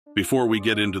Before we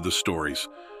get into the stories,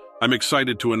 I'm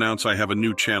excited to announce I have a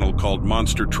new channel called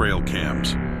Monster Trail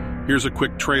Cams. Here's a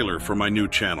quick trailer for my new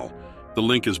channel. The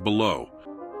link is below.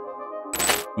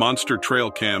 Monster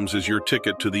Trail Cams is your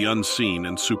ticket to the unseen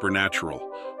and supernatural.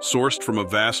 Sourced from a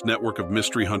vast network of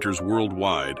mystery hunters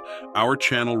worldwide, our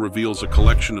channel reveals a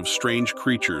collection of strange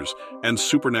creatures and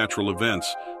supernatural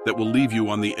events that will leave you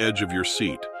on the edge of your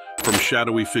seat. From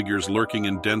shadowy figures lurking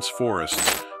in dense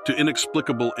forests to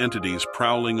inexplicable entities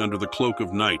prowling under the cloak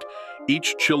of night,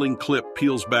 each chilling clip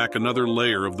peels back another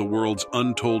layer of the world's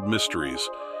untold mysteries.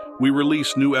 We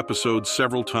release new episodes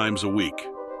several times a week.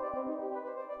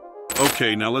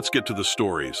 Okay, now let's get to the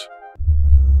stories.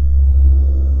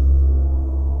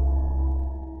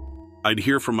 I'd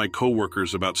hear from my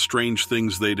coworkers about strange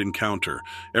things they'd encounter,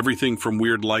 everything from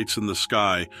weird lights in the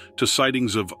sky to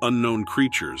sightings of unknown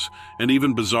creatures, and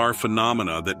even bizarre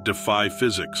phenomena that defy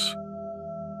physics.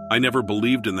 I never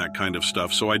believed in that kind of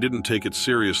stuff, so I didn't take it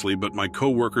seriously, but my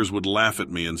coworkers would laugh at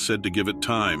me and said to give it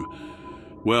time.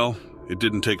 Well, it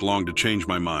didn't take long to change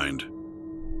my mind.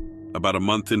 About a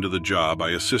month into the job, I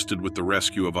assisted with the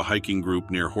rescue of a hiking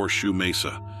group near Horseshoe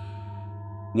Mesa.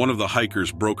 One of the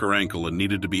hikers broke her ankle and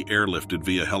needed to be airlifted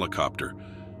via helicopter.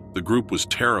 The group was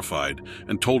terrified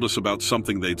and told us about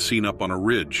something they'd seen up on a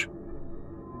ridge.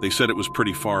 They said it was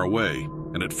pretty far away,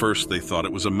 and at first they thought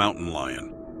it was a mountain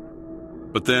lion.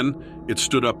 But then it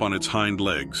stood up on its hind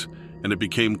legs, and it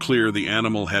became clear the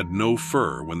animal had no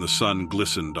fur when the sun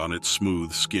glistened on its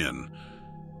smooth skin.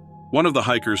 One of the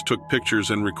hikers took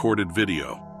pictures and recorded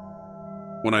video.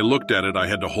 When I looked at it, I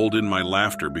had to hold in my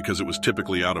laughter because it was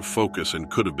typically out of focus and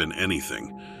could have been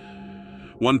anything.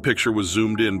 One picture was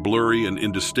zoomed in, blurry and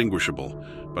indistinguishable,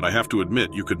 but I have to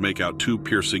admit you could make out two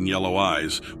piercing yellow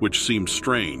eyes, which seemed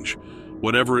strange.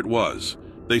 Whatever it was,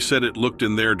 they said it looked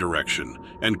in their direction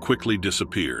and quickly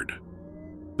disappeared.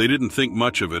 They didn't think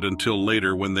much of it until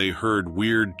later when they heard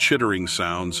weird chittering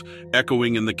sounds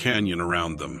echoing in the canyon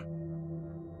around them.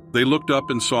 They looked up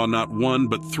and saw not one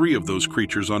but three of those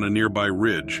creatures on a nearby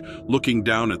ridge, looking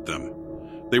down at them.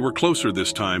 They were closer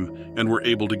this time and were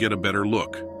able to get a better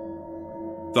look.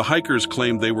 The hikers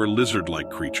claimed they were lizard-like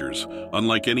creatures,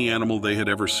 unlike any animal they had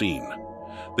ever seen.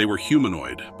 They were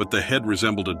humanoid, but the head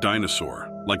resembled a dinosaur,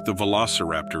 like the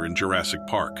velociraptor in Jurassic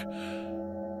Park.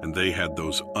 And they had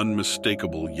those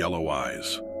unmistakable yellow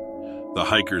eyes. The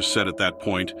hikers said at that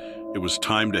point it was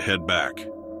time to head back.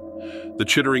 The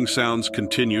chittering sounds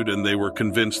continued, and they were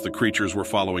convinced the creatures were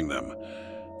following them.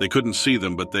 They couldn't see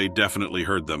them, but they definitely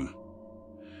heard them.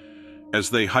 As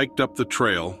they hiked up the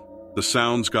trail, the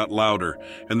sounds got louder,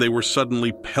 and they were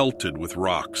suddenly pelted with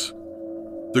rocks.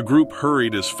 The group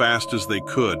hurried as fast as they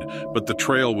could, but the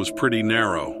trail was pretty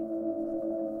narrow.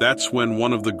 That's when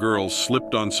one of the girls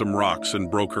slipped on some rocks and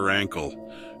broke her ankle.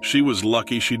 She was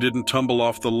lucky she didn't tumble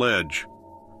off the ledge.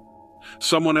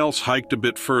 Someone else hiked a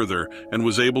bit further and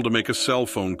was able to make a cell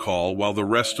phone call while the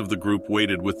rest of the group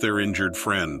waited with their injured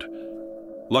friend.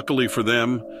 Luckily for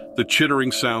them, the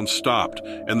chittering sound stopped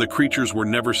and the creatures were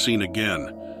never seen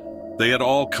again. They had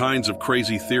all kinds of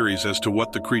crazy theories as to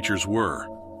what the creatures were.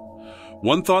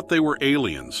 One thought they were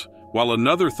aliens, while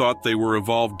another thought they were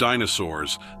evolved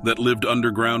dinosaurs that lived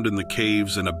underground in the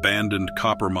caves and abandoned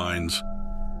copper mines.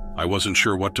 I wasn't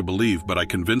sure what to believe, but I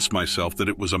convinced myself that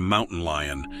it was a mountain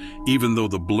lion, even though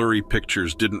the blurry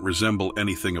pictures didn't resemble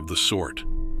anything of the sort.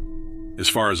 As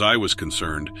far as I was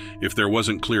concerned, if there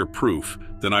wasn't clear proof,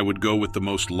 then I would go with the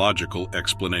most logical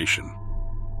explanation.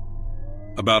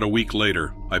 About a week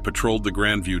later, I patrolled the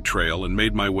Grandview Trail and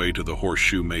made my way to the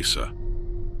Horseshoe Mesa.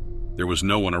 There was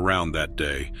no one around that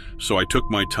day, so I took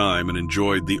my time and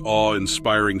enjoyed the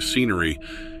awe-inspiring scenery.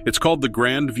 It's called the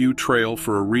Grandview Trail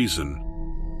for a reason.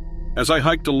 As I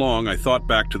hiked along, I thought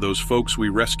back to those folks we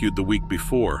rescued the week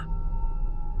before.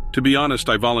 To be honest,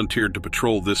 I volunteered to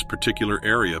patrol this particular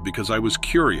area because I was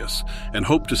curious and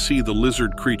hoped to see the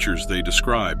lizard creatures they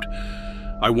described.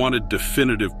 I wanted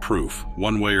definitive proof,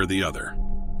 one way or the other.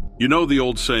 You know the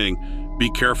old saying,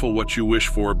 be careful what you wish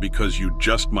for because you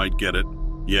just might get it?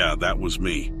 Yeah, that was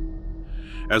me.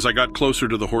 As I got closer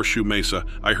to the Horseshoe Mesa,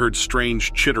 I heard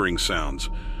strange chittering sounds.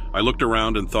 I looked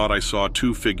around and thought I saw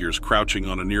two figures crouching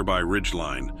on a nearby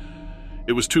ridgeline.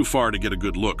 It was too far to get a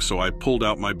good look, so I pulled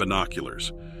out my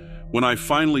binoculars. When I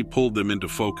finally pulled them into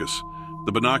focus,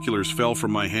 the binoculars fell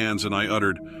from my hands and I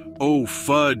uttered, "Oh,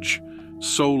 fudge!"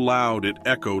 so loud it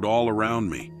echoed all around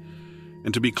me.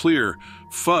 And to be clear,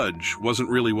 fudge wasn't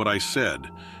really what I said.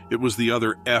 It was the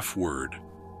other F word.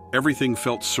 Everything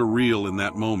felt surreal in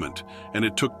that moment, and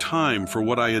it took time for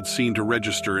what I had seen to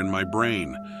register in my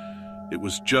brain. It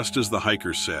was just as the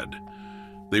hikers said.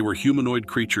 They were humanoid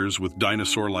creatures with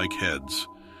dinosaur-like heads.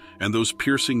 And those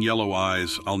piercing yellow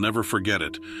eyes, I'll never forget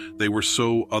it. They were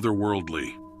so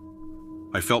otherworldly.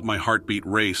 I felt my heartbeat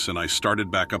race and I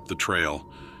started back up the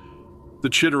trail. The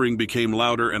chittering became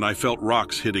louder and I felt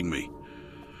rocks hitting me.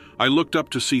 I looked up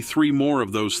to see 3 more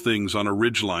of those things on a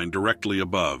ridgeline directly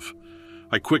above.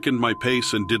 I quickened my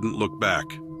pace and didn't look back.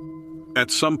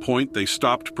 At some point, they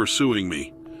stopped pursuing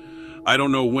me. I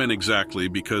don't know when exactly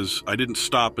because I didn't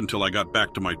stop until I got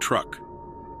back to my truck.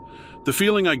 The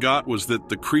feeling I got was that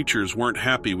the creatures weren't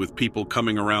happy with people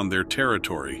coming around their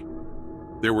territory.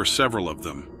 There were several of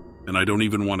them, and I don't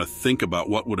even want to think about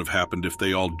what would have happened if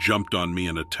they all jumped on me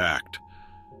and attacked.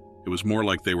 It was more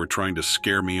like they were trying to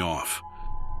scare me off.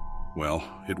 Well,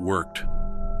 it worked.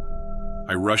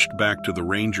 I rushed back to the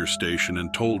ranger station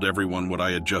and told everyone what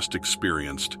I had just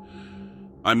experienced.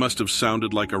 I must have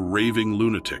sounded like a raving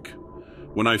lunatic.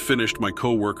 When I finished, my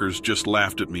coworkers just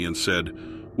laughed at me and said,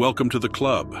 "Welcome to the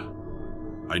club."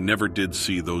 I never did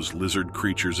see those lizard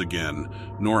creatures again,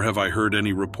 nor have I heard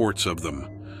any reports of them.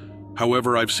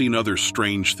 However, I've seen other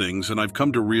strange things, and I've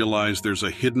come to realize there's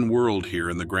a hidden world here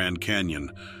in the Grand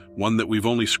Canyon, one that we've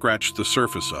only scratched the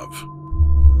surface of.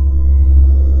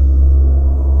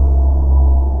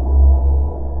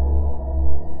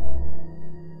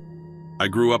 I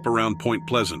grew up around Point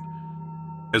Pleasant.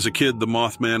 As a kid, the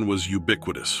Mothman was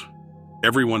ubiquitous.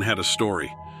 Everyone had a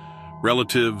story.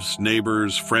 Relatives,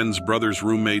 neighbors, friends, brothers,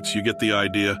 roommates, you get the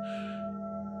idea.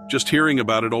 Just hearing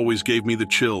about it always gave me the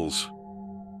chills.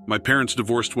 My parents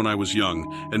divorced when I was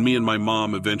young, and me and my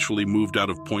mom eventually moved out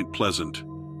of Point Pleasant.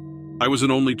 I was an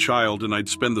only child, and I'd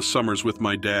spend the summers with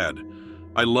my dad.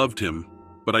 I loved him,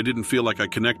 but I didn't feel like I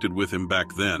connected with him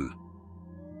back then.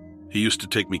 He used to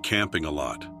take me camping a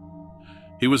lot.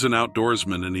 He was an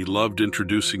outdoorsman, and he loved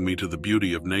introducing me to the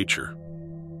beauty of nature.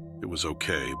 It was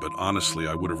okay, but honestly,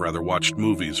 I would have rather watched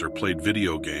movies or played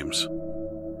video games.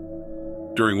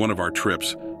 During one of our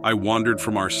trips, I wandered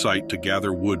from our site to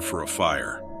gather wood for a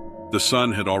fire. The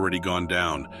sun had already gone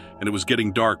down, and it was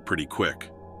getting dark pretty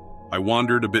quick. I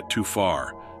wandered a bit too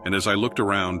far, and as I looked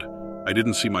around, I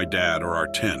didn't see my dad or our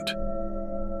tent.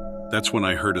 That's when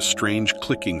I heard a strange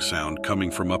clicking sound coming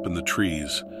from up in the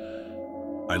trees.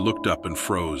 I looked up and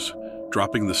froze,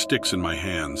 dropping the sticks in my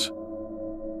hands.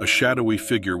 A shadowy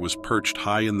figure was perched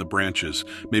high in the branches,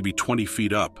 maybe 20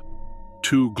 feet up.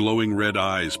 2 glowing red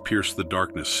eyes pierced the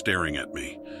darkness, staring at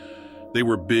me. They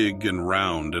were big and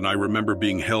round, and I remember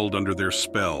being held under their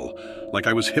spell, like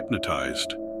I was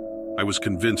hypnotized. I was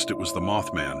convinced it was the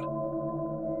Mothman.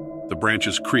 The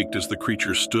branches creaked as the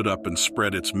creature stood up and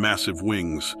spread its massive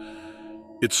wings.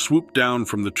 It swooped down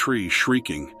from the tree,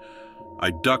 shrieking.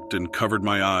 I ducked and covered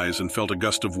my eyes and felt a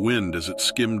gust of wind as it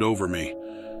skimmed over me.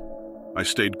 I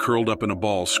stayed curled up in a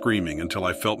ball, screaming, until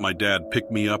I felt my dad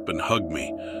pick me up and hug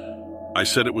me. I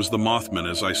said it was the Mothman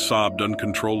as I sobbed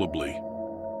uncontrollably.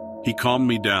 He calmed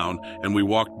me down, and we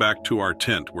walked back to our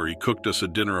tent where he cooked us a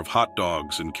dinner of hot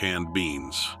dogs and canned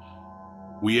beans.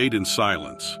 We ate in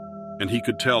silence, and he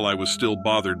could tell I was still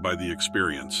bothered by the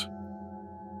experience.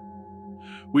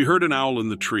 We heard an owl in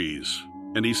the trees,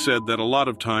 and he said that a lot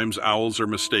of times owls are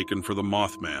mistaken for the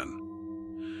Mothman.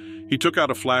 He took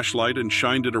out a flashlight and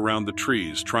shined it around the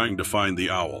trees, trying to find the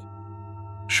owl.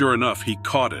 Sure enough, he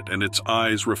caught it, and its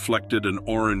eyes reflected an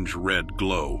orange-red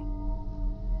glow.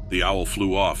 The owl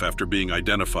flew off after being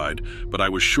identified, but I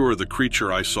was sure the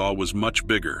creature I saw was much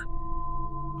bigger.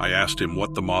 I asked him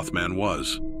what the Mothman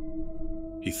was.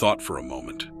 He thought for a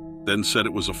moment, then said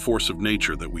it was a force of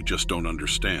nature that we just don't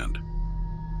understand.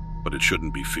 But it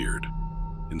shouldn't be feared.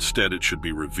 Instead, it should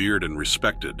be revered and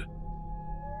respected.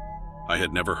 I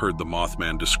had never heard the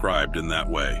Mothman described in that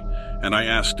way, and I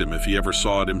asked him if he ever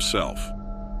saw it himself.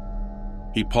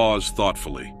 He paused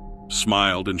thoughtfully,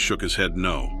 smiled, and shook his head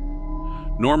no.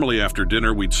 Normally after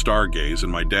dinner we'd stargaze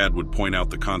and my dad would point out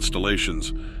the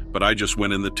constellations, but I just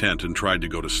went in the tent and tried to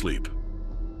go to sleep.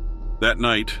 That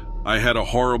night, I had a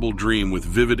horrible dream with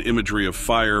vivid imagery of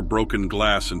fire, broken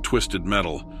glass, and twisted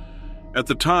metal. At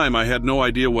the time, I had no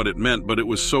idea what it meant, but it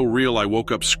was so real I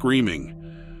woke up screaming.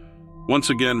 Once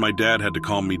again, my dad had to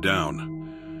calm me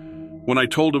down. When I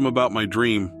told him about my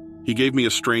dream, he gave me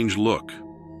a strange look.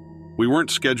 We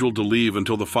weren't scheduled to leave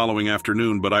until the following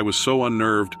afternoon, but I was so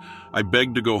unnerved, I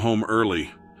begged to go home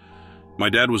early. My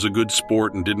dad was a good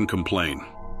sport and didn't complain.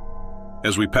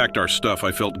 As we packed our stuff,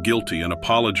 I felt guilty and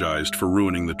apologized for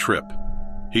ruining the trip.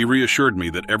 He reassured me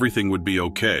that everything would be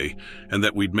okay and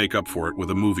that we'd make up for it with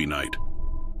a movie night.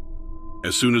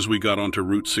 As soon as we got onto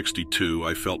Route 62,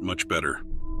 I felt much better.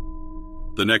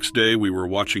 The next day, we were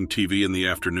watching TV in the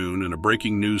afternoon and a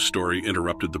breaking news story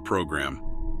interrupted the program.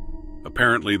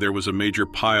 Apparently, there was a major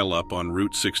pileup on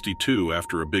Route 62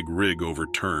 after a big rig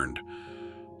overturned.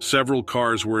 Several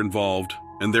cars were involved,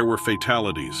 and there were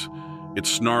fatalities. It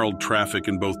snarled traffic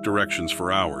in both directions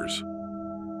for hours.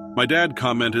 My dad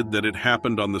commented that it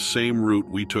happened on the same route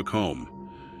we took home.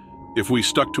 If we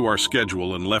stuck to our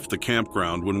schedule and left the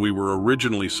campground when we were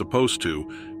originally supposed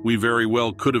to, we very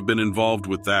well could have been involved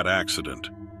with that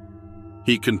accident.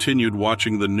 He continued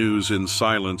watching the news in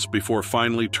silence before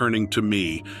finally turning to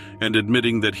me and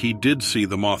admitting that he did see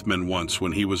the Mothman once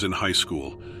when he was in high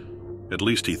school. At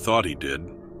least he thought he did.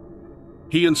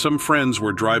 He and some friends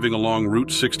were driving along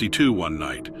Route 62 one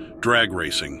night, drag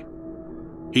racing.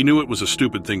 He knew it was a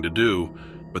stupid thing to do,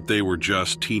 but they were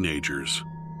just teenagers.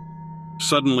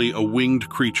 Suddenly, a winged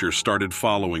creature started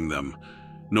following them.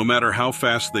 No matter how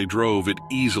fast they drove, it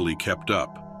easily kept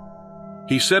up.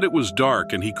 He said it was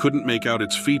dark and he couldn't make out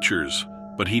its features,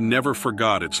 but he never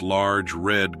forgot its large,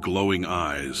 red, glowing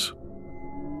eyes.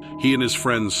 He and his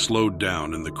friends slowed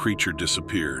down and the creature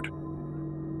disappeared.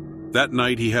 That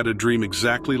night he had a dream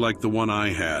exactly like the one I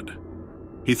had.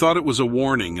 He thought it was a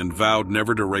warning and vowed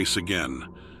never to race again.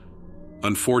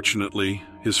 Unfortunately,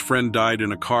 his friend died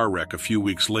in a car wreck a few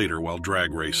weeks later while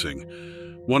drag racing.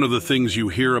 One of the things you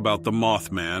hear about the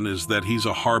Mothman is that he's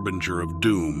a harbinger of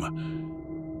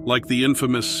doom. Like the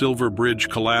infamous Silver Bridge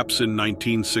collapse in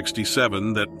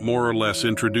 1967 that more or less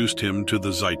introduced him to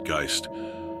the zeitgeist.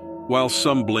 While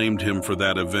some blamed him for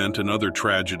that event and other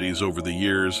tragedies over the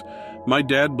years, my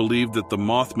dad believed that the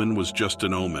Mothman was just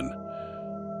an omen.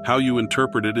 How you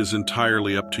interpret it is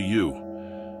entirely up to you.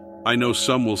 I know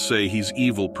some will say he's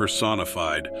evil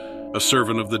personified, a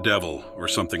servant of the devil, or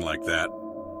something like that.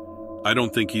 I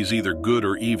don't think he's either good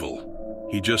or evil.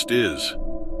 He just is.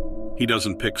 He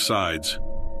doesn't pick sides.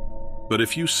 But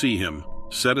if you see him,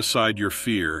 set aside your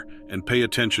fear and pay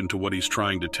attention to what he's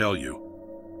trying to tell you.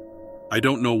 I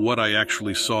don't know what I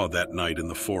actually saw that night in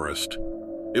the forest.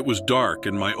 It was dark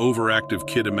and my overactive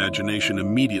kid imagination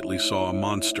immediately saw a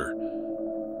monster.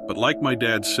 But like my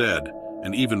dad said,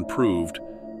 and even proved,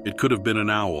 it could have been an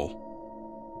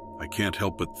owl. I can't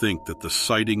help but think that the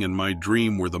sighting in my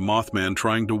dream were the Mothman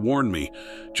trying to warn me,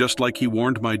 just like he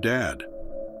warned my dad.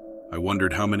 I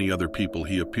wondered how many other people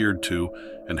he appeared to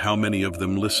and how many of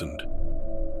them listened.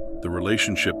 The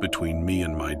relationship between me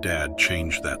and my dad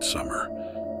changed that summer.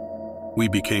 We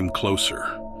became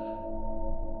closer.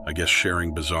 I guess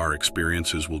sharing bizarre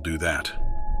experiences will do that.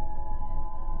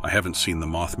 I haven't seen the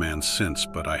Mothman since,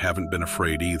 but I haven't been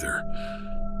afraid either.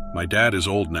 My dad is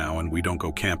old now and we don't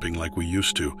go camping like we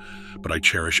used to, but I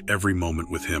cherish every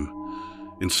moment with him.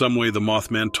 In some way, the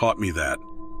Mothman taught me that.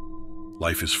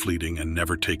 Life is fleeting and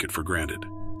never take it for granted.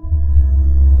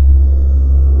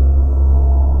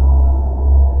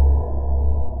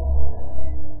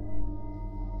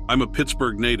 I'm a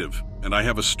Pittsburgh native, and I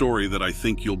have a story that I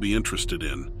think you'll be interested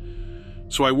in.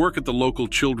 So I work at the local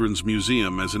children's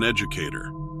museum as an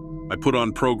educator. I put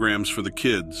on programs for the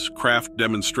kids, craft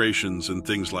demonstrations, and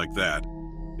things like that.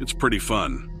 It's pretty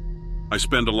fun. I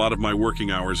spend a lot of my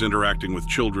working hours interacting with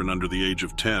children under the age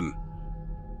of 10.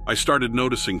 I started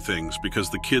noticing things because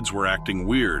the kids were acting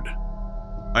weird.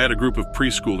 I had a group of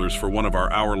preschoolers for one of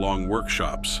our hour-long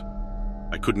workshops.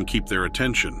 I couldn't keep their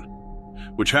attention,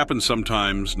 which happens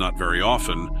sometimes, not very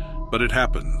often, but it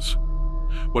happens.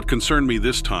 What concerned me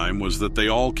this time was that they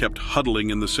all kept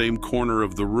huddling in the same corner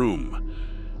of the room.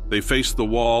 They faced the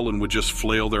wall and would just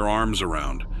flail their arms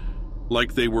around,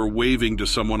 like they were waving to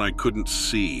someone I couldn't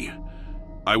see.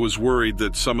 I was worried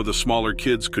that some of the smaller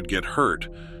kids could get hurt,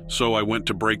 so I went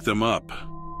to break them up.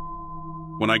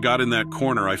 When I got in that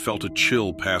corner, I felt a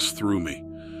chill pass through me.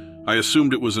 I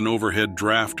assumed it was an overhead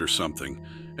draft or something,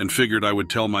 and figured I would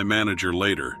tell my manager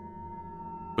later.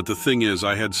 But the thing is,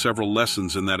 I had several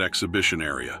lessons in that exhibition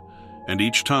area, and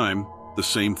each time, the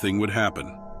same thing would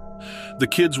happen. The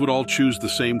kids would all choose the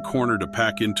same corner to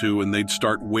pack into, and they'd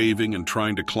start waving and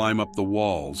trying to climb up the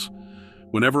walls.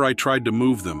 Whenever I tried to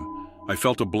move them, I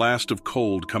felt a blast of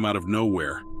cold come out of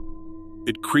nowhere.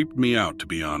 It creeped me out, to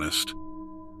be honest.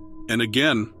 And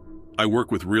again, I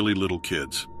work with really little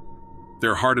kids.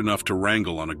 They're hard enough to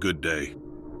wrangle on a good day.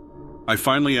 I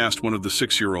finally asked one of the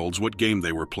 6-year-olds what game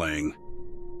they were playing.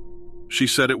 She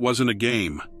said it wasn't a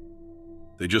game.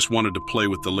 They just wanted to play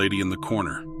with the lady in the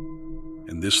corner.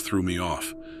 And this threw me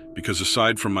off, because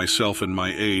aside from myself and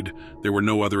my aide, there were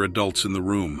no other adults in the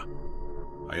room.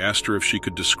 I asked her if she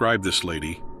could describe this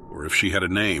lady, or if she had a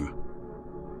name.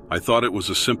 I thought it was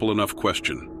a simple enough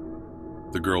question.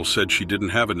 The girl said she didn't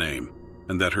have a name,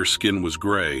 and that her skin was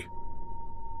gray.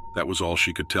 That was all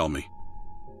she could tell me.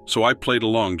 So I played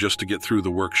along just to get through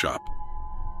the workshop.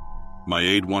 My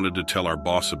aide wanted to tell our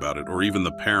boss about it, or even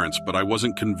the parents, but I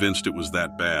wasn't convinced it was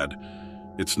that bad.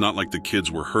 It's not like the kids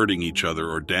were hurting each other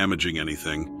or damaging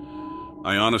anything.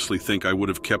 I honestly think I would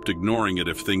have kept ignoring it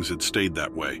if things had stayed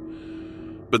that way.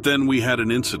 But then we had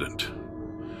an incident.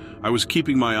 I was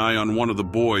keeping my eye on one of the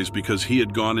boys because he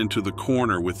had gone into the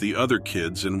corner with the other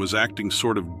kids and was acting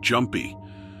sort of jumpy.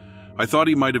 I thought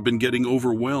he might have been getting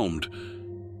overwhelmed.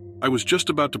 I was just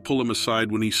about to pull him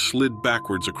aside when he slid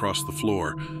backwards across the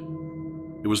floor.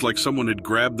 It was like someone had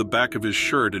grabbed the back of his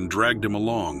shirt and dragged him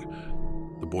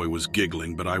along. The boy was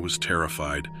giggling, but I was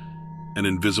terrified. An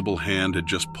invisible hand had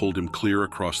just pulled him clear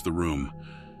across the room.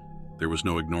 There was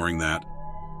no ignoring that.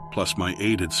 Plus, my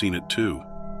aide had seen it too.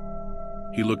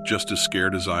 He looked just as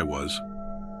scared as I was,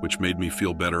 which made me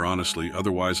feel better, honestly.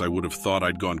 Otherwise, I would have thought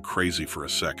I'd gone crazy for a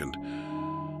second.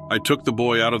 I took the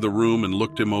boy out of the room and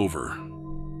looked him over.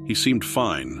 He seemed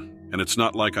fine, and it's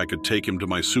not like I could take him to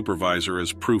my supervisor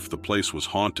as proof the place was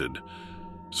haunted.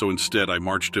 So instead, I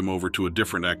marched him over to a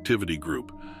different activity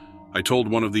group. I told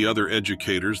one of the other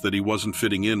educators that he wasn't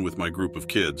fitting in with my group of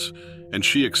kids, and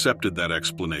she accepted that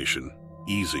explanation.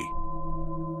 Easy.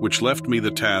 Which left me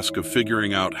the task of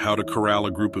figuring out how to corral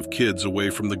a group of kids away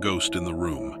from the ghost in the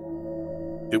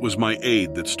room. It was my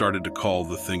aide that started to call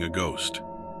the thing a ghost.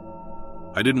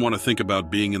 I didn't want to think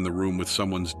about being in the room with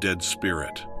someone's dead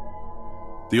spirit.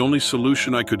 The only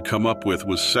solution I could come up with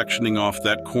was sectioning off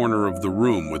that corner of the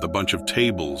room with a bunch of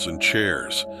tables and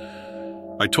chairs.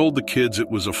 I told the kids it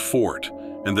was a fort,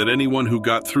 and that anyone who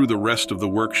got through the rest of the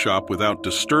workshop without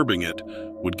disturbing it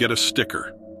would get a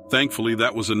sticker. Thankfully,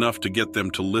 that was enough to get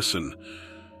them to listen.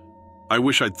 I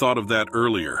wish I'd thought of that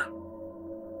earlier.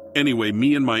 Anyway,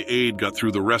 me and my aide got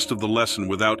through the rest of the lesson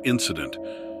without incident.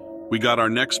 We got our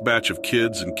next batch of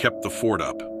kids and kept the fort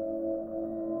up.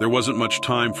 There wasn't much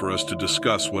time for us to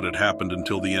discuss what had happened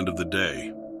until the end of the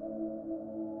day.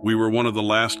 We were one of the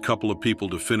last couple of people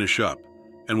to finish up,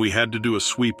 and we had to do a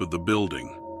sweep of the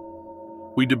building.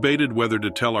 We debated whether to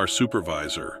tell our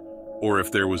supervisor, or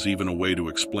if there was even a way to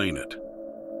explain it.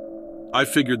 I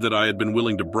figured that I had been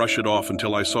willing to brush it off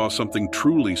until I saw something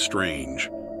truly strange.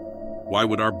 Why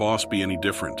would our boss be any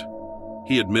different?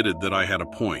 He admitted that I had a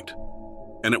point,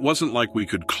 and it wasn't like we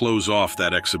could close off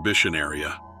that exhibition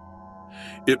area.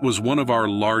 It was one of our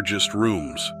largest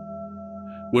rooms.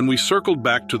 When we circled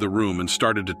back to the room and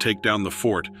started to take down the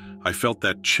fort, I felt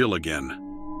that chill again.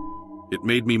 It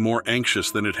made me more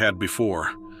anxious than it had before.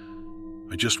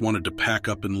 I just wanted to pack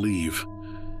up and leave.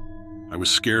 I was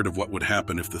scared of what would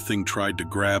happen if the thing tried to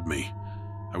grab me.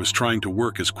 I was trying to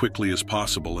work as quickly as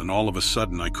possible, and all of a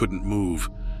sudden I couldn't move.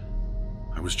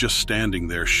 I was just standing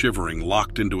there, shivering,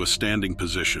 locked into a standing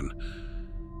position.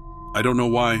 I don't know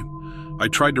why. I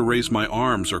tried to raise my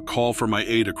arms or call for my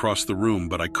aide across the room,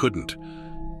 but I couldn't.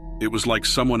 It was like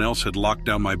someone else had locked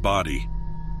down my body.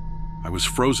 I was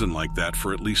frozen like that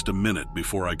for at least a minute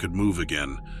before I could move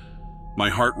again. My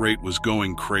heart rate was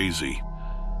going crazy.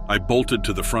 I bolted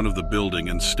to the front of the building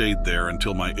and stayed there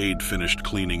until my aide finished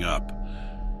cleaning up.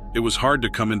 It was hard to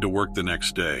come into work the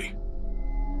next day.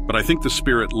 But I think the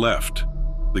spirit left.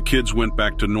 The kids went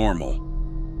back to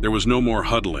normal. There was no more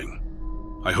huddling.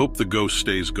 I hope the ghost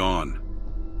stays gone.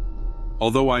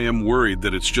 Although I am worried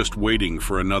that it's just waiting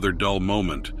for another dull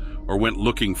moment or went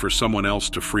looking for someone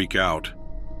else to freak out.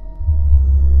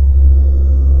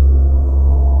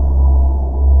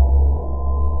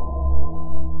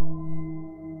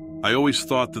 I always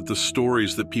thought that the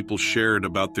stories that people shared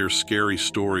about their scary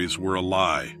stories were a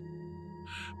lie.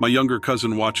 My younger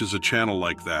cousin watches a channel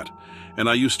like that, and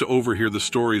I used to overhear the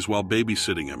stories while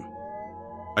babysitting him.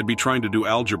 I'd be trying to do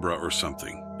algebra or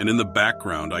something, and in the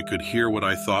background I could hear what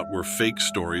I thought were fake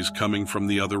stories coming from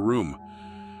the other room.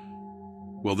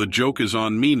 Well, the joke is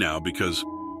on me now because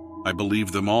I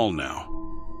believe them all now.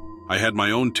 I had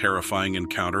my own terrifying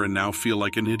encounter and now feel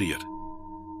like an idiot.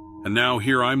 And now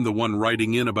here I'm the one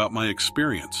writing in about my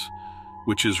experience,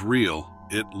 which is real.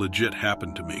 It legit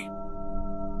happened to me.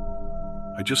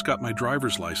 I just got my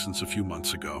driver's license a few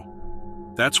months ago.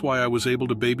 That's why I was able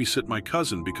to babysit my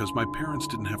cousin, because my parents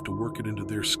didn't have to work it into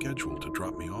their schedule to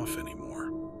drop me off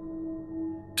anymore.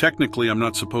 Technically, I'm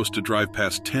not supposed to drive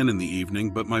past 10 in the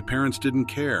evening, but my parents didn't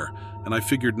care, and I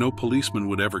figured no policeman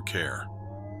would ever care.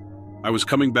 I was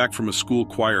coming back from a school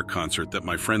choir concert that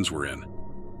my friends were in.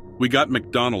 We got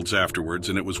McDonald's afterwards,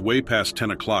 and it was way past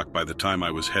 10 o'clock by the time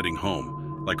I was heading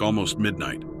home, like almost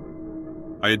midnight.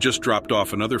 I had just dropped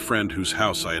off another friend whose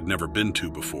house I had never been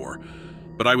to before,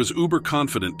 but I was uber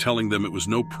confident telling them it was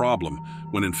no problem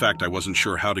when in fact I wasn't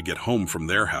sure how to get home from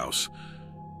their house.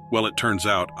 Well, it turns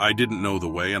out I didn't know the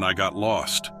way and I got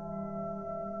lost.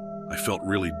 I felt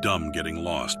really dumb getting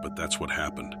lost, but that's what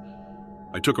happened.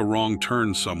 I took a wrong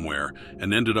turn somewhere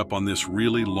and ended up on this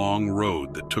really long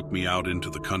road that took me out into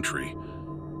the country.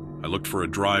 I looked for a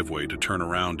driveway to turn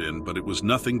around in, but it was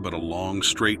nothing but a long,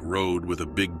 straight road with a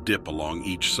big dip along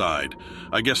each side,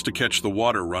 I guess to catch the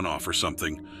water runoff or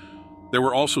something. There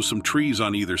were also some trees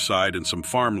on either side and some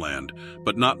farmland,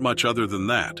 but not much other than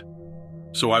that.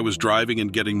 So I was driving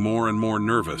and getting more and more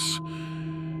nervous.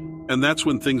 And that's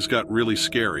when things got really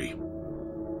scary.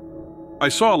 I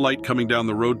saw a light coming down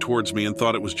the road towards me and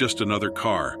thought it was just another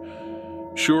car.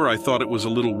 Sure, I thought it was a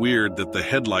little weird that the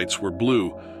headlights were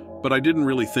blue, but I didn't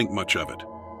really think much of it.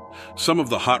 Some of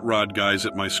the hot rod guys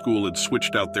at my school had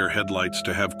switched out their headlights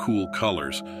to have cool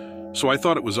colors, so I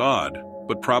thought it was odd,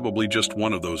 but probably just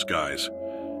one of those guys.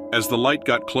 As the light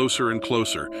got closer and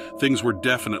closer, things were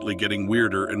definitely getting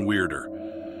weirder and weirder.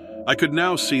 I could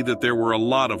now see that there were a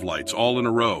lot of lights all in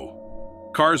a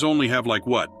row. Cars only have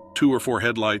 2 or 4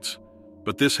 headlights,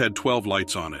 but this had 12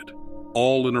 lights on it,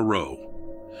 all in a row.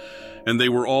 And they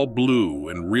were all blue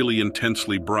and really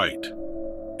intensely bright.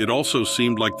 It also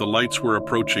seemed like the lights were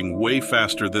approaching way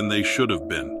faster than they should have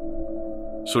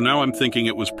been. So now I'm thinking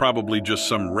it was probably just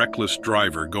some reckless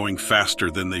driver going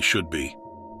faster than they should be.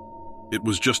 It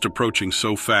was just approaching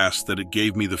so fast that it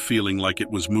gave me the feeling like it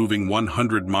was moving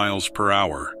 100 miles per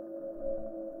hour.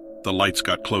 The lights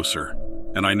got closer,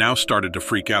 and I now started to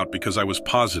freak out because I was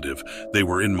positive they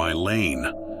were in my lane,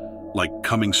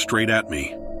 coming straight at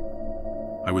me.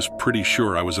 I was pretty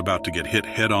sure I was about to get hit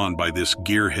head-on by this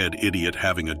gearhead idiot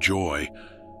having a joy.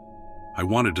 I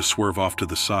wanted to swerve off to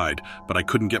the side, but I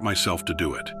couldn't get myself to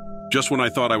do it. Just when I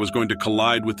thought I was going to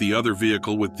collide with the other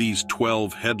vehicle with these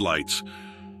 12 headlights,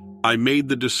 I made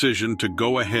the decision to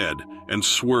go ahead and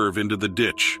swerve into the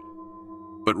ditch.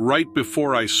 But right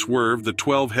before I swerved, the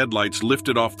 12 headlights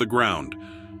lifted off the ground.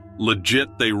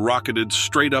 Legit, they rocketed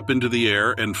straight up into the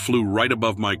air and flew right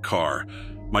above my car.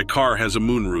 My car has a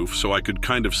moonroof, so I could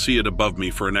kind of see it above me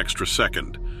for an extra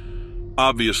second.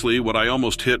 Obviously, what I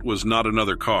almost hit was not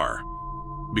another car,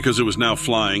 because it was now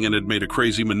flying and had made a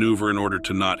crazy maneuver in order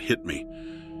to not hit me.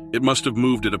 It must have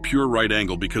moved at a pure right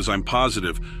angle because I'm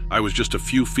positive I was just a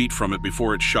few feet from it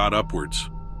before it shot upwards.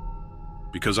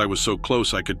 Because I was so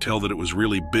close, I could tell that it was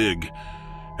really big,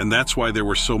 and that's why there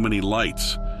were so many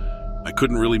lights. I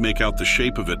couldn't really make out the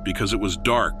shape of it because it was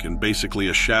dark and basically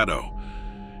a shadow.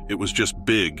 It was just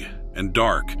big and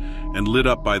dark and lit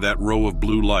up by that row of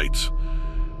blue lights.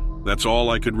 That's all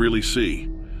I could really see.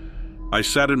 I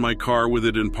sat in my car with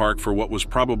it in park for what was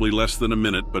probably less than a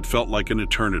minute, but felt like an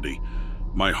eternity.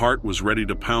 My heart was ready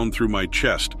to pound through my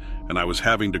chest, and I was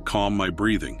having to calm my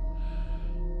breathing.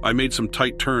 I made some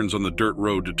tight turns on the dirt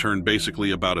road to turn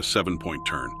basically about a 7-point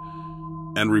turn,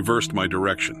 and reversed my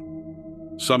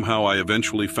direction. Somehow I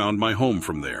eventually found my home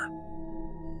from there.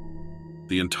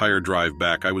 The entire drive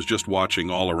back, I was just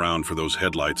watching all around for those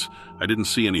headlights. I didn't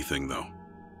see anything, though.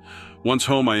 Once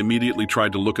home, I immediately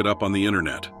tried to look it up on the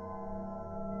internet.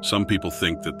 Some people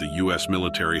think that the US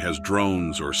military has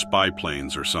drones or spy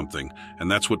planes or something,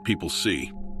 and that's what people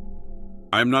see.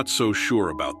 I'm not so sure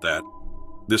about that.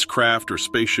 This craft or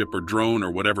spaceship or drone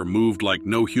or whatever moved like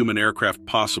no human aircraft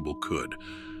possible could.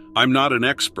 I'm not an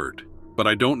expert, but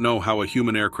I don't know how a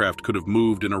human aircraft could have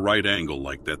moved in a right angle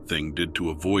like that thing did to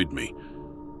avoid me.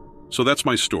 So that's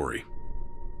my story.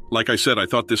 Like I said, I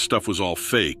thought this stuff was all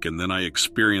fake, and then I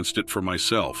experienced it for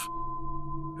myself.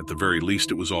 At the very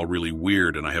least, it was all really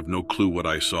weird, and I have no clue what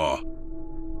I saw.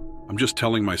 I'm just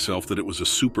telling myself that it was a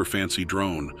super fancy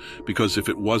drone, because if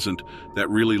it wasn't, that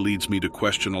really leads me to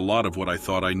question a lot of what I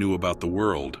thought I knew about the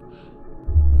world.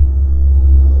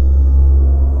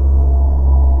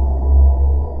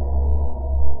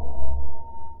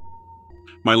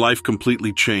 My life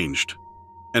completely changed,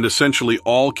 and essentially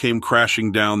all came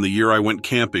crashing down the year I went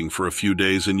camping for a few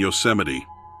days in Yosemite.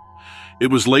 It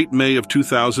was late May of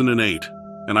 2008,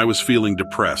 and I was feeling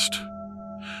depressed.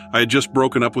 I had just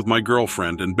broken up with my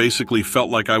girlfriend and basically felt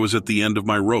like I was at the end of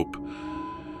my rope.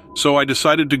 So I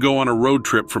decided to go on a road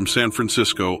trip from San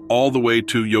Francisco all the way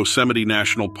to Yosemite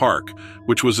National Park,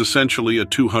 which was essentially a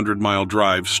 200-mile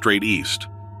drive straight east.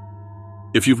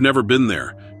 If you've never been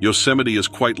there, Yosemite is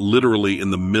quite literally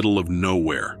in the middle of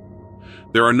nowhere.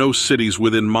 There are no cities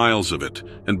within miles of it,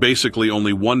 and basically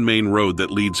only one main road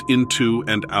that leads into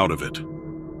and out of it.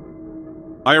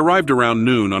 I arrived around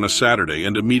noon on a Saturday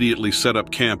and immediately set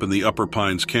up camp in the Upper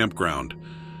Pines campground.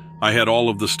 I had all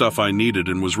of the stuff I needed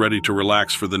and was ready to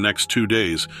relax for the next 2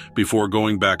 days before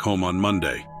going back home on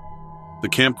Monday. The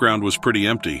campground was pretty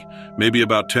empty. Maybe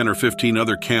about 10 or 15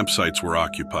 other campsites were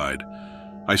occupied.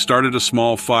 I started a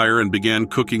small fire and began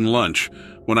cooking lunch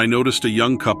when I noticed a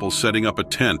young couple setting up a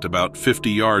tent about 50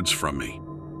 yards from me.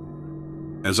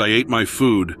 As I ate my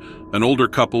food, an older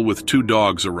couple with 2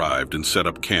 dogs arrived and set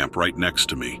up camp right next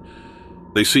to me.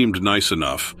 They seemed nice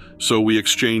enough, so we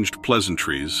exchanged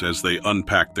pleasantries as they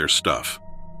unpacked their stuff.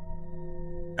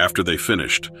 After they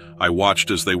finished, I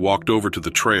watched as they walked over to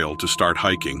the trail to start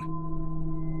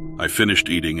hiking. I finished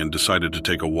eating and decided to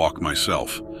take a walk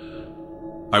myself.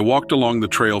 I walked along the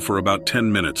trail for about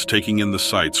 10 minutes, taking in the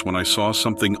sights, when I saw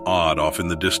something odd off in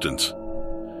the distance.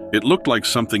 It looked like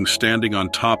something standing on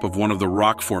top of one of the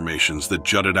rock formations that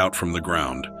jutted out from the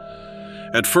ground.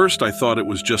 At first, I thought it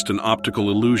was just an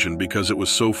optical illusion because it was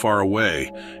so far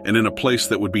away and in a place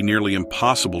that would be nearly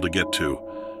impossible to get to.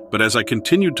 But as I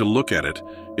continued to look at it,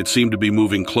 it seemed to be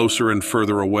moving closer and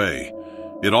further away.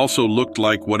 It also looked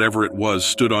like whatever it was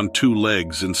stood on 2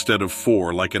 legs instead of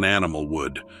 4 like an animal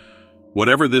would.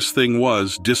 Whatever this thing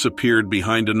was disappeared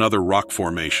behind another rock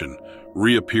formation,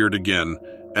 reappeared again,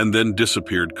 and then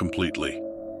disappeared completely.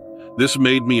 This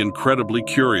made me incredibly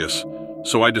curious,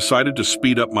 so I decided to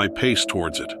speed up my pace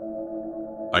towards it.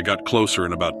 I got closer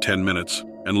in about 10 minutes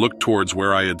and looked towards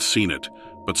where I had seen it,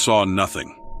 but saw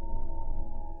nothing.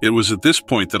 It was at this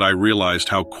point that I realized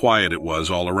how quiet it was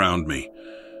all around me.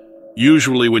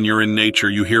 Usually when you're in nature,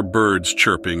 you hear birds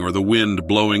chirping or the wind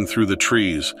blowing through the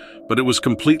trees, but it was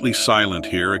completely silent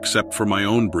here except for my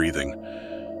own breathing.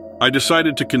 I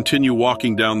decided to continue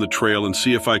walking down the trail and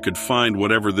see if I could find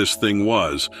whatever this thing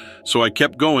was, so I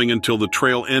kept going until the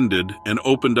trail ended and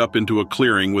opened up into a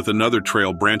clearing with another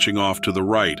trail branching off to the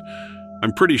right.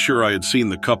 I'm pretty sure I had seen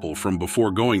the couple from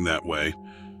before going that way.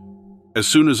 As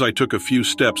soon as I took a few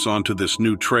steps onto this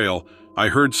new trail, I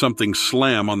heard something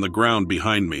slam on the ground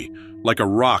behind me, like a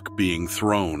rock being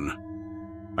thrown.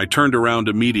 I turned around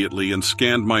immediately and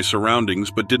scanned my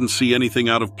surroundings, but didn't see anything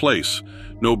out of place.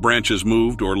 No branches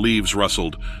moved or leaves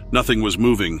rustled. Nothing was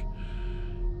moving.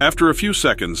 After a few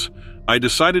seconds, I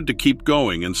decided to keep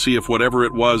going and see if whatever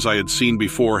it was I had seen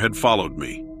before had followed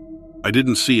me. I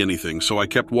didn't see anything, so I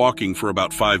kept walking for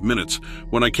about 5 minutes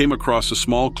when I came across a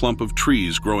small clump of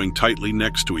trees growing tightly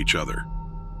next to each other.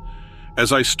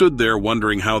 As I stood there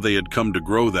wondering how they had come to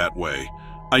grow that way,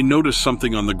 I noticed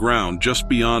something on the ground just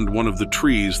beyond one of the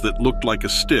trees that looked like a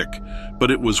stick,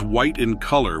 but it was white in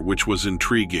color, which was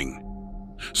intriguing.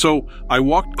 So I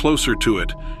walked closer to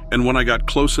it, and when I got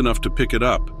close enough to pick it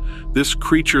up, this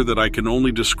creature that I can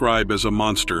only describe as a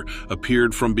monster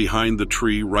appeared from behind the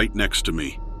tree right next to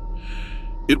me.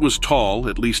 It was tall,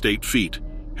 at least 8 feet,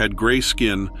 had gray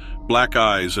skin, black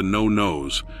eyes, and no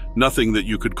nose, nothing that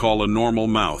you could call a normal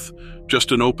mouth,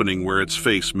 just an opening where its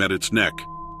face met its neck.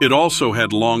 It also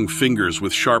had long fingers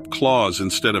with sharp claws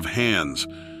instead of hands.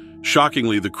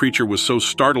 Shockingly, the creature was so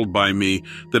startled by me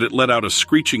that it let out a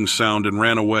screeching sound and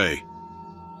ran away.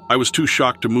 I was too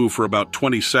shocked to move for about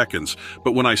 20 seconds,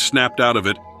 but when I snapped out of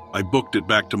it, I booked it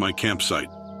back to my campsite.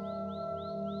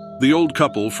 The old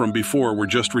couple from before were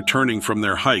just returning from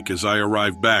their hike as I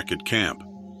arrived back at camp.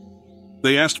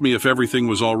 They asked me if everything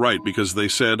was all right because they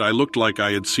said I looked like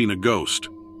I had seen a ghost.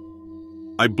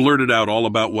 I blurted out all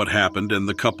about what happened, and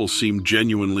the couple seemed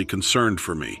genuinely concerned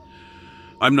for me.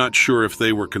 I'm not sure if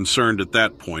they were concerned at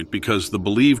that point because they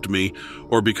believed me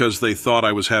or because they thought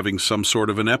I was having some sort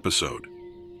of an episode.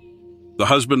 The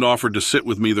husband offered to sit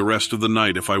with me the rest of the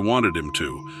night if I wanted him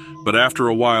to, but after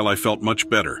a while I felt much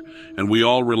better, and we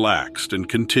all relaxed and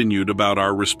continued about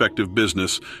our respective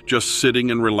business, just sitting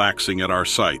and relaxing at our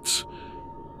sites.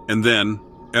 And then,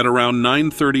 at around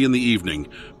 9:30 in the evening,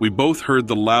 we both heard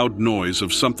the loud noise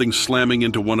of something slamming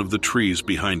into one of the trees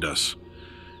behind us.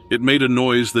 It made a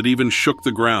noise that even shook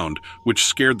the ground, which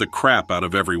scared the crap out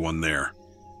of everyone there.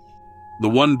 The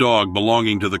one dog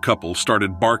belonging to the couple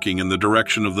started barking in the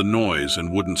direction of the noise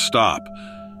and wouldn't stop.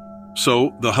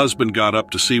 So the husband got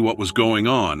up to see what was going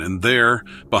on, and there,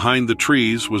 behind the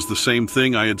trees, was the same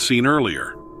thing I had seen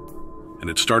earlier. And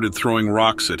it started throwing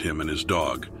rocks at him and his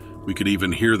dog. We could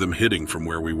even hear them hitting from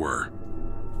where we were.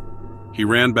 He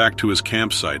ran back to his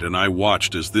campsite, and I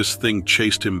watched as this thing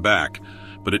chased him back,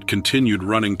 but it continued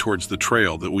running towards the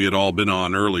trail that we had all been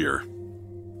on earlier.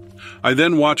 I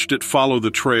then watched it follow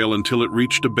the trail until it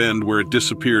reached a bend where it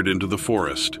disappeared into the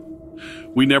forest.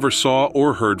 We never saw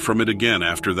or heard from it again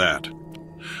after that.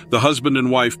 The husband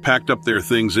and wife packed up their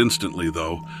things instantly,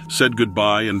 though, said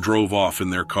goodbye, and drove off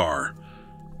in their car.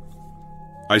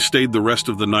 I stayed the rest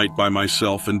of the night by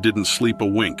myself and didn't sleep a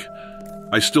wink.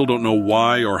 I still don't know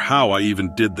why or how I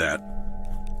even did that.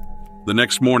 The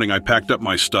next morning, I packed up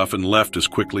my stuff and left as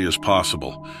quickly as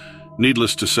possible.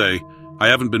 Needless to say, I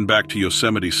haven't been back to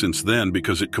Yosemite since then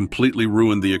because it completely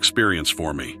ruined the experience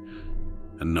for me.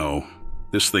 And no,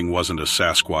 this thing wasn't a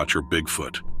Sasquatch or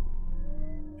Bigfoot.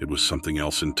 It was something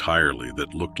else entirely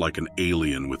that looked like an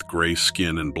alien with gray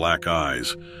skin and black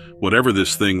eyes. Whatever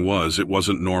this thing was, it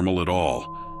wasn't normal at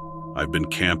all. I've been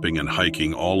camping and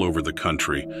hiking all over the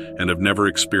country and have never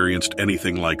experienced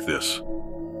anything like this.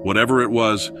 Whatever it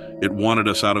was, it wanted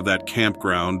us out of that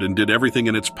campground and did everything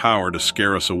in its power to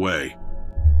scare us away.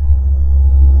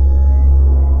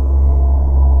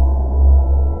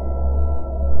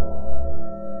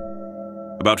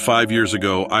 About 5 years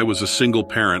ago, I was a single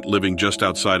parent living just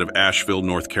outside of Asheville,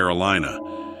 North Carolina.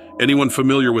 Anyone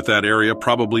familiar with that area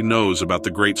probably knows about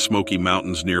the Great Smoky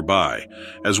Mountains nearby,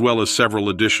 as well as several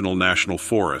additional national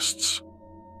forests.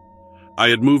 I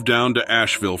had moved down to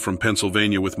Asheville from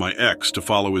Pennsylvania with my ex to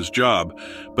follow his job,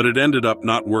 but it ended up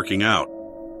not working out.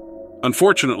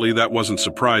 Unfortunately, that wasn't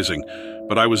surprising,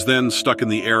 but I was then stuck in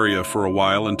the area for a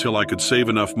while until I could save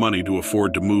enough money to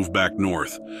afford to move back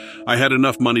north. I had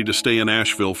enough money to stay in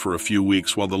Asheville for a few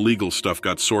weeks while the legal stuff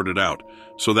got sorted out,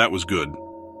 so that was good.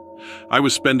 I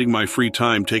was spending my free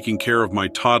time taking care of my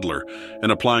toddler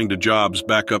and applying to jobs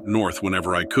back up north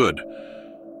whenever I could.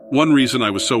 One reason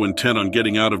I was so intent on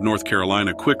getting out of North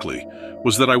Carolina quickly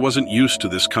was that I wasn't used to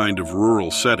this kind of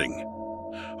rural setting.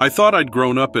 I thought I'd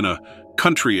grown up in a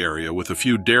country area with a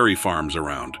few dairy farms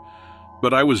around,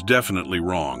 but I was definitely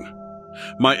wrong.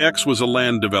 My ex was a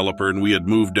land developer and we had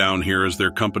moved down here as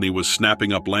their company was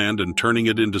snapping up land and turning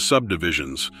it into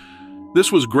subdivisions.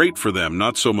 This was great for them,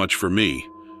 not so much for me.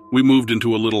 We moved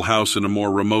into a little house in a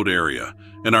more remote area,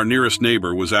 and our nearest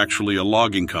neighbor was actually a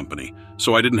logging company,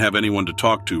 so I didn't have anyone to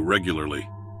talk to regularly.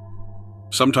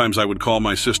 Sometimes I would call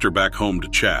my sister back home to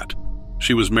chat.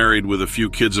 She was married with a few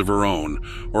kids of her own,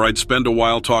 or I'd spend a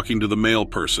while talking to the mail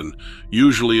person,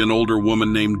 usually an older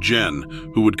woman named Jen,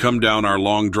 who would come down our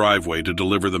long driveway to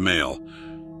deliver the mail.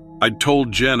 I'd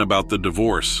told Jen about the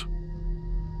divorce.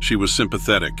 She was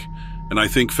sympathetic, and I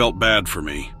think felt bad for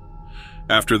me.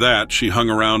 After that, she hung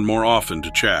around more often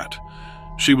to chat.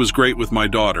 She was great with my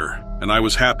daughter, and I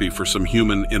was happy for some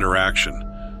human interaction.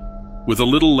 With a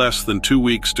little less than 2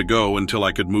 weeks to go until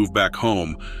I could move back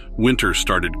home, winter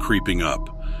started creeping up.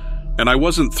 And I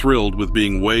wasn't thrilled with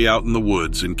being way out in the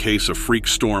woods in case a freak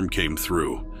storm came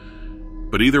through.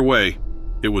 But either way,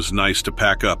 it was nice to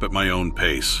pack up at my own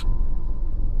pace.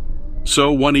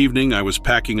 So one evening I was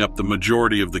packing up the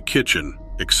majority of the kitchen,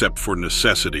 except for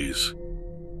necessities.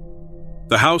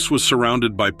 The house was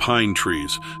surrounded by pine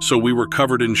trees, so we were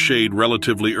covered in shade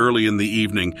relatively early in the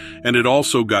evening, and it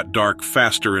also got dark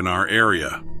faster in our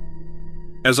area.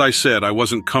 As I said, I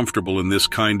wasn't comfortable in this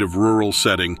kind of rural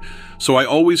setting, so I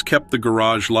always kept the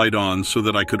garage light on so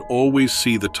that I could always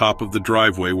see the top of the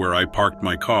driveway where I parked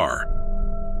my car.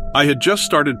 I had just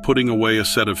started putting away a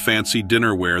set of fancy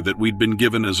dinnerware that we'd been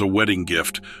given as a wedding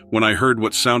gift when I heard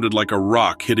what sounded like a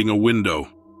rock hitting a window.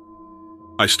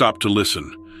 I stopped to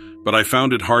listen, but I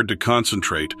found it hard to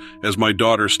concentrate as my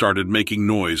daughter started making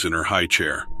noise in her high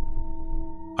chair.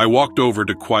 I walked over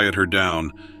to quiet her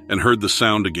down and heard the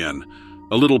sound again,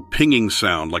 a little pinging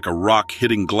sound like a rock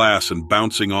hitting glass and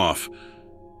bouncing off.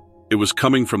 It was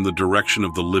coming from the direction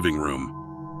of the living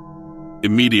room.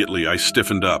 Immediately, I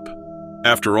stiffened up.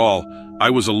 After all, I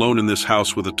was alone in this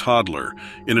house with a toddler,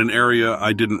 in an area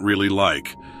I didn't really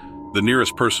like. The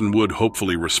nearest person would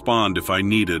hopefully respond if I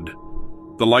needed.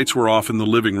 The lights were off in the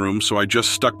living room, so I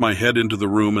just stuck my head into the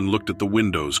room and looked at the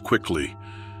windows quickly.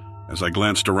 As I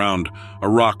glanced around, a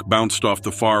rock bounced off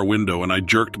the far window and I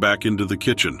jerked back into the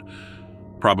kitchen.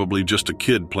 Probably just a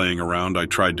kid playing around, I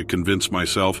tried to convince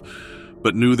myself,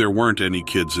 but knew there weren't any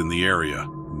kids in the area.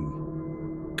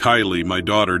 Kylie, my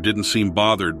daughter, didn't seem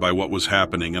bothered by what was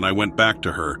happening, and I went back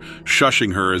to her,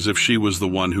 shushing her as if she was the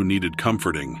one who needed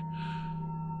comforting.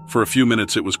 For a few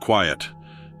minutes it was quiet,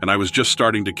 and I was just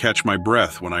starting to catch my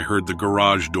breath when I heard the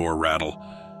garage door rattle.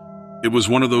 It was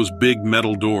one of those big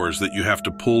metal doors that you have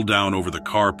to pull down over the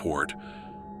carport.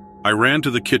 I ran to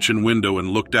the kitchen window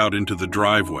and looked out into the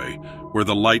driveway, where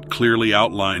the light clearly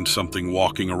outlined something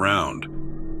walking around.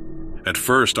 At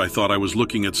first, I thought I was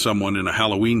looking at someone in a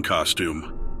Halloween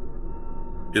costume.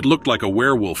 It looked like a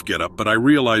werewolf getup, but I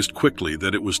realized quickly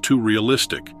that it was too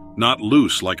realistic, not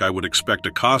loose like I would expect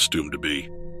a costume to be.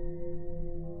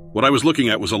 What I was looking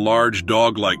at was a large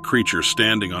dog-like creature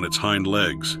standing on its hind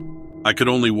legs. I could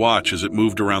only watch as it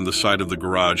moved around the side of the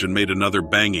garage and made another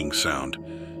banging sound.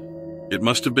 It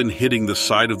must have been hitting the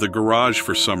side of the garage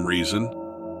for some reason.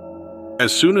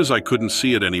 As soon as I couldn't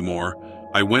see it anymore,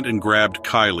 I went and grabbed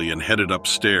Kylie and headed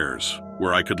upstairs,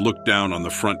 where I could look down on the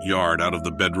front yard out of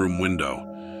the bedroom window.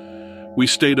 We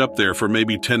stayed up there for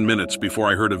maybe 10 minutes before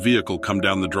I heard a vehicle come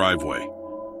down the driveway.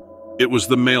 It was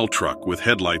the mail truck with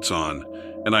headlights on,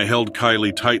 and I held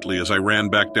Kylie tightly as I ran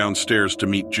back downstairs to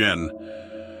meet Jen.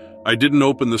 I didn't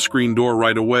open the screen door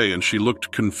right away, and she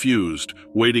looked confused,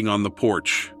 waiting on the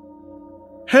porch.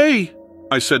 "Hey,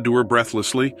 I said to her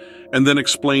breathlessly, and then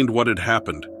explained what had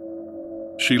happened.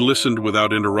 She listened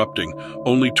without interrupting,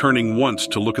 only turning once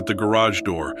to look at the garage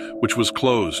door, which was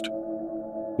closed.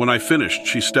 When I finished,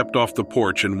 she stepped off the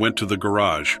porch and went to the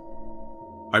garage.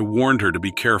 I warned her to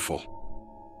be careful.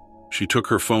 She took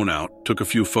her phone out, took a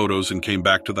few photos, and came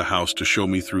back to the house to show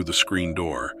me through the screen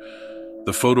door.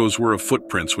 The photos were of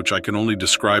footprints, which I can only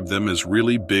describe them as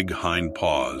really big hind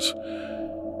paws.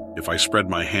 If I spread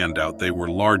my hand out, they were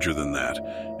larger than that,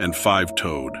 and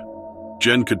five-toed.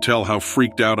 Jen could tell how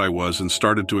freaked out I was and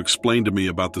started to explain to me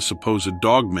about the supposed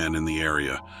dogmen in the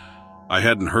area. I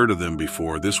hadn't heard of them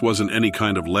before. This wasn't any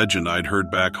kind of legend I'd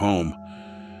heard back home.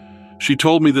 She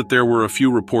told me that there were a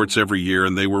few reports every year,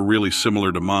 and they were really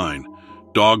similar to mine.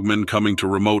 Dogmen coming to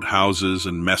remote houses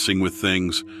and messing with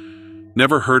things.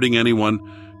 Never hurting anyone,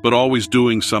 but always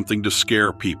doing something to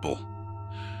scare people.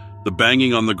 The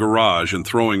banging on the garage and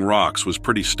throwing rocks was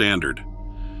pretty standard.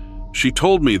 She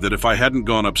told me that if I hadn't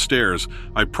gone upstairs,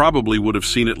 I probably would have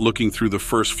seen it looking through the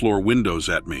first-floor windows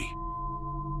at me.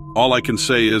 All I can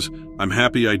say is, I'm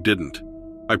happy I didn't.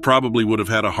 I probably would have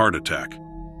had a heart attack.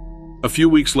 A few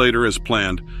weeks later, as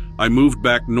planned, I moved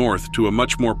back north to a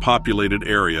much more populated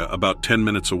area about 10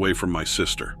 minutes away from my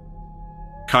sister.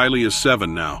 Kylie is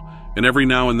 7 now, and every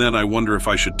now and then I wonder if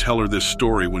I should tell her this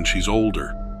story when she's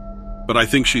older. But I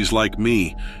think she's like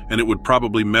me, and it would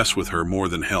probably mess with her more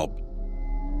than help.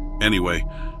 Anyway,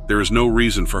 there is no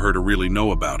reason for her to really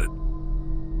know about it.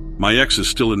 My ex is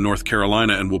still in North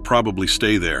Carolina and will probably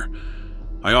stay there.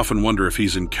 I often wonder if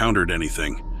he's encountered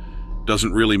anything.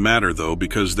 Doesn't really matter, though,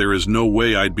 because there is no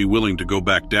way I'd be willing to go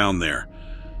back down there.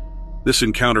 This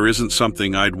encounter isn't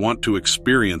something I'd want to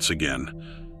experience again.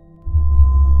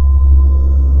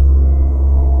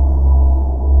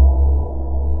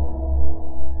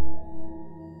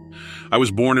 I was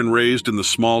born and raised in the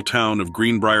small town of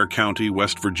Greenbrier County,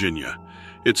 West Virginia.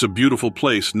 It's a beautiful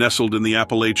place nestled in the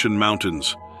Appalachian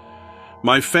Mountains.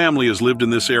 My family has lived in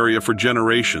this area for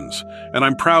generations, and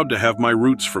I'm proud to have my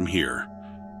roots from here.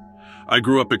 I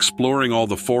grew up exploring all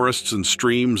the forests and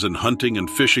streams and hunting and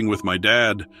fishing with my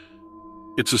dad.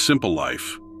 It's a simple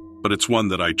life, but it's one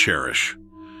that I cherish.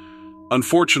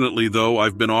 Unfortunately, though,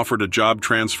 I've been offered a job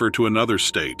transfer to another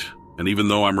state, and even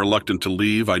though I'm reluctant to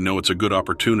leave, I know it's a good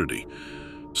opportunity.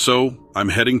 So, I'm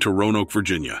heading to Roanoke,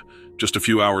 Virginia, just a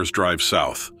few hours' drive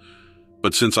south.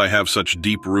 But since I have such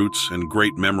deep roots and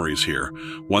great memories here,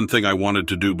 one thing I wanted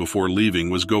to do before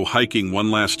leaving was go hiking one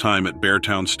last time at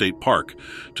Beartown State Park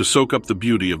to soak up the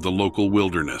beauty of the local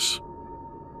wilderness.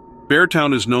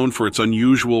 Beartown is known for its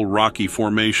unusual rocky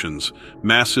formations,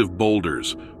 massive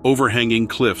boulders, overhanging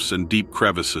cliffs, and deep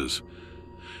crevices.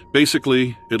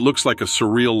 Basically, it looks like a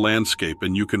surreal landscape,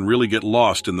 and you can really get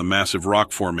lost in the massive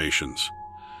rock formations.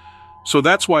 So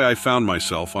that's why I found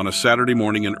myself on a Saturday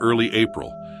morning in early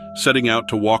April, setting out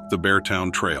to walk the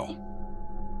Beartown Trail.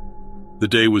 The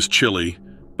day was chilly,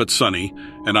 but sunny,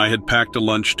 and I had packed a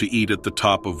lunch to eat at the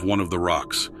top of one of the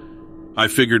rocks. I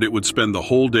figured it would spend the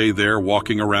whole day there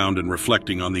walking around and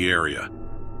reflecting on the area.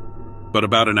 But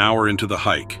about an hour into the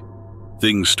hike,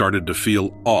 things started to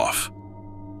feel off.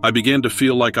 I began to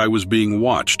feel like I was being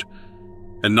watched,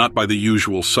 and not by the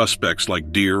usual suspects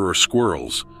like deer or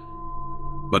squirrels,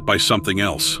 but by something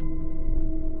else.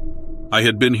 I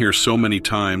had been here so many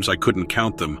times I couldn't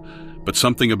count them, but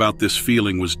something about this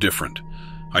feeling was different.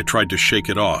 I tried to shake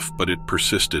it off, but it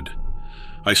persisted.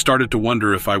 I started to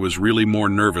wonder if I was really more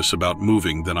nervous about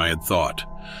moving than I had thought.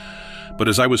 But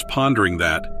as I was pondering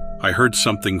that, I heard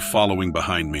something following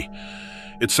behind me.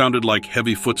 It sounded like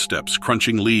heavy footsteps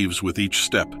crunching leaves with each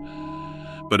step.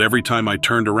 But every time I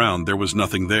turned around, there was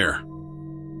nothing there.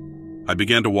 I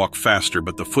began to walk faster,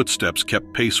 but the footsteps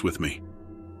kept pace with me.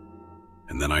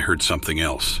 And then I heard something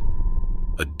else.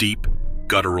 A deep,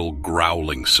 guttural,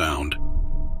 growling sound.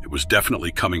 It was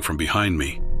definitely coming from behind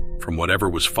me, from whatever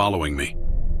was following me.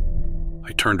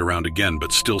 I turned around again,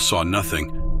 but still saw nothing.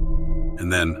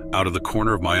 And then, out of the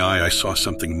corner of my eye, I saw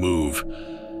something move.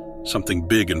 Something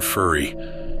big and furry.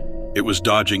 It was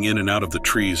dodging in and out of the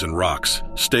trees and rocks,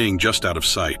 staying just out of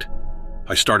sight.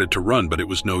 I started to run, but it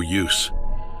was no use.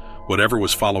 Whatever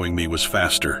was following me was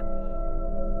faster.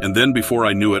 And then before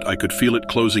I knew it, I could feel it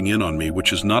closing in on me,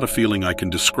 which is not a feeling I can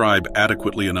describe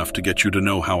adequately enough to get you to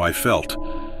know how I felt.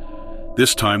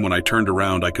 This time, when I turned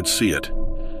around, I could see it.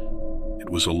 It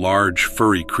was a large,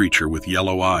 furry creature with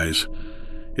yellow eyes.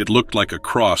 It looked like a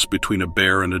cross between a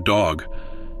bear and a dog,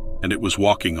 and it was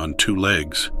walking on 2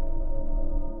 legs.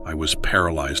 I was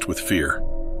paralyzed with fear.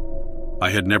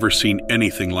 I had never seen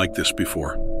anything like this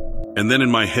before. And then in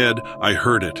my head, I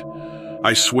heard it.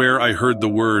 I swear I heard the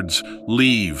words,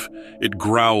 "Leave." It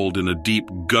growled in a deep,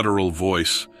 guttural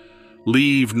voice.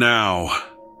 Leave now.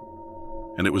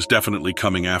 And it was definitely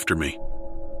coming after me.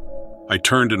 I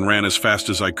turned and ran as fast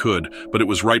as I could, but it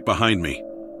was right behind me.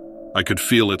 I could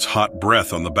feel its hot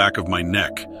breath on the back of my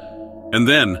neck. And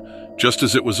then, just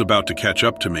as it was about to catch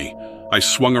up to me, I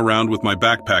swung around with my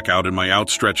backpack out in my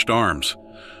outstretched arms.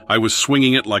 I was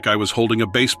swinging it like I was holding a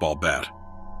baseball bat.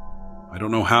 I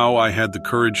don't know how I had the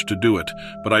courage to do it,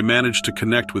 but I managed to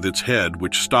connect with its head,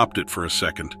 which stopped it for a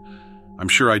second. I'm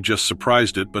sure I just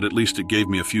surprised it, but at least it gave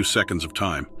me a few seconds of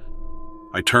time.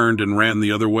 I turned and ran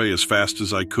the other way as fast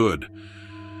as I could.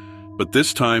 But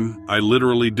this time, I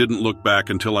literally didn't look back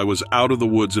until I was out of the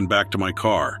woods and back to my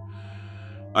car.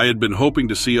 I had been hoping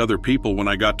to see other people when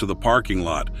I got to the parking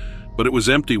lot, but it was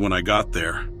empty when I got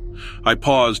there. I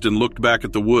paused and looked back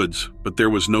at the woods, but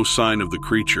there was no sign of the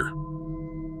creature.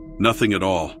 Nothing at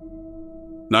all.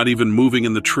 Not even moving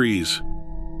in the trees.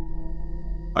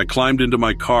 I climbed into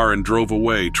my car and drove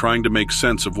away, trying to make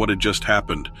sense of what had just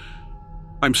happened.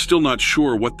 I'm still not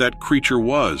sure what that creature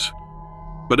was.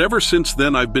 But ever since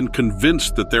then, I've been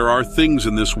convinced that there are things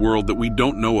in this world that we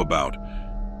don't know about.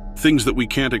 Things that we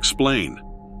can't explain.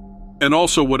 And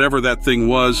also, whatever that thing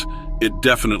was, it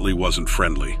definitely wasn't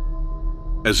friendly.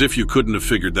 As if you couldn't have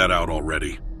figured that out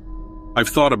already. I've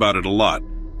thought about it a lot,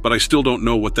 but I still don't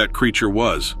know what that creature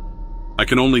was. I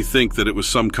can only think that it was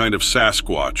some kind of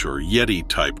Sasquatch or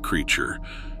Yeti-type creature,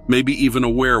 maybe even a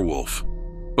werewolf.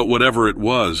 But whatever it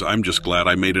was, I'm just glad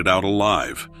I made it out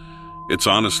alive. It's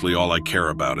honestly all I care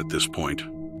about at this point.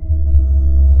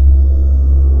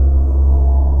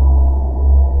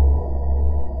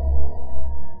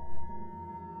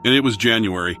 And it was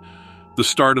January, the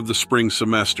start of the spring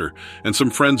semester, and some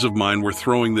friends of mine were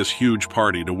throwing this huge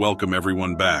party to welcome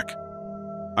everyone back.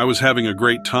 I was having a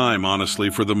great time, honestly,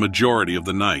 for the majority of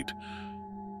the night.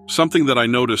 Something that I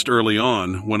noticed early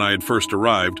on, when I had first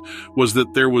arrived, was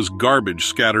that there was garbage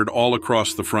scattered all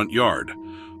across the front yard.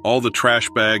 All the trash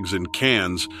bags and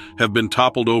cans have been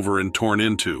toppled over and torn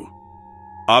into.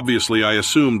 Obviously, I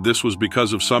assumed this was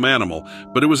because of some animal,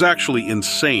 but it was actually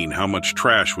insane how much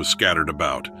trash was scattered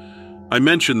about. I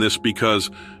mention this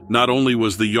because not only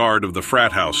was the yard of the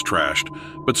frat house trashed,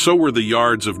 but so were the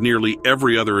yards of nearly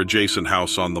every other adjacent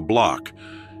house on the block.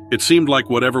 It seemed like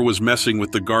whatever was messing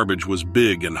with the garbage was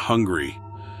big and hungry.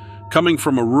 Coming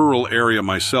from a rural area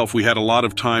myself, we had a lot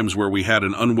of times where we had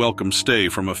an unwelcome stay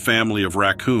from a family of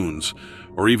raccoons,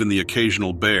 or even the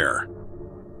occasional bear.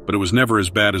 But it was never as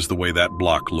bad as the way that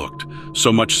block looked,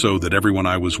 so much so that everyone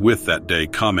I was with that day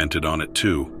commented on it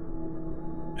too.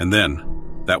 And then,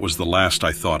 that was the last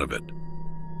I thought of it.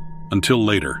 Until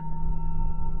later.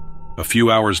 A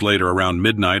few hours later, around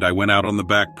midnight, I went out on the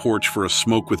back porch for a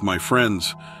smoke with my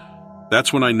friends.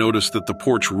 That's when I noticed that the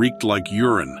porch reeked like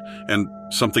urine, and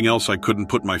something else I couldn't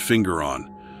put my finger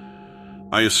on.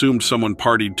 I assumed someone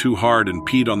partied too hard and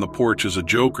peed on the porch as a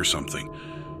joke or something.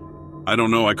 I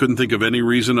don't know, I couldn't think of any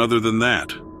reason other than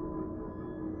that.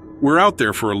 We're out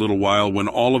there for a little while when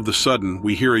all of a sudden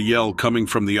we hear a yell coming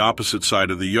from the opposite side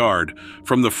of the yard,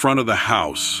 from the front of the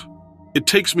house. It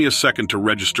takes me a second to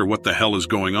register what the hell is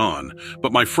going on,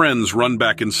 but my friends run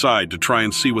back inside to try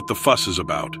and see what the fuss is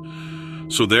about.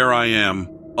 So there I am,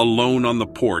 alone on the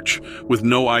porch, with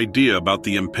no idea about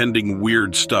the impending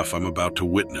weird stuff I'm about to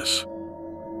witness.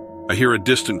 I hear a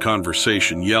distant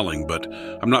conversation yelling, but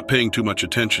I'm not paying too much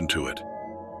attention to it.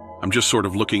 I'm just sort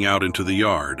of looking out into the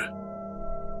yard.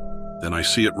 Then I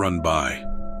see it run by.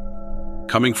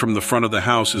 Coming from the front of the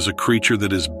house is a creature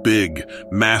that is big,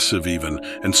 massive even,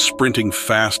 and sprinting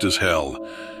fast as hell.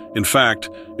 In fact,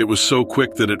 it was so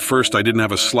quick that at first I didn't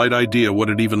have a slight idea what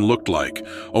it even looked like,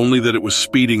 only that it was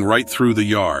speeding right through the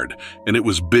yard, and it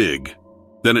was big.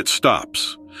 Then it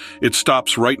stops. It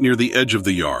stops right near the edge of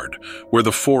the yard, where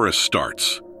the forest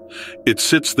starts. It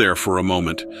sits there for a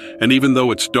moment, and even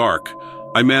though it's dark,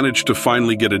 I managed to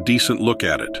finally get a decent look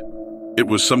at it. It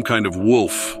was some kind of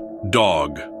wolf,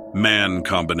 dog, man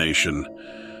combination.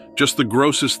 Just the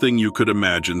grossest thing you could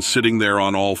imagine, sitting there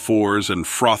on all fours and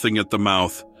frothing at the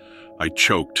mouth. I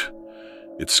choked.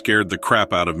 It scared the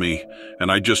crap out of me,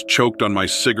 and I just choked on my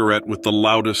cigarette with the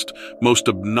loudest, most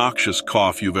obnoxious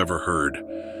cough you've ever heard.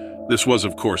 This was,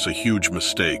 of course, a huge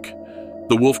mistake.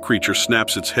 The wolf creature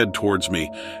snaps its head towards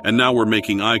me, and now we're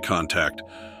making eye contact.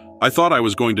 I thought I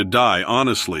was going to die,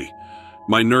 honestly.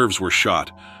 My nerves were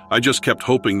shot. I just kept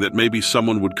hoping that maybe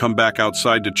someone would come back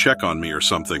outside to check on me or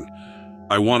something.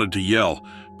 I wanted to yell,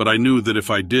 but I knew that if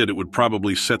I did, it would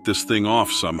probably set this thing off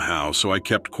somehow, so I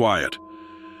kept quiet.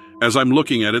 As I'm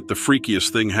looking at it, the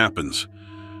freakiest thing happens.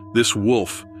 This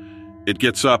wolf, it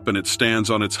gets up and it stands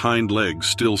on its hind legs,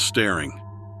 still staring.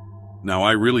 Now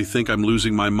I really think I'm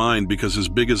losing my mind because as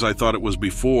big as I thought it was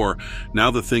before,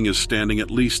 now the thing is standing at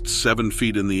least 7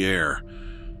 feet in the air.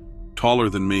 Taller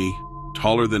than me,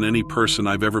 taller than any person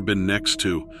I've ever been next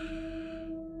to.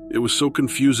 It was so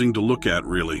confusing to look at,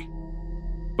 really.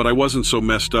 But I wasn't so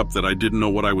messed up that I didn't know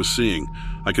what I was seeing.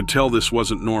 I could tell this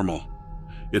wasn't normal.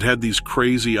 It had these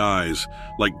crazy eyes,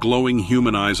 like glowing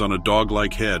human eyes on a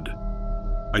dog-like head.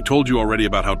 I told you already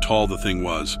about how tall the thing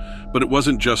was, but it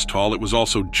wasn't just tall, it was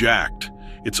also jacked.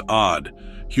 It's odd.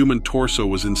 Human torso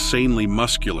was insanely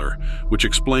muscular, which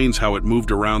explains how it moved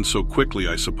around so quickly,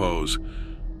 I suppose.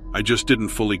 I just didn't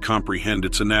fully comprehend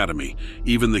its anatomy.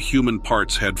 Even the human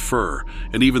parts had fur,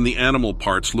 and even the animal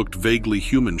parts looked vaguely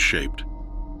human-shaped.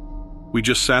 We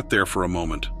just sat there for a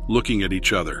moment, looking at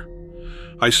each other.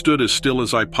 I stood as still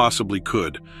as I possibly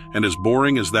could, and as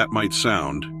boring as that might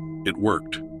sound, it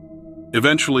worked.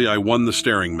 Eventually, I won the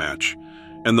staring match,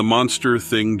 and the monster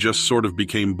thing just sort of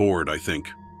became bored, I think,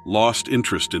 lost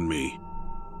interest in me.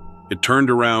 It turned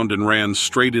around and ran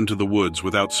straight into the woods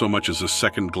without so much as a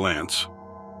second glance.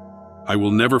 I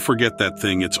will never forget that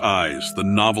thing, its eyes, the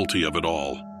novelty of it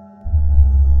all.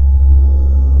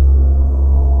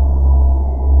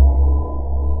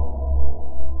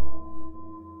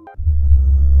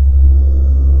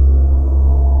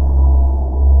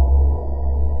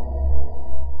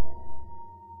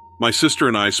 My sister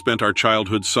and I spent our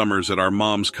childhood summers at our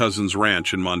mom's cousin's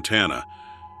ranch in Montana.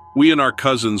 We and our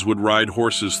cousins would ride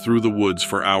horses through the woods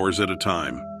for hours at a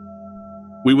time.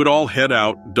 We would all head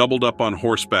out, doubled up on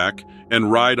horseback,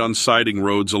 and ride on siding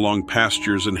roads along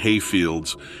pastures and hay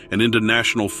fields, and into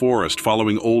national forest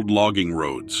following old logging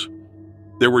roads.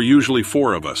 There were usually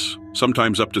 4 of us,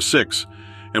 sometimes up to 6,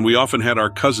 and we often had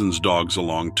our cousins' dogs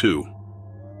along too.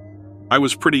 I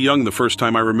was pretty young the first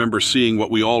time I remember seeing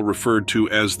what we all referred to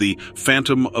as the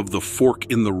phantom of the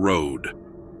fork in the road.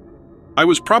 I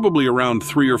was probably around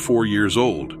 3 or 4 years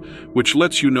old, which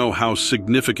lets you know how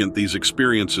significant these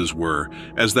experiences were,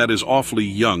 as that is awfully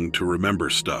young to remember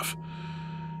stuff.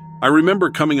 I remember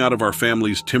coming out of our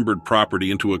family's timbered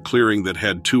property into a clearing that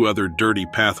had 2 other dirty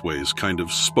pathways kind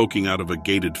of spoking out of a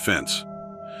gated fence.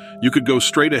 You could go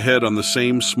straight ahead on the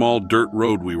same small dirt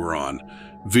road we were on,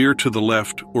 veer to the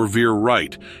left or veer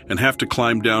right, and have to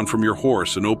climb down from your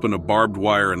horse and open a barbed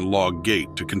wire and log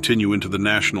gate to continue into the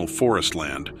national forest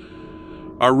land.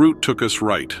 Our route took us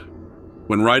right.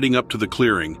 When riding up to the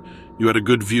clearing, you had a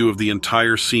good view of the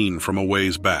entire scene from a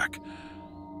ways back.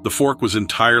 The fork was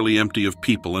entirely empty of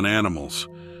people and animals.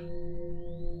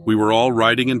 We were all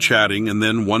riding and chatting, and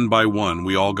then one by one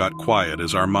we all got quiet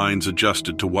as our minds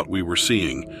adjusted to what we were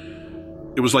seeing.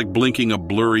 It was like blinking a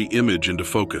blurry image into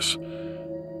focus.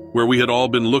 Where we had all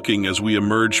been looking as we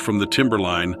emerged from the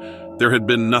timberline, there had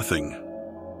been nothing.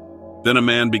 Then a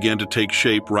man began to take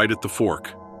shape right at the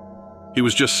fork. He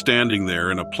was just standing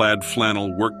there in a plaid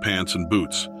flannel, work pants, and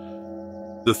boots.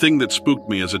 The thing that spooked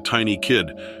me as a tiny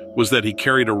kid was that he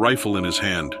carried a rifle in his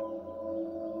hand.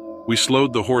 We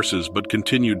slowed the horses but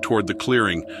continued toward the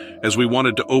clearing as we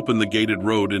wanted to open the gated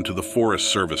road into the Forest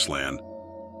Service land.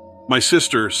 My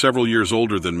sister, several years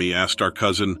older than me, asked our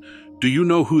cousin, "Do you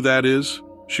know who that is?"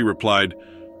 She replied,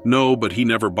 "No, but he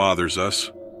never bothers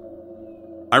us."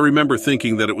 I remember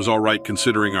thinking that it was all right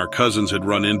considering our cousins had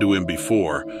run into him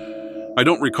before. I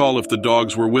don't recall if the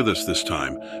dogs were with us this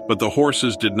time, but the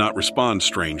horses did not respond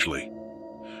strangely.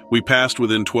 We passed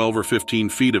within 12 or 15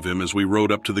 feet of him as we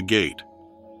rode up to the gate.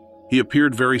 He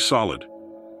appeared very solid.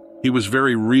 He was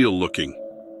very real looking.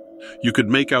 You could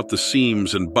make out the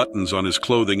seams and buttons on his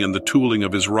clothing and the tooling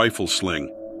of his rifle sling.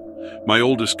 My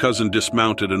oldest cousin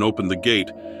dismounted and opened the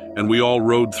gate, and we all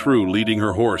rode through, leading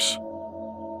her horse.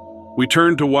 We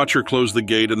turned to watch her close the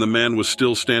gate, and the man was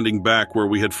still standing back where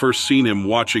we had first seen him,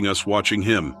 watching us watching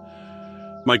him.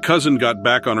 My cousin got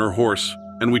back on her horse,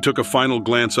 and we took a final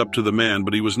glance up to the man,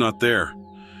 but he was not there.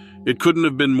 It couldn't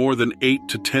have been more than 8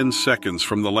 to 10 seconds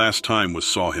from the last time we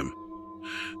saw him.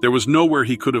 There was nowhere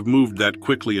he could have moved that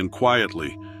quickly and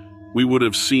quietly. We would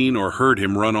have seen or heard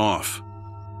him run off.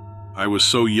 I was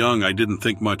so young I didn't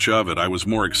think much of it. I was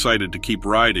more excited to keep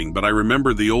riding, but I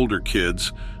remember the older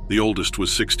kids, the oldest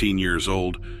was 16 years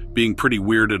old, being pretty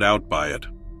weirded out by it.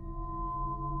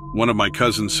 One of my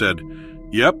cousins said,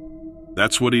 "Yep,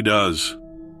 that's what he does."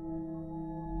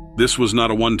 This was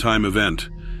not a one-time event.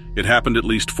 It happened at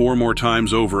least 4 more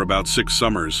times over about 6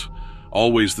 summers.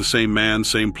 Always the same man,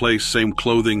 same place, same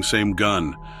clothing, same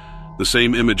gun. The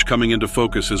same image coming into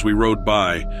focus as we rode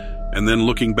by, and then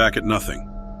looking back at nothing.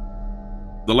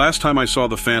 The last time I saw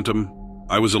the phantom,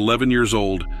 I was 11 years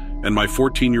old, and my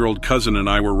 14-year-old cousin and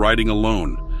I were riding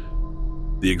alone.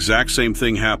 The exact same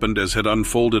thing happened as had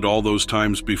unfolded all those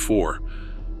times before.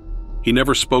 He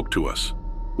never spoke to us.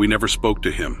 We never spoke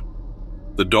to him.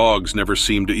 The dogs never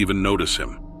seemed to even notice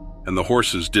him, and the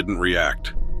horses didn't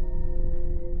react.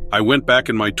 I went back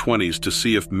in my 20s to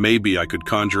see if maybe I could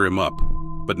conjure him up,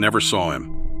 but never saw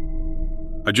him.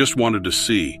 I just wanted to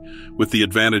see, with the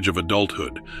advantage of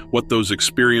adulthood, what those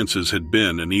experiences had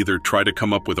been and either try to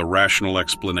come up with a rational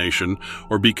explanation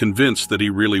or be convinced that he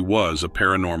really was a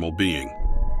paranormal being.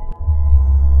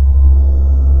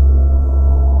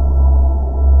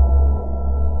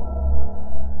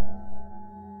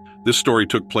 This story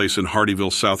took place in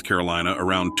Hardyville, South Carolina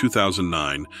around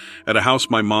 2009 at a house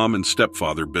my mom and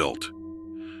stepfather built.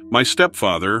 My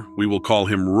stepfather, we will call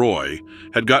him Roy,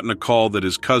 had gotten a call that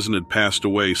his cousin had passed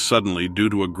away suddenly due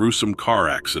to a gruesome car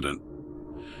accident.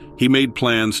 He made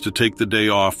plans to take the day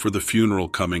off for the funeral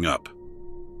coming up.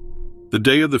 The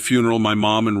day of the funeral, my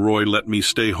mom and Roy let me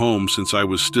stay home since I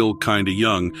was still kinda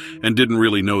young and didn't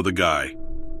really know the guy.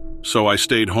 So I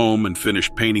stayed home and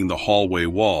finished painting the hallway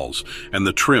walls and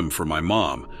the trim for my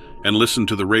mom and listened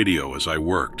to the radio as I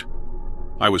worked.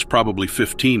 I was probably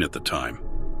 15 at the time.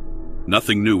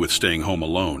 Nothing new with staying home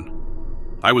alone.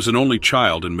 I was an only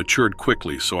child and matured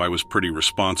quickly, so I was pretty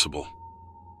responsible.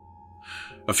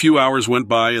 A few hours went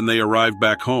by and they arrived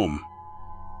back home.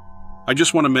 I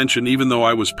just want to mention, even though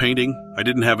I was painting, I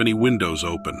didn't have any windows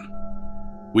open.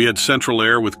 We had central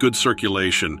air with good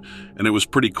circulation, and it was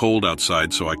pretty cold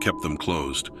outside, so I kept them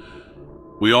closed.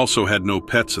 We also had no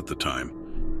pets at the time.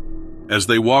 As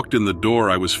they walked in the door,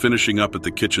 I was finishing up at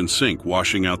the kitchen sink,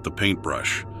 washing out the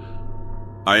paintbrush.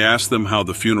 I asked them how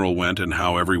the funeral went and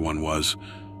how everyone was.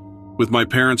 With my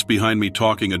parents behind me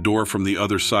talking, a door from the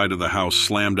other side of the house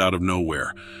slammed out of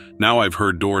nowhere. Now I've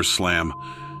heard doors slam.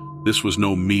 This was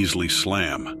no measly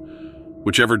slam.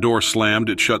 Whichever door slammed,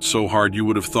 it shut so hard you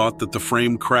would have thought that the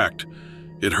frame cracked.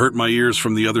 It hurt my ears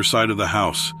from the other side of the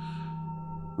house.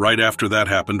 Right after that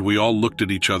happened, we all looked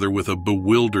at each other with a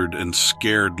bewildered and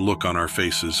scared look on our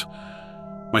faces.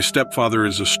 My stepfather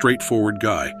is a straightforward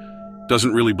guy,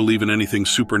 doesn't really believe in anything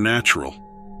supernatural.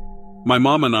 My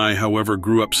mom and I, however,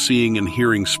 grew up seeing and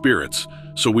hearing spirits,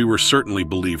 so we were certainly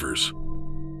believers.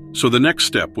 So the next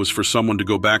step was for someone to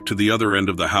go back to the other end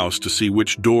of the house to see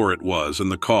which door it was and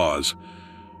the cause.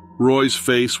 Roy's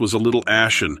face was a little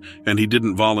ashen, and he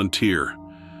didn't volunteer.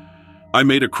 I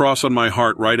made a cross on my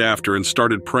heart right after and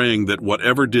started praying that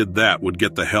whatever did that would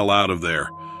get the hell out of there.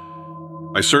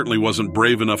 I certainly wasn't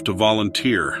brave enough to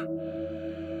volunteer.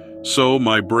 So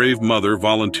my brave mother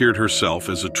volunteered herself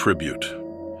as a tribute.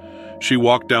 She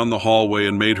walked down the hallway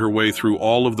and made her way through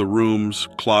all of the rooms,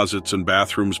 closets, and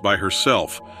bathrooms by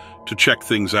herself to check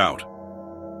things out.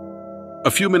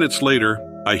 A few minutes later,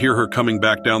 I hear her coming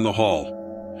back down the hall.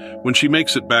 When she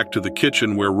makes it back to the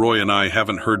kitchen where Roy and I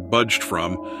haven't heard budged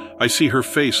from, I see her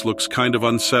face looks kind of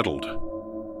unsettled.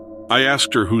 I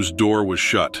asked her whose door was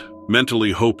shut,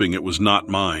 mentally hoping it was not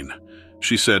mine.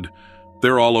 She said,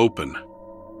 "They're all open."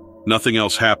 Nothing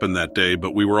else happened that day,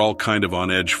 but we were all kind of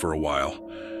on edge for a while.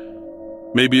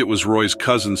 Maybe it was Roy's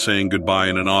cousin saying goodbye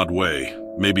in an odd way.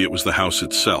 Maybe it was the house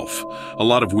itself. A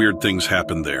lot of weird things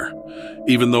happened there.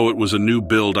 Even though it was a new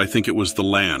build, I think it was the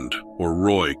land, or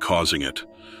Roy, causing it.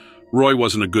 Roy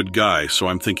wasn't a good guy, so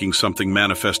I'm thinking something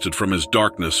manifested from his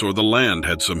darkness, or the land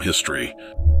had some history.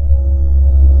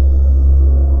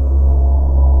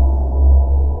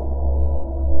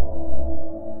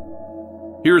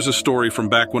 Here's a story from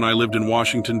back when I lived in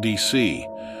Washington, D.C.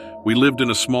 We lived in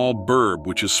a small burb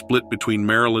which is split between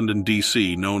Maryland and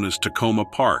D.C., known as Tacoma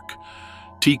Park.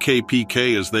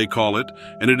 TKPK as they call it,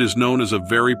 and it is known as a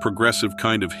very progressive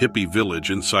kind of hippie village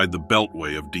inside the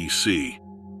Beltway of D.C.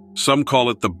 Some call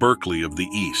it the Berkeley of the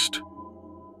East.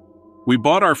 We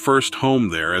bought our first home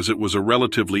there as it was a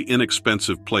relatively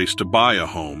inexpensive place to buy a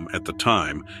home at the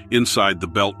time, inside the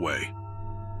Beltway.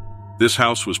 This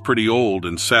house was pretty old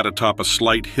and sat atop a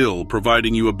slight hill,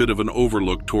 providing you a bit of an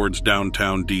overlook towards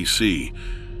downtown D.C.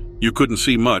 You couldn't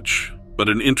see much, but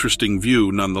an interesting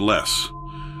view nonetheless.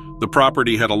 The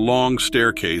property had a long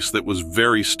staircase that was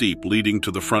very steep, leading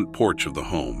to the front porch of the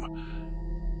home.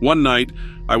 One night,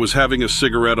 I was having a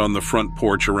cigarette on the front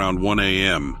porch around 1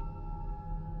 a.m.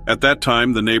 At that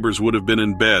time, the neighbors would have been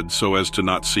in bed so as to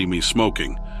not see me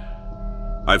smoking.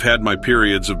 I've had my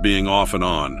periods of being off and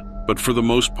on, but for the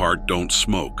most part don't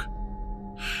smoke.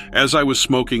 As I was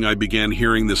smoking, I began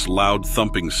hearing this loud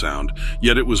thumping sound,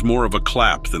 yet it was more of a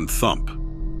clap than thump.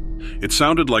 It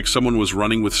sounded like someone was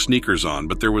running with sneakers on,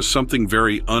 but there was something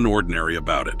very unordinary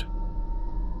about it.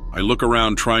 I look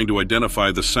around trying to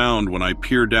identify the sound when I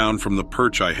peer down from the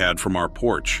perch I had from our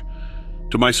porch.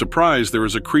 To my surprise, there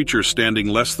is a creature standing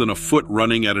less than a foot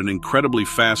running at an incredibly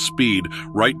fast speed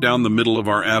right down the middle of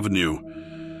our avenue.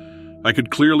 I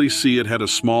could clearly see it had a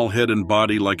small head and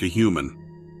body like a human.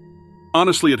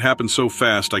 Honestly, it happened so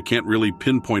fast I can't really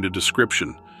pinpoint a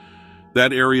description.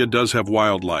 That area does have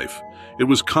wildlife. It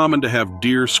was common to have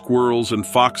deer, squirrels, and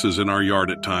foxes in our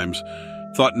yard at times.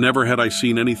 Thought never had I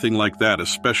seen anything like that,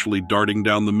 especially darting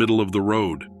down the middle of the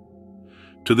road.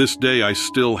 To this day, I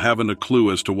still haven't a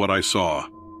clue as to what I saw.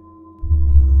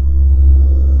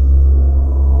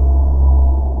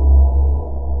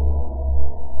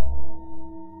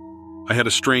 I had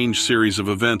a strange series of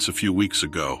events a few weeks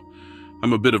ago.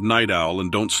 I'm a bit of night owl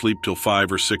and don't sleep till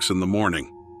 5 or 6 in the morning.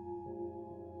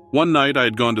 One night I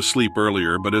had gone to sleep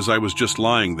earlier, but as I was just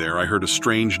lying there, I heard a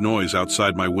strange noise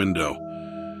outside my window.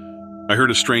 I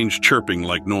heard a strange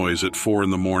chirping-like noise at 4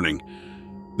 in the morning.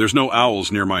 There's no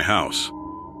owls near my house.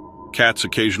 Cats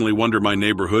occasionally wander my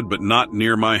neighborhood, but not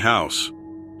near my house.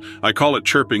 I call it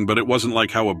chirping, but it wasn't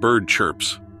like how a bird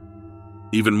chirps.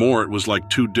 Even more, it was like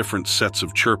 2 different sets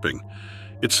of chirping.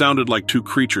 It sounded like 2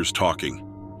 creatures talking.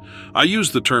 I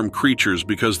use the term creatures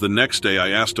because the next day I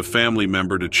asked a family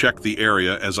member to check the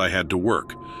area as I had to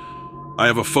work. I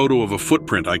have a photo of a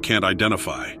footprint I can't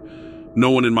identify.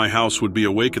 No one in my house would be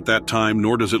awake at that time,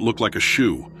 nor does it look like a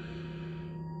shoe.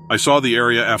 I saw the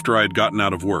area after I had gotten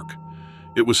out of work.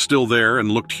 It was still there and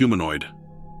looked humanoid.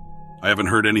 I haven't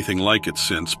heard anything like it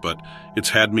since, but it's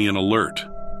had me in alert.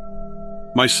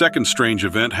 My second strange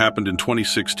event happened in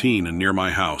 2016 and near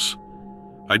my house.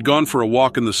 I'd gone for a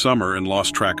walk in the summer and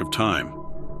lost track of time.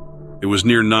 It was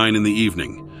near 9 in the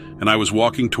evening, and I was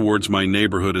walking towards my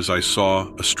neighborhood as I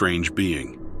saw a strange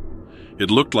being. It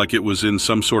looked like it was in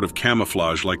some sort of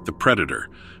camouflage like the predator,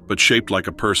 but shaped like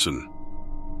a person.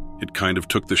 It kind of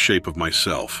took the shape of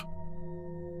myself.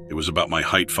 It was about my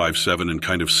height, 5'7", and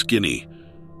kind of skinny.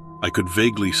 I could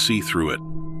vaguely see through it.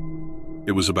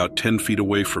 It was about 10 feet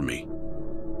away from me.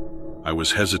 I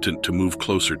was hesitant to move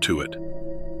closer to it.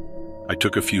 I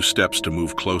took a few steps to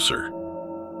move closer.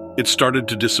 It started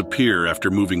to disappear after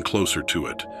moving closer to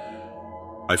it.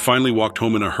 I finally walked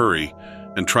home in a hurry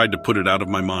and tried to put it out of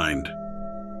my mind.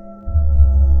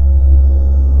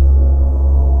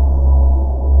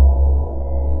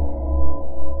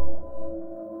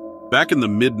 Back in the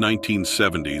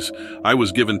mid-1970s, I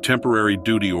was given temporary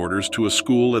duty orders to a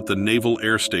school at the Naval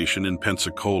Air Station in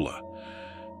Pensacola.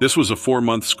 This was a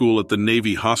 4-month school at the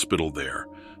Navy hospital there,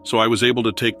 so I was able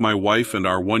to take my wife and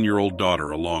our 1-year-old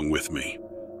daughter along with me.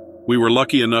 We were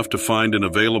lucky enough to find an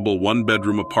available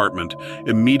 1-bedroom apartment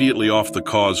immediately off the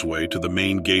causeway to the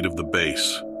main gate of the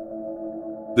base.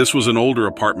 This was an older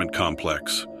apartment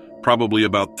complex, probably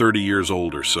about 30 years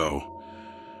old or so.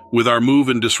 With our move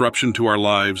and disruption to our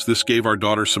lives, this gave our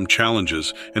daughter some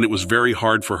challenges, and it was very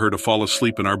hard for her to fall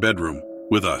asleep in our bedroom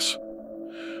with us.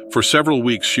 For several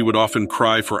weeks, she would often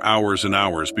cry for hours and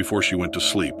hours before she went to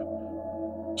sleep.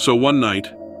 So one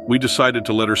night, we decided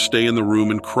to let her stay in the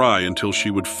room and cry until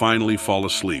she would finally fall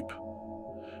asleep.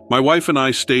 My wife and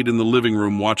I stayed in the living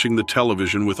room watching the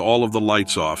television with all of the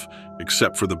lights off,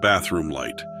 except for the bathroom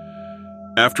light.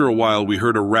 After a while, we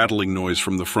heard a rattling noise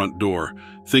from the front door.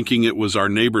 Thinking it was our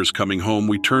neighbors coming home,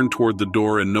 we turned toward the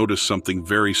door and noticed something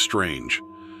very strange.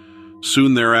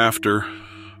 Soon thereafter,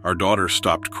 our daughter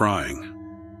stopped crying.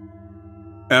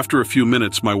 After a few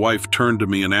minutes, my wife turned to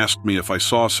me and asked me if I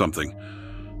saw something.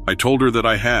 I told her that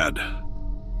I had.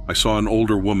 I saw an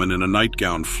older woman in a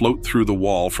nightgown float through the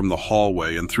wall from the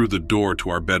hallway and through the door to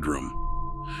our bedroom.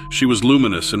 She was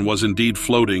luminous and was indeed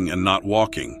floating and not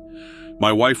walking.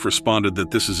 My wife responded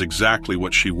that this is exactly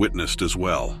what she witnessed as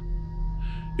well.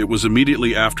 It was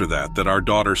immediately after that our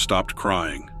daughter stopped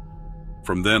crying.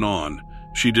 From then on,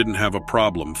 she didn't have a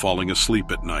problem falling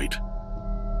asleep at night.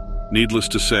 Needless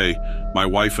to say, my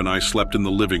wife and I slept in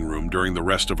the living room during the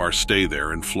rest of our stay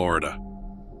there in Florida.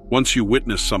 Once you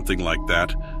witness something like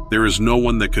that, there is no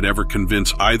one that could ever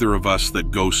convince either of us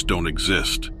that ghosts don't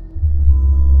exist.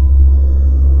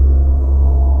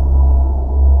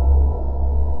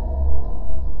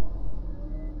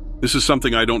 This is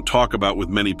something I don't talk about with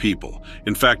many people.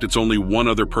 In fact, it's only one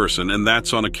other person, and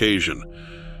that's on occasion.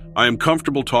 I am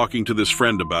comfortable talking to this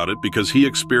friend about it because he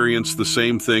experienced the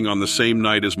same thing on the same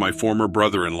night as my former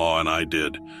brother-in-law and I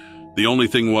did. The only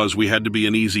thing was we had to be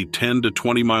an easy 10 to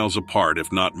 20 miles apart,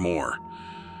 if not more.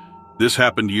 This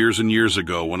happened years and years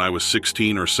ago when I was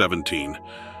 16 or 17.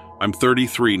 I'm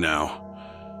 33 now.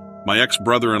 My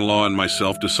ex-brother-in-law and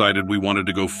myself decided we wanted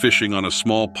to go fishing on a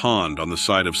small pond on the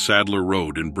side of Sadler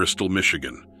Road in Bristol,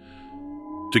 Michigan.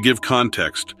 To give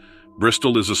context,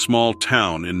 Bristol is a small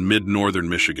town in mid-northern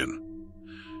Michigan.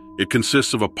 It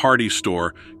consists of a party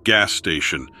store, gas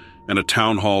station, and a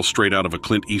town hall straight out of a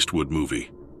Clint Eastwood movie.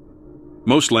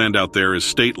 Most land out there is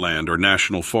state land or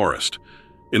national forest.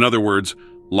 In other words,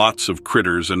 lots of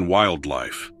critters and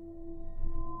wildlife.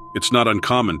 It's not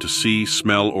uncommon to see,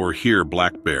 smell, or hear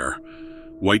black bear.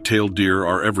 White-tailed deer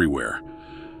are everywhere.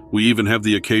 We even have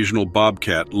the occasional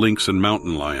bobcat, lynx, and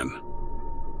mountain lion.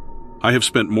 I have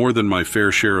spent more than my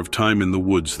fair share of time in the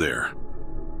woods there.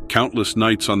 Countless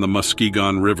nights on the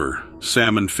Muskegon River,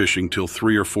 salmon fishing till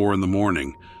 3 or 4 in the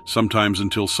morning, sometimes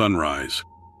until sunrise.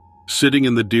 Sitting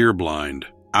in the deer blind,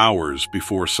 hours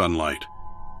before sunlight.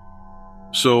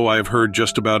 So I have heard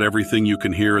just about everything you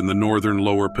can hear in the northern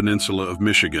lower peninsula of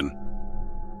Michigan.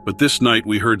 But this night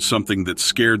we heard something that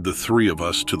scared the 3 of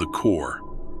us to the core.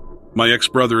 My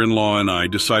ex-brother-in-law and I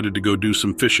decided to go do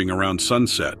some fishing around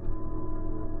sunset.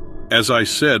 As I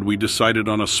said, we decided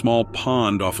on a small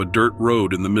pond off a dirt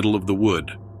road in the middle of the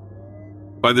wood.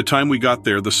 By the time we got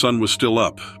there, the sun was still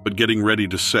up, but getting ready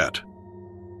to set.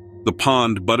 The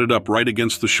pond butted up right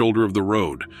against the shoulder of the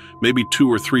road, maybe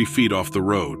 2 or 3 feet off the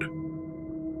road.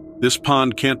 This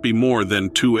pond can't be more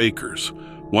than 2 acres.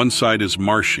 One side is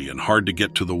marshy and hard to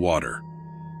get to the water.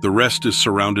 The rest is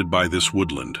surrounded by this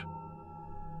woodland.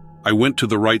 I went to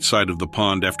the right side of the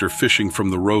pond after fishing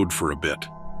from the road for a bit.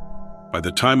 By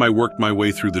the time I worked my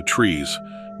way through the trees,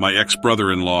 my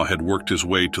ex-brother-in-law had worked his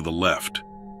way to the left.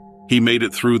 He made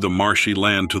it through the marshy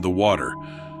land to the water.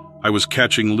 I was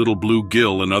catching little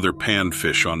bluegill and other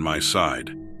panfish on my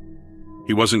side.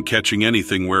 He wasn't catching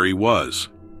anything where he was,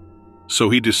 so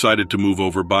he decided to move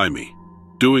over by me.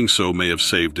 Doing so may have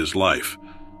saved his life.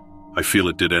 I feel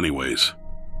it did anyways.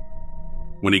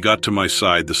 When he got to my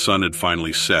side, the sun had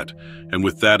finally set, and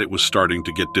with that it was starting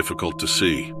to get difficult to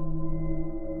see.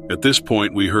 At this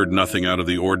point, we heard nothing out of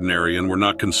the ordinary and were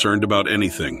not concerned about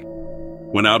anything.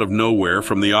 When out of nowhere,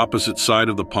 from the opposite side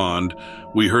of the pond,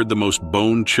 we heard the most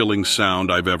bone-chilling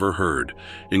sound I've ever heard,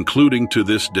 including to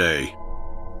this day.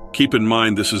 Keep in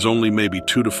mind, this is only maybe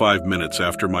 2 to 5 minutes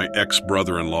after my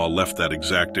ex-brother-in-law left that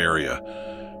exact area.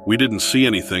 We didn't see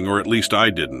anything, or at least I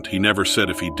didn't. He never said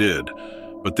if he did.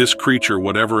 But this creature,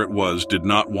 whatever it was, did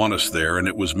not want us there, and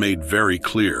it was made very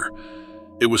clear.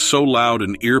 It was so loud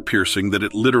and ear-piercing that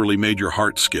it literally made your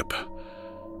heart skip.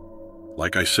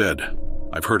 Like I said,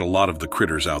 I've heard a lot of the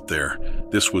critters out there.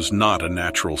 This was not a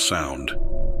natural sound.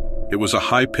 It was a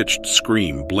high-pitched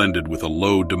scream blended with a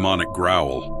low demonic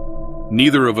growl.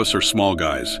 Neither of us are small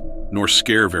guys, nor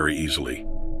scare very easily.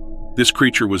 This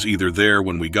creature was either there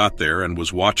when we got there and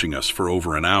was watching us for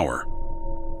over an hour,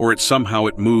 or somehow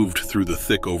it moved through the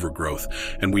thick overgrowth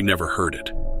and we never heard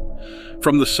it.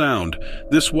 From the sound,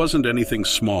 this wasn't anything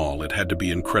small, it had to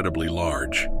be incredibly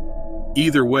large.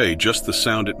 Either way, just the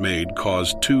sound it made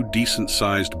caused 2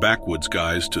 decent-sized backwoods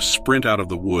guys to sprint out of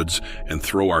the woods and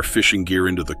throw our fishing gear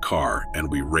into the car, and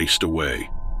we raced away.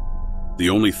 The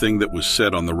only thing that was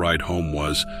said on the ride home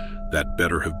was, "That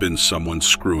better have been someone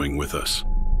screwing with us."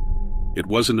 It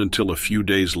wasn't until a few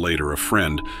days later a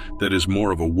friend that is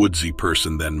more of a woodsy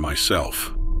person than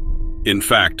myself. In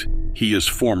fact, he is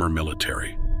former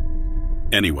military.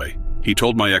 Anyway, he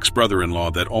told my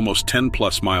ex-brother-in-law that almost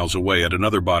 10+ miles away at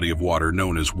another body of water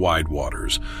known as Wide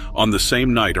Waters, on the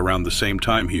same night around the same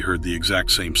time he heard the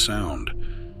exact same sound.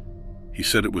 He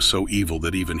said it was so evil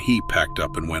that even he packed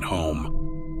up and went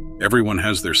home. Everyone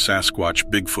has their Sasquatch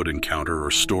Bigfoot encounter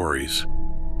or stories.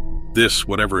 This,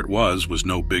 whatever it was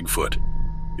no Bigfoot.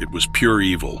 It was pure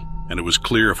evil, and it was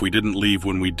clear if we didn't leave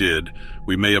when we did,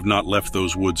 we may have not left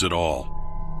those woods at all.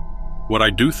 What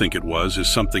I do think it was is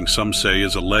something some say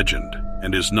is a legend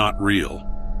and is not real,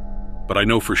 but I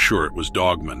know for sure it was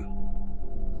dogmen.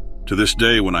 To this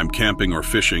day, when I'm camping or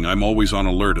fishing, I'm always on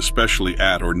alert, especially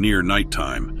at or near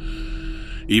nighttime.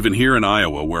 Even here in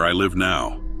Iowa, where I live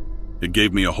now, it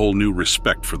gave me a whole new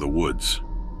respect for the woods.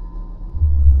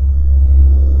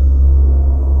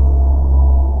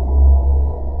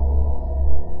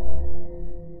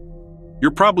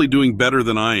 You're probably doing better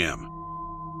than I am.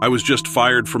 I was just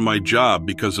fired from my job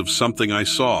because of something I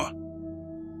saw.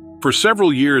 For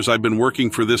several years, I've been working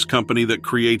for this company that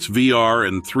creates VR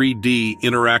and 3D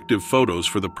interactive photos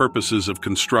for the purposes of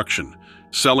construction,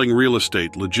 selling real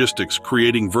estate, logistics,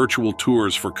 creating virtual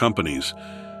tours for companies.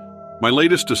 My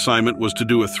latest assignment was to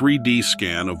do a 3D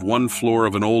scan of one floor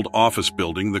of an old office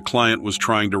building the client was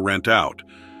trying to rent out.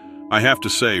 I have to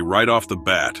say, right off the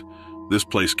bat, this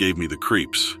place gave me the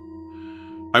creeps.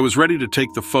 I was ready to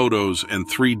take the photos and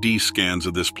 3D scans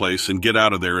of this place and get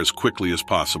out of there as quickly as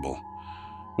possible.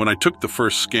 When I took the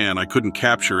first scan, I couldn't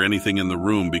capture anything in the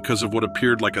room because of what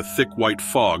appeared like a thick white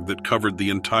fog that covered the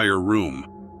entire room.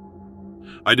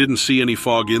 I didn't see any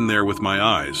fog in there with my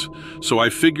eyes, so I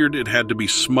figured it had to be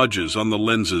smudges on the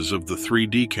lenses of the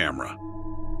 3D camera.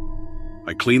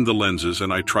 I cleaned the lenses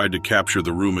and I tried to capture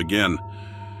the room again.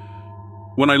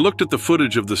 When I looked at the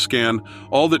footage of the scan,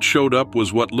 all that showed up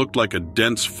was what looked like a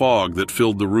dense fog that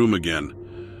filled the room again.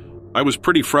 I was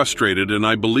pretty frustrated, and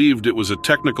I believed it was a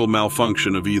technical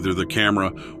malfunction of either the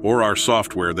camera or our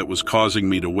software that was causing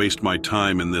me to waste my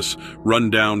time in this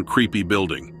run-down, creepy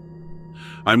building.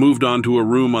 I moved on to a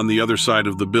room on the other side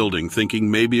of the building, thinking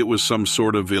maybe it was some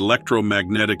sort of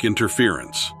electromagnetic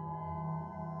interference.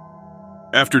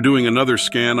 After doing another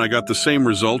scan, I got the same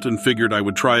result and figured I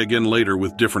would try again later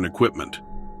with different equipment.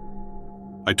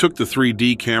 I took the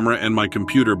 3D camera and my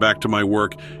computer back to my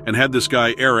work and had this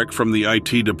guy Eric from the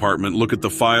IT department look at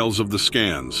the files of the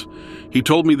scans. He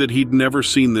told me that he'd never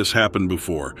seen this happen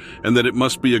before and that it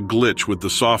must be a glitch with the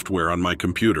software on my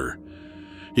computer.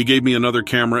 He gave me another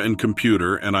camera and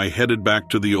computer, and I headed back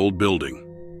to the old building.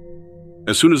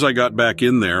 As soon as I got back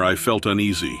in there, I felt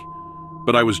uneasy,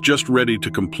 but I was just ready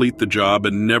to complete the job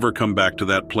and never come back to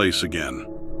that place again.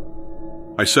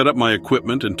 I set up my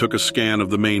equipment and took a scan of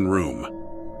the main room.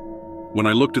 When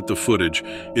I looked at the footage,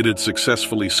 it had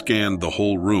successfully scanned the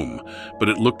whole room, but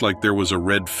it looked like there was a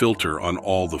red filter on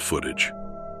all the footage.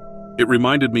 It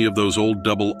reminded me of those old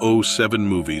 007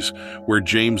 movies where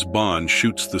James Bond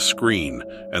shoots the screen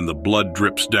and the blood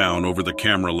drips down over the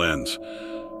camera lens.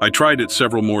 I tried it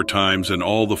several more times and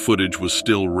all the footage was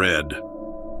still red.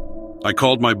 I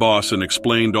called my boss and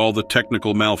explained all the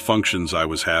technical malfunctions I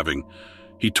was having.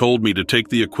 He told me to take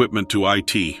the equipment to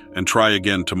IT and try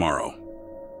again tomorrow.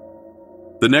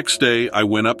 The next day, I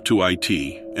went up to IT,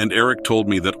 and Eric told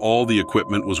me that all the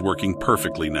equipment was working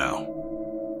perfectly now.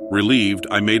 Relieved,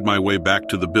 I made my way back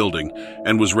to the building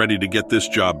and was ready to get this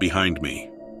job behind me.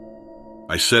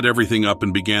 I set everything up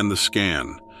and began the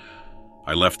scan.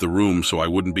 I left the room so I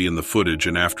wouldn't be in the footage,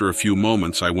 and after a few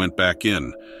moments, I went back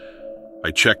in.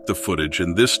 I checked the footage,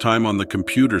 and this time on the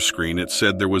computer screen, it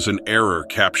said there was an error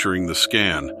capturing the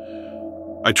scan.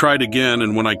 I tried again,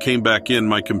 and when I came back in,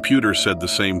 my computer said the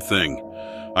same thing.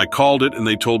 I called it and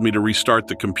they told me to restart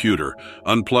the computer,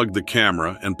 unplug the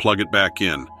camera, and plug it back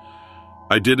in.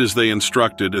 I did as they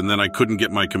instructed, and then I couldn't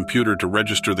get my computer to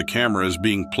register the camera as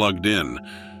being plugged in.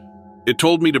 It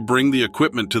told me to bring the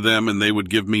equipment to them and they would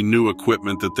give me new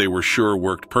equipment that they were sure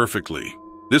worked perfectly.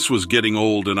 This was getting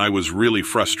old and I was really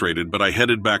frustrated, but I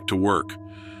headed back to work.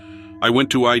 I went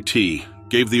to IT,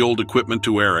 gave the old equipment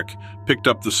to Eric, picked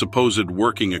up the supposed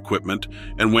working equipment,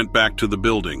 and went back to the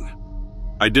building.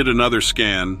 I did another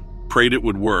scan, prayed it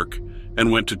would work,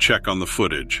 and went to check on the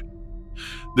footage.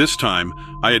 This time,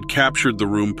 I had captured the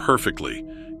room perfectly,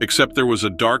 except there was a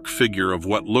dark figure of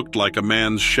what looked like a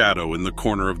man's shadow in the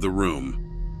corner of the room.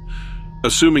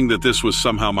 Assuming that this was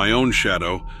somehow my own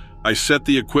shadow, I set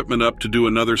the equipment up to do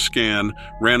another scan,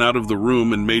 ran out of the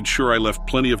room, and made sure I left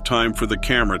plenty of time for the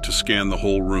camera to scan the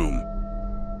whole room.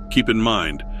 Keep in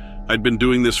mind, I'd been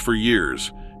doing this for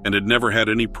years and had never had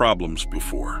any problems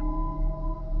before.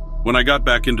 When I got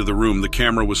back into the room, the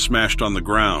camera was smashed on the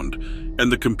ground,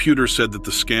 and the computer said that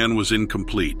the scan was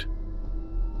incomplete.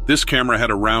 This camera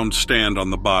had a round stand on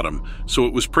the bottom, so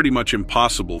it was pretty much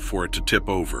impossible for it to tip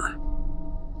over.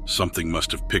 Something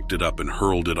must have picked it up and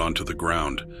hurled it onto the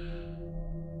ground.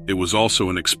 It was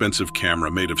also an expensive camera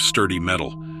made of sturdy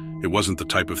metal. It wasn't the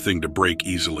type of thing to break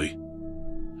easily.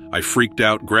 I freaked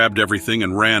out, grabbed everything,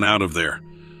 and ran out of there.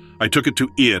 I took it to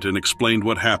It and explained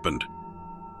what happened.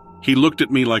 He looked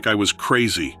at me like I was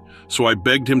crazy, so I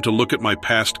begged him to look at my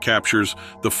past captures,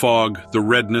 the fog, the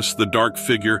redness, the dark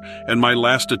figure, and my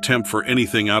last attempt for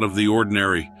anything out of the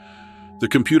ordinary. The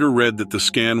computer read that the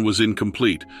scan was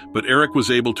incomplete, but Eric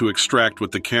was able to extract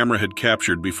what the camera had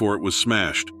captured before it was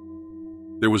smashed.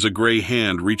 There was a gray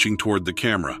hand reaching toward the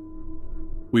camera.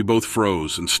 We both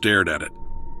froze and stared at it.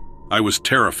 I was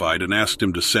terrified and asked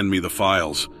him to send me the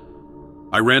files.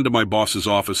 I ran to my boss's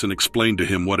office and explained to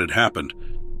him what had happened.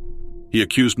 He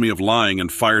accused me of lying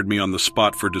and fired me on the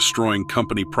spot for destroying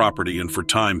company property and for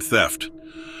time theft.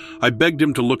 I begged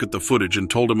him to look at the footage and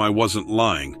told him I wasn't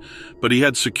lying, but he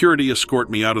had security escort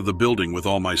me out of the building with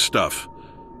all my stuff.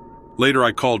 Later,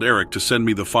 I called Eric to send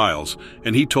me the files,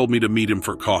 and he told me to meet him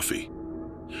for coffee.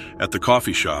 At the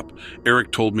coffee shop,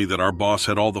 Eric told me that our boss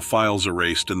had all the files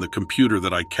erased and the computer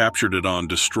that I captured it on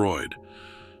destroyed.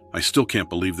 I still can't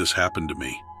believe this happened to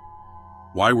me.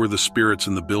 Why were the spirits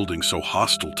in the building so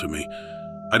hostile to me?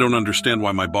 I don't understand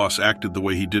why my boss acted the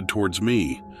way he did towards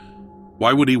me.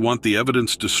 Why would he want the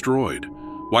evidence destroyed?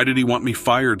 Why did he want me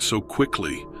fired so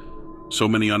quickly? So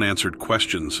many unanswered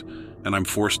questions, and I'm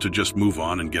forced to just move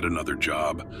on and get another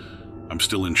job. I'm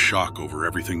still in shock over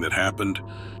everything that happened.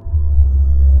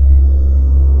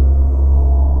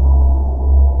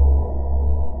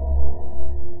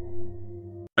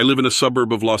 I live in a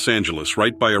suburb of Los Angeles,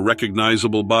 right by a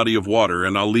recognizable body of water,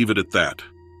 and I'll leave it at that.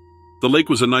 The lake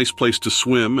was a nice place to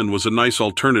swim and was a nice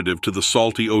alternative to the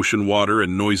salty ocean water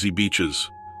and noisy beaches.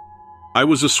 I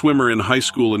was a swimmer in high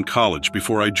school and college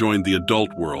before I joined the adult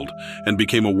world and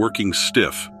became a working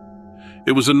stiff.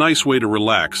 It was a nice way to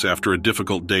relax after a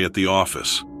difficult day at the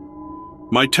office.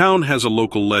 My town has a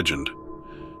local legend.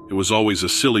 It was always a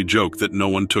silly joke that no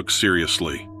one took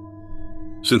seriously.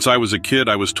 Since I was a kid,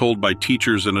 I was told by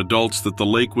teachers and adults that the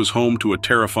lake was home to a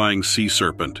terrifying sea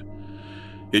serpent.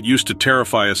 It used to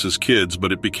terrify us as kids,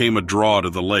 but it became a draw to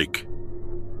the lake.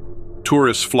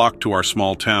 Tourists flocked to our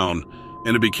small town,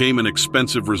 and it became an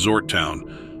expensive resort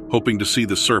town, hoping to see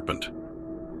the serpent.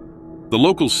 The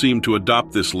locals seemed to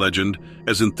adopt this legend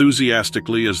as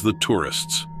enthusiastically as the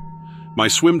tourists. My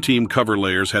swim team cover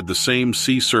layers had the same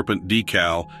sea serpent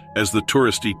decal as the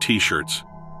touristy t-shirts.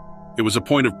 It was a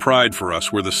point of pride for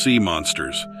us. We're the sea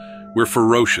monsters. We're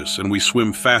ferocious and we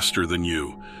swim faster than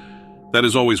you. That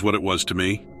is always what it was to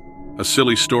me. A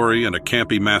silly story and a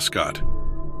campy mascot.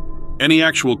 Any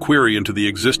actual query into the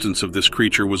existence of this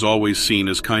creature was always seen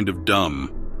as kind of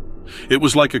dumb. It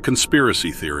was like a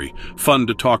conspiracy theory, fun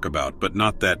to talk about, but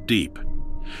not that deep.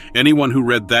 Anyone who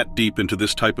read that deep into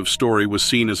this type of story was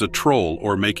seen as a troll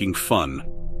or making fun.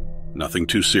 Nothing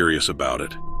too serious about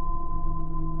it.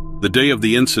 The day of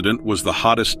the incident was the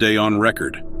hottest day on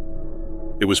record.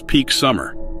 It was peak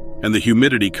summer, and the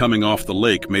humidity coming off the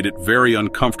lake made it very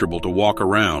uncomfortable to walk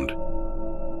around.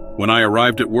 When I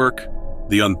arrived at work,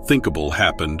 the unthinkable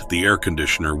happened. The air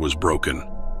conditioner was broken.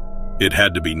 It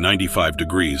had to be 95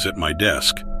 degrees at my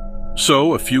desk.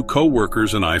 So a few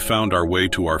co-workers and I found our way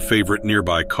to our favorite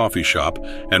nearby coffee shop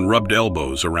and rubbed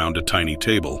elbows around a tiny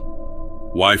table.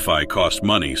 Wi-Fi cost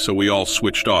money, so we all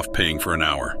switched off paying for an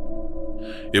hour.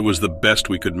 It was the best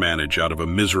we could manage out of a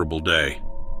miserable day.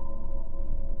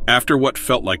 After what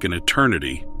felt like an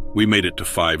eternity, we made it to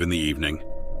 5 in the evening.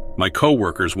 My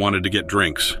co-workers wanted to get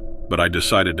drinks, but I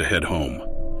decided to head home.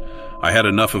 I had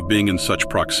enough of being in such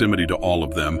proximity to all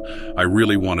of them. I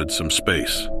really wanted some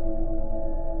space.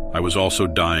 I was also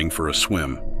dying for a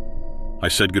swim. I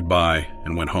said goodbye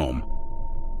and went home.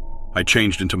 I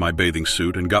changed into my bathing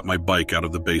suit and got my bike out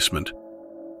of the basement.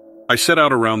 I set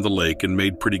out around the lake and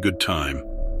made pretty good time.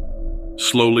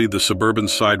 Slowly, the suburban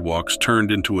sidewalks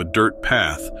turned into a dirt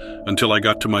path until I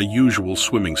got to my usual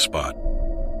swimming spot.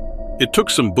 It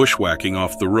took some bushwhacking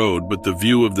off the road, but the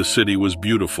view of the city was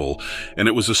beautiful, and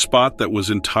it was a spot that was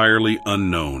entirely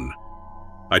unknown.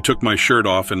 I took my shirt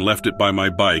off and left it by my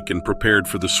bike and prepared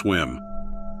for the swim.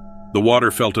 The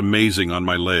water felt amazing on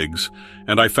my legs,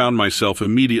 and I found myself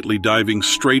immediately diving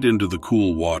straight into the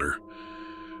cool water.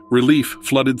 Relief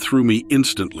flooded through me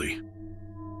instantly.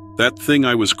 That thing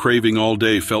I was craving all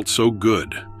day felt so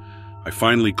good. I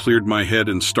finally cleared my head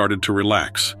and started to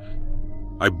relax.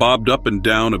 I bobbed up and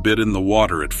down a bit in the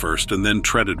water at first and then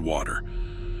treaded water.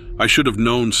 I should have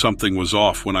known something was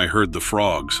off when I heard the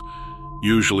frogs.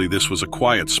 Usually this was a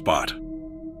quiet spot,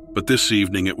 but this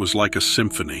evening it was like a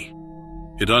symphony.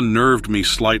 It unnerved me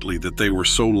slightly that they were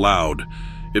so loud.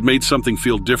 It made something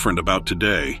feel different about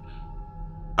today.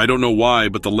 I don't know why,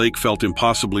 but the lake felt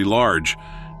impossibly large,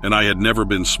 and I had never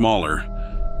been smaller.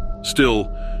 Still,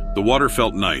 the water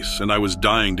felt nice, and I was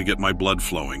dying to get my blood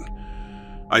flowing.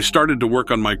 I started to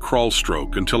work on my crawl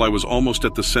stroke until I was almost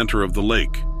at the center of the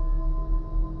lake.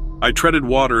 I treaded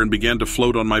water and began to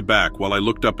float on my back while I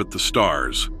looked up at the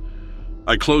stars.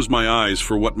 I closed my eyes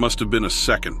for what must have been a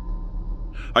second.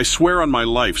 I swear on my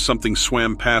life something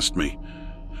swam past me.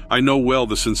 I know well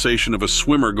the sensation of a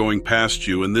swimmer going past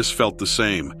you, and this felt the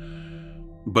same.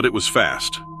 But it was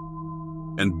fast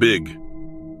and big.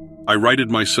 I righted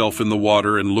myself in the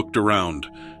water and looked around.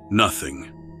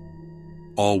 Nothing.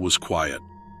 All was quiet.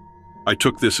 I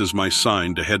took this as my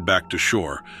sign to head back to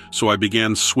shore, so I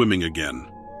began swimming again.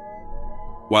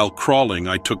 While crawling,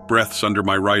 I took breaths under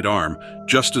my right arm,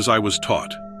 just as I was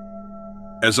taught.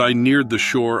 As I neared the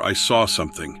shore, I saw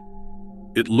something.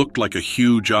 It looked like a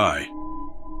huge eye.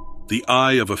 The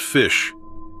eye of a fish.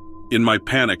 In my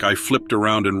panic, I flipped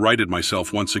around and righted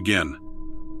myself once again.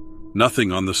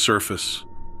 Nothing on the surface.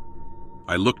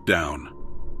 I looked down.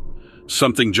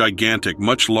 Something gigantic,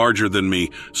 much larger than me,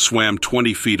 swam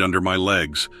 20 feet under my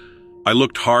legs. I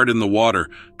looked hard in the water,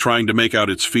 trying to make out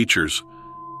its features.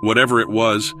 Whatever it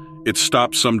was, it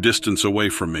stopped some distance away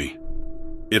from me.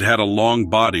 It had a long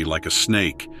body like a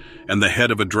snake, and the head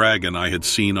of a dragon I had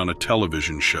seen on a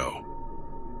television show.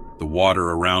 The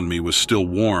water around me was still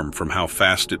warm from how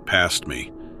fast it passed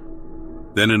me.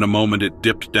 Then in a moment it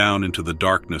dipped down into the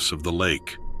darkness of the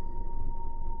lake.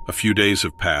 A few days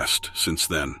have passed since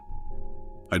then.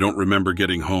 I don't remember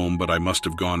getting home, but I must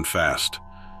have gone fast.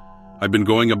 I've been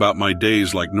going about my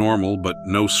days like normal, but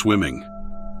no swimming.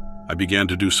 I began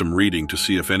to do some reading to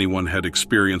see if anyone had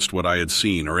experienced what I had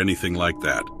seen or anything like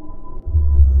that.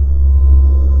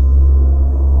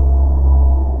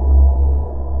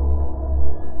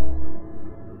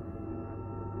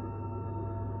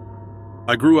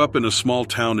 I grew up in a small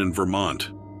town in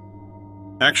Vermont.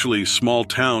 Actually, small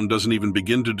town doesn't even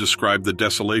begin to describe the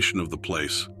desolation of the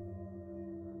place.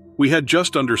 We had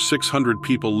just under 600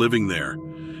 people living there.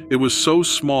 It was so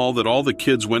small that all the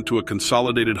kids went to a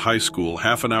consolidated high school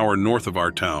half an hour north of our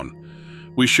town.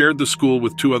 We shared the school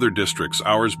with 2 other districts,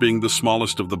 ours being the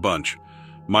smallest of the bunch.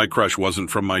 My crush wasn't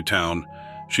from my town.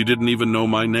 She didn't even know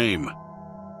my name.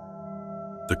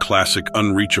 The classic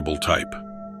unreachable type.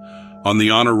 On the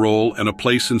honor roll and a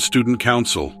place in student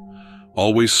council,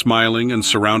 always smiling and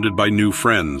surrounded by new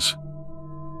friends.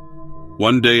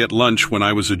 One day at lunch when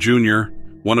I was a junior,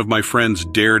 one of my friends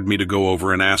dared me to go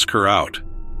over and ask her out.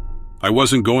 I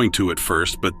wasn't going to at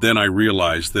first, but then I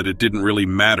realized that it didn't really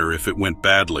matter if it went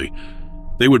badly.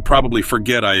 They would probably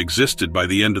forget I existed by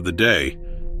the end of the day.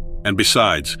 And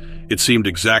besides, it seemed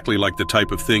exactly like the type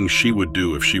of thing she would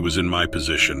do if she was in my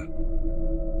position.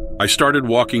 I started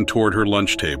walking toward her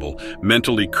lunch table,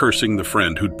 mentally cursing the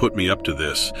friend who'd put me up to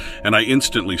this, and I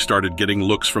instantly started getting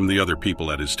looks from the other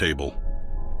people at his table.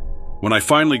 When I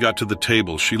finally got to the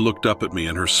table, she looked up at me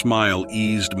and her smile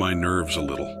eased my nerves a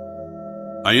little.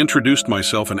 I introduced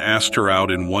myself and asked her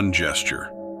out in one gesture.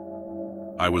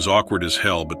 I was awkward as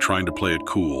hell, but trying to play it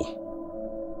cool.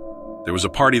 There was a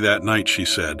party that night, she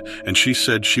said, and she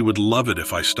said she would love it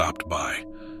if I stopped by.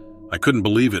 I couldn't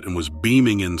believe it and was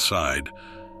beaming inside.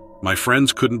 My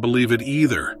friends couldn't believe it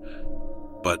either,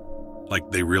 but like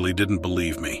they really didn't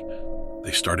believe me.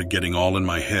 They started getting all in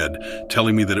my head,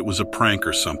 telling me that it was a prank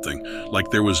or something, like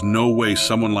there was no way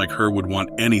someone like her would want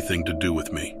anything to do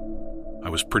with me. I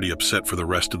was pretty upset for the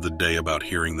rest of the day about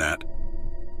hearing that.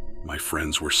 My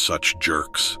friends were such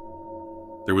jerks.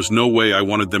 There was no way I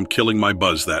wanted them killing my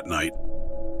buzz that night.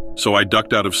 So I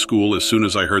ducked out of school as soon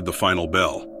as I heard the final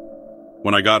bell.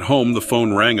 When I got home, the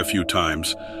phone rang a few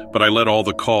times, but I let all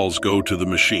the calls go to the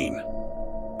machine.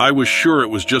 I was sure it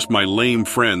was just my lame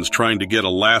friends trying to get a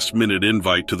last-minute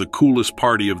invite to the coolest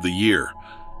party of the year.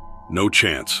 No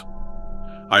chance.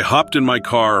 I hopped in my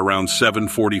car around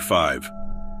 7:45.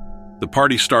 The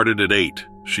party started at 8,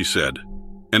 she said,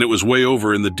 and it was way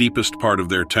over in the deepest part of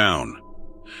their town.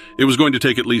 It was going to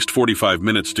take at least 45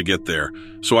 minutes to get there,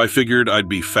 so I figured I'd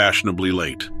be fashionably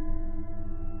late.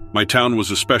 My town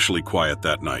was especially quiet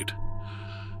that night.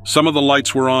 Some of the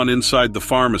lights were on inside the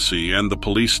pharmacy and the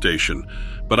police station,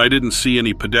 but I didn't see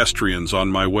any pedestrians on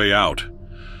my way out.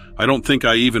 I don't think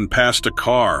I even passed a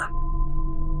car.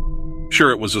 Sure,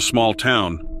 it was a small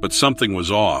town, but something was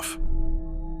off.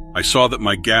 I saw that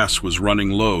my gas was running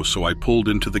low, so I pulled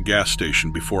into the gas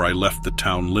station before I left the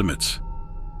town limits.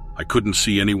 I couldn't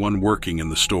see anyone working in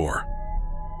the store.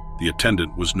 The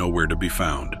attendant was nowhere to be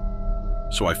found,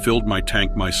 so I filled my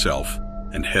tank myself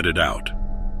and headed out.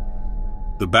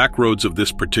 The back roads of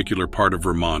this particular part of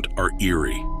Vermont are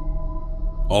eerie.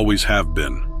 Always have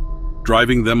been.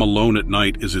 Driving them alone at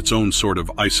night is its own sort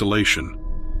of isolation.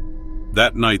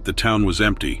 That night the town was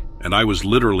empty, and I was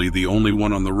literally the only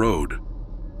one on the road.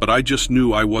 But I just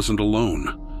knew I wasn't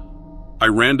alone. I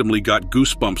randomly got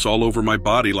goosebumps all over my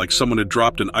body like someone had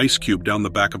dropped an ice cube down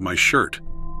the back of my shirt.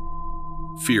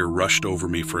 Fear rushed over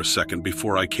me for a second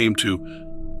before I came to.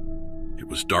 It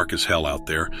was dark as hell out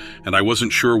there, and I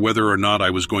wasn't sure whether or not I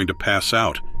was going to pass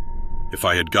out. If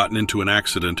I had gotten into an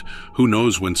accident, who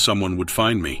knows when someone would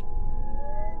find me.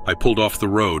 I pulled off the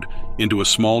road into a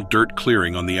small dirt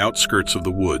clearing on the outskirts of the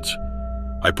woods.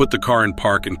 I put the car in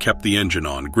park and kept the engine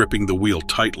on, gripping the wheel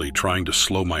tightly, trying to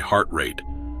slow my heart rate.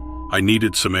 I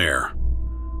needed some air.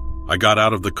 I got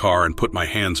out of the car and put my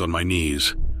hands on my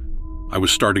knees. I was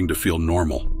starting to feel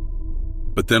normal.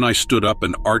 But then I stood up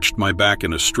and arched my back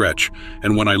in a stretch,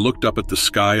 and when I looked up at the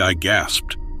sky, I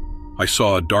gasped. I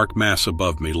saw a dark mass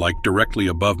above me, like directly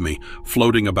above me,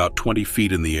 floating about 20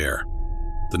 feet in the air.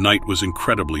 The night was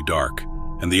incredibly dark,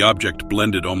 and the object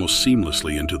blended almost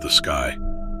seamlessly into the sky.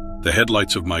 The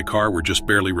headlights of my car were just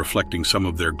barely reflecting some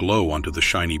of their glow onto the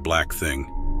shiny black thing.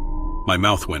 My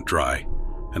mouth went dry,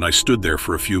 and I stood there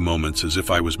for a few moments as if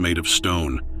I was made of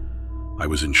stone. I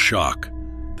was in shock.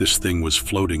 This thing was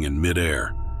floating in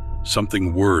midair.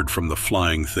 Something whirred from the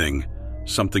flying thing,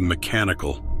 something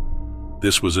mechanical.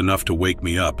 This was enough to wake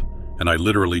me up, and I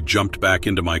literally jumped back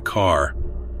into my car.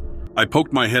 I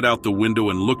poked my head out the window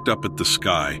and looked up at the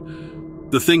sky.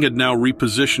 The thing had now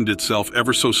repositioned itself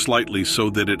ever so slightly so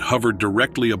that it hovered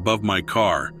directly above my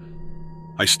car.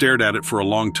 I stared at it for a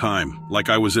long time, like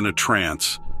I was in a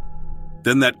trance.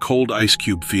 Then that cold ice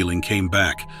cube feeling came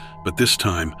back, but this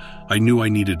time I knew I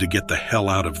needed to get the hell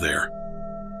out of there.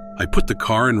 I put the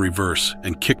car in reverse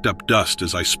and kicked up dust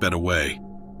as I sped away.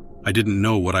 I didn't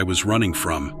know what I was running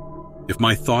from. If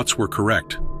my thoughts were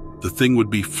correct, the thing would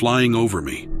be flying over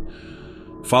me.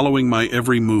 Following my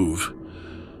every move,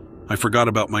 I forgot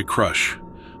about my crush.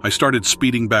 I started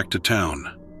speeding back to town.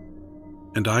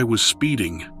 And I was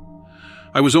speeding.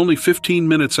 I was only 15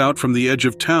 minutes out from the edge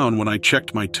of town when I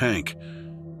checked my tank.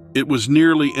 It was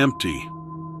nearly empty.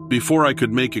 Before I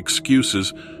could make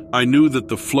excuses, I knew that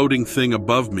the floating thing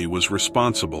above me was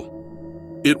responsible.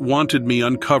 It wanted me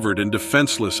uncovered and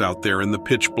defenseless out there in the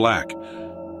pitch black.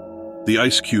 The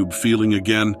ice cube feeling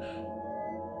again.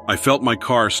 I felt my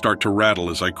car start to rattle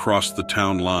as I crossed the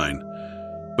town line.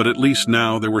 But at least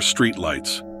now there were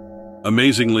streetlights.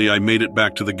 Amazingly, I made it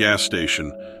back to the gas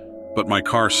station, but my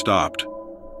car stopped.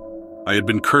 I had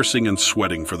been cursing and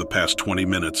sweating for the past 20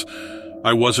 minutes.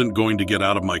 I wasn't going to get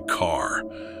out of my car.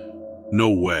 No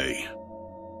way.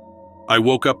 I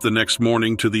woke up the next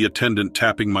morning to the attendant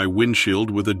tapping my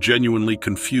windshield with a genuinely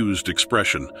confused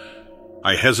expression.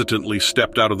 I hesitantly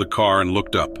stepped out of the car and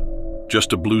looked up.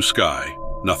 Just a blue sky,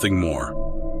 nothing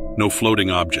more. No floating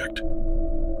object.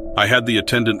 I had the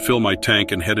attendant fill my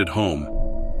tank and headed home.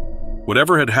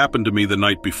 Whatever had happened to me the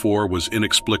night before was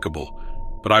inexplicable,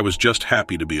 but I was just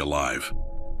happy to be alive.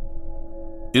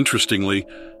 Interestingly,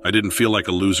 I didn't feel like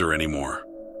a loser anymore.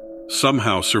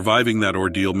 Somehow, surviving that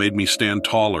ordeal made me stand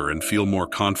taller and feel more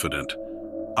confident.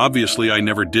 Obviously, I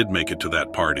never did make it to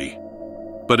that party,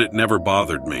 but it never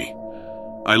bothered me.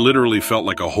 I literally felt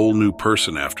like a whole new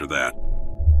person after that.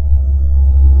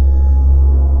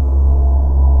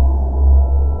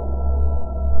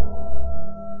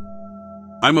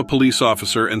 I'm a police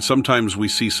officer, and sometimes we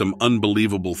see some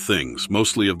unbelievable things,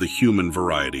 mostly of the human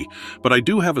variety, but I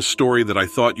do have a story that I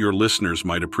thought your listeners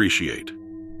might appreciate.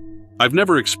 I've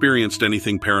never experienced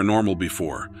anything paranormal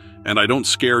before, and I don't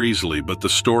scare easily, but the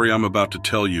story I'm about to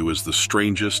tell you is the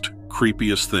strangest,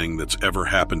 creepiest thing that's ever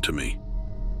happened to me.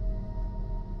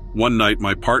 One night,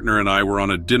 my partner and I were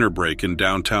on a dinner break in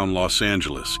downtown Los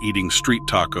Angeles, eating street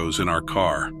tacos in our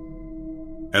car.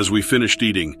 As we finished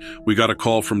eating, we got a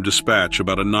call from dispatch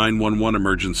about a 911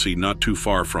 emergency not too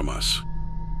far from us.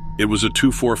 It was a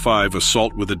 245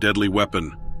 assault with a deadly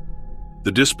weapon.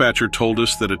 The dispatcher told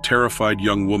us that a terrified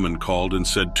young woman called and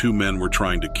said 2 men were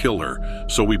trying to kill her,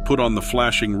 so we put on the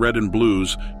flashing red and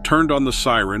blues, turned on the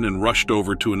siren, and rushed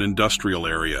over to an industrial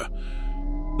area.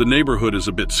 The neighborhood is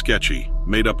a bit sketchy,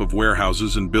 made up of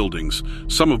warehouses and buildings,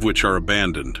 some of which are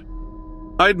abandoned.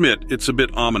 I admit it's a bit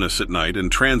ominous at night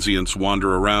and transients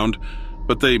wander around,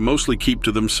 but they mostly keep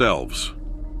to themselves.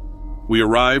 We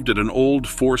arrived at an old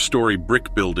 4-story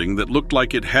brick building that looked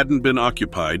like it hadn't been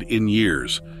occupied in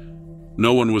years.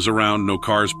 No one was around, no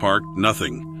cars parked,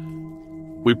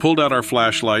 nothing. We pulled out our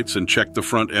flashlights and checked the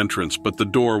front entrance, but the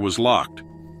door was locked.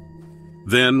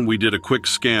 Then we did a quick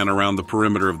scan around the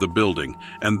perimeter of the building,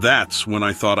 and that's when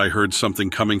I thought I heard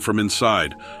something coming from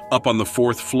inside, up on the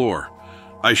 4th floor.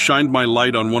 I shined my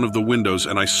light on one of the windows,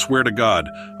 and I swear to God,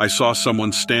 I saw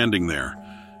someone standing there.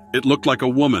 It looked like a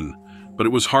woman, but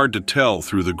it was hard to tell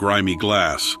through the grimy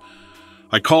glass.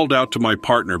 I called out to my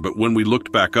partner, but when we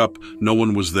looked back up, no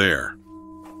one was there.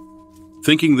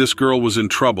 Thinking this girl was in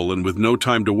trouble and with no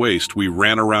time to waste, we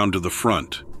ran around to the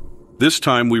front. This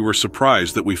time we were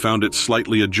surprised that we found it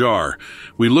slightly ajar.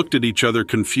 We looked at each other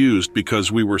confused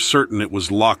because we were certain it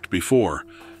was locked before.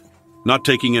 Not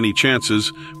taking any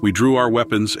chances, we drew our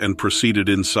weapons and proceeded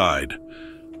inside.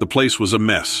 The place was a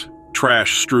mess,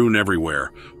 trash strewn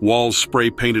everywhere, walls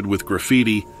spray-painted with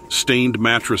graffiti, stained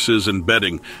mattresses and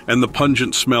bedding, and the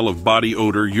pungent smell of body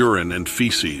odor, urine, and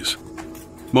feces.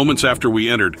 Moments after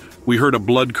we entered, we heard a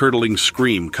blood-curdling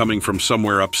scream coming from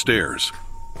somewhere upstairs.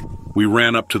 We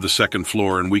ran up to the 2nd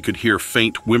floor and we could hear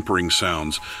faint whimpering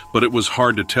sounds, but it was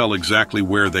hard to tell exactly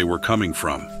where they were coming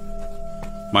from.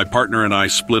 My partner and I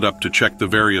split up to check the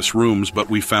various rooms, but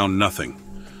we found nothing.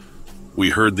 We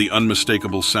heard the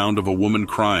unmistakable sound of a woman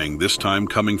crying, this time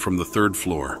coming from the 3rd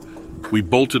floor. We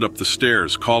bolted up the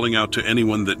stairs, calling out to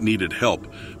anyone that needed help,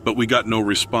 but we got no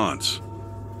response.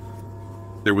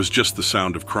 There was just the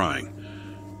sound of crying.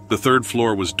 The 3rd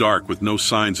floor was dark with no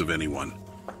signs of anyone.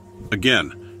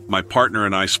 Again, my partner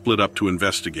and I split up to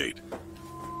investigate.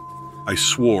 I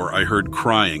swore I heard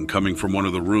crying coming from one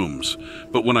of the rooms,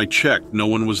 but when I checked, no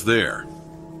one was there.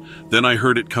 Then I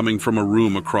heard it coming from a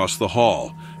room across the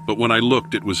hall, but when I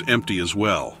looked, it was empty as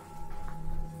well.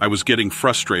 I was getting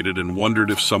frustrated and wondered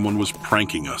if someone was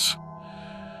pranking us.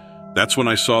 That's when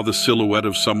I saw the silhouette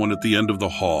of someone at the end of the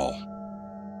hall.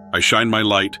 I shined my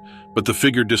light, but the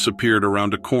figure disappeared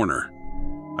around a corner.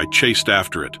 I chased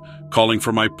after it, calling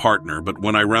for my partner, but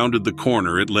when I rounded the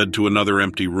corner, it led to another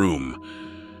empty room.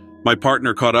 My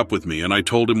partner caught up with me, and I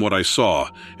told him what I saw,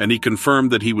 and he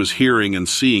confirmed that he was hearing and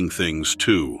seeing things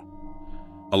too.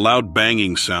 A loud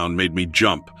banging sound made me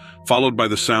jump, followed by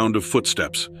the sound of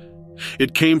footsteps.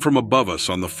 It came from above us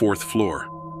on the 4th floor.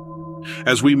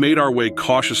 As we made our way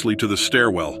cautiously to the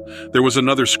stairwell, there was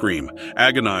another scream,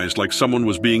 agonized like someone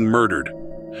was being murdered.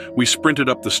 We sprinted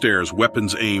up the stairs,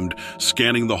 weapons aimed,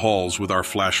 scanning the halls with our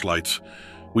flashlights.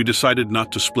 We decided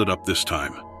not to split up this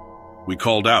time. We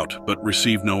called out, but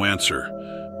received no answer.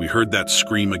 We heard that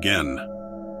scream again.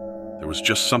 There was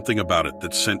just something about it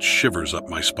that sent shivers up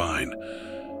my spine.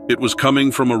 It was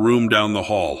coming from a room down the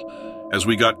hall. As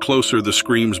we got closer, the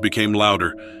screams became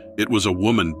louder. It was a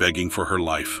woman begging for her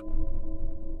life.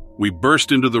 We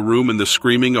burst into the room and the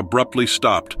screaming abruptly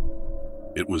stopped.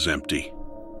 It was empty.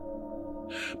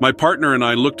 My partner and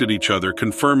I looked at each other,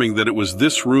 confirming that it was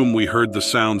this room we heard the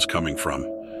sounds coming from.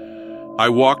 I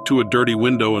walked to a dirty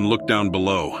window and looked down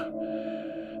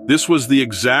below. This was the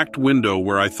exact window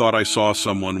where I thought I saw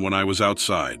someone when I was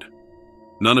outside.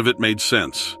 None of it made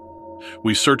sense.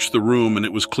 We searched the room and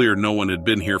it was clear no one had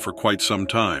been here for quite some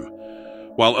time.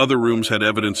 While other rooms had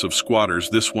evidence of squatters,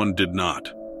 this one did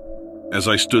not. As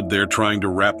I stood there trying to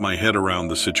wrap my head around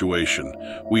the situation,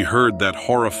 we heard that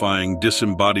horrifying,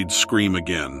 disembodied scream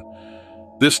again.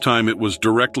 This time it was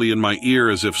directly in my ear,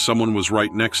 as if someone was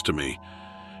right next to me.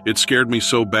 It scared me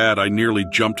so bad I nearly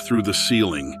jumped through the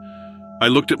ceiling. I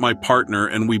looked at my partner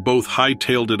and we both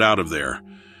hightailed it out of there.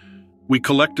 We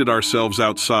collected ourselves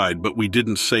outside, but we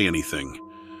didn't say anything.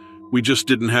 We just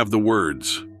didn't have the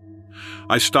words.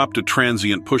 I stopped a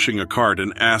transient pushing a cart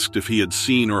and asked if he had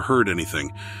seen or heard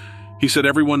anything. He said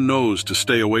everyone knows to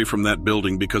stay away from that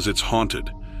building because it's haunted.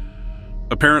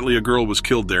 Apparently a girl was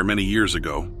killed there many years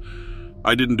ago.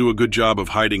 I didn't do a good job of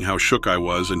hiding how shook I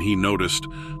was, and he noticed,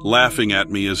 laughing at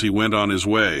me as he went on his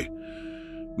way.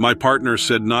 My partner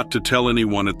said not to tell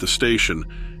anyone at the station,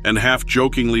 and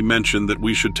half-jokingly mentioned that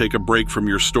we should take a break from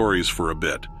your stories for a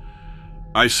bit.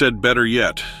 I said better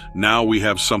yet, now we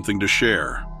have something to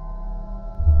share.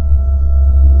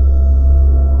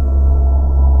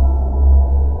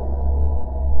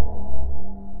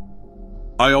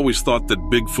 I always thought that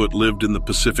Bigfoot lived in the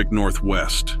Pacific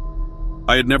Northwest.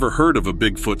 I had never heard of a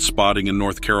Bigfoot spotting in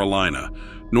North Carolina,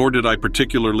 nor did I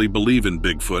particularly believe in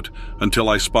Bigfoot until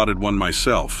I spotted one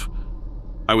myself.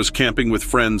 I was camping with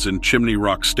friends in Chimney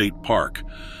Rock State Park,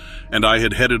 and I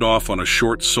had headed off on a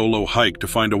short solo hike to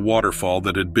find a waterfall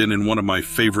that had been in one of my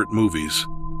favorite movies.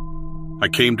 I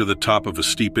came to the top of a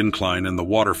steep incline and the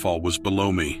waterfall was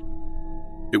below me.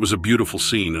 It was a beautiful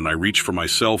scene, and I reached for my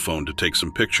cell phone to take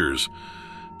some pictures.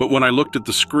 But when I looked at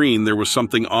the screen, there was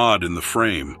something odd in the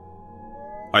frame.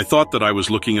 I thought that I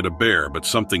was looking at a bear, but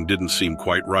something didn't seem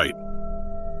quite right.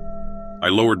 I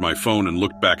lowered my phone and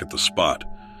looked back at the spot.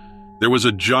 There was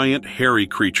a giant, hairy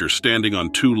creature standing on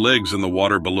 2 legs in the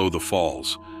water below the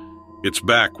falls. Its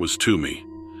back was to me.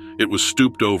 It was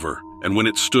stooped over, and when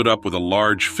it stood up with a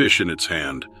large fish in its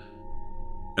hand.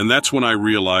 And that's when I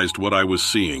realized what I was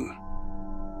seeing.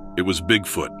 It was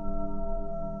Bigfoot.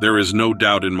 There is no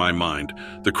doubt in my mind.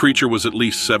 The creature was at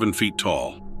least 7 feet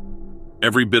tall.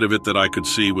 Every bit of it that I could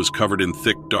see was covered in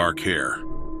thick, dark hair.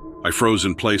 I froze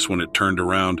in place when it turned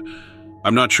around.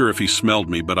 I'm not sure if he smelled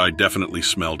me, but I definitely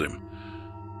smelled him.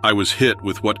 I was hit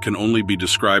with what can only be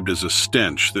described as a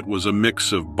stench that was a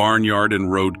mix of barnyard and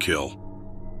roadkill.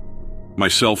 My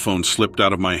cell phone slipped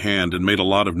out of my hand and made a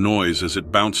lot of noise as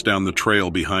it bounced down the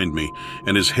trail behind me,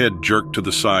 and his head jerked to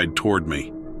the side toward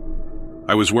me.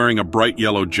 I was wearing a bright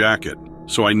yellow jacket,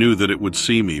 so I knew that it would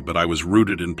see me, but I was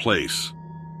rooted in place.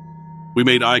 We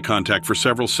made eye contact for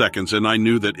several seconds, and I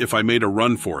knew that if I made a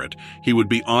run for it, he would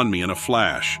be on me in a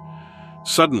flash.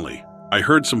 Suddenly, I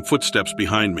heard some footsteps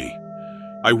behind me.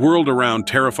 I whirled around,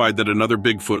 terrified that another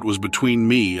Bigfoot was between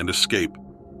me and escape.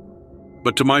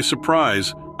 But to my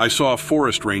surprise, I saw a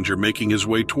forest ranger making his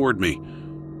way toward me.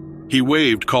 He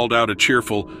waved, called out a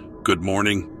cheerful, "Good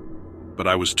morning," but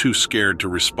I was too scared to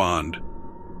respond.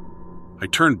 I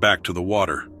turned back to the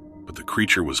water, but the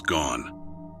creature was gone.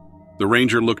 The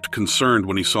ranger looked concerned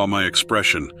when he saw my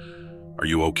expression. "Are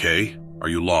you okay? Are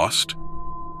you lost?"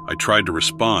 I tried to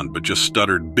respond, but just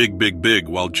stuttered big, big, big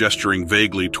while gesturing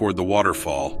vaguely toward the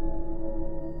waterfall.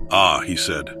 "Ah," he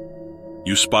said.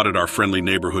 "You spotted our friendly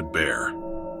neighborhood bear."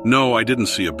 "No, I didn't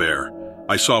see a bear.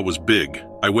 I saw it was big."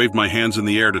 I waved my hands in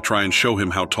the air to try and show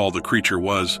him how tall the creature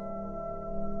was.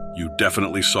 "You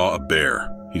definitely saw a bear,"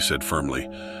 he said firmly.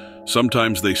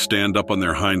 "Sometimes they stand up on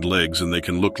their hind legs and they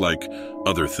can look like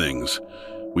other things.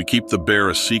 We keep the bear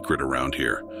a secret around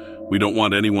here. We don't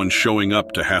want anyone showing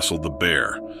up to hassle the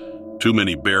bear. Too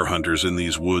many bear hunters in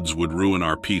these woods would ruin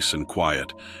our peace and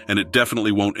quiet, and it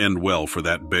definitely won't end well for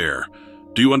that bear.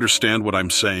 Do you understand what I'm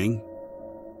saying?"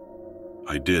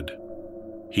 I did.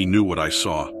 He knew what I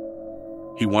saw.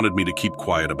 He wanted me to keep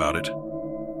quiet about it.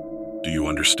 "Do you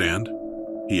understand?"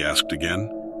 he asked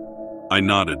again. I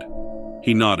nodded.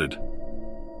 He nodded.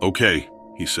 "Okay,"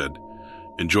 he said.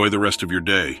 "Enjoy the rest of your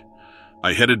day."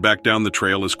 I headed back down the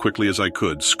trail as quickly as I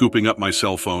could, scooping up my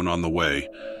cell phone on the way.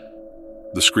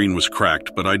 The screen was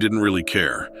cracked, but I didn't really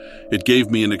care. It gave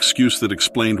me an excuse that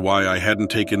explained why I hadn't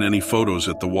taken any photos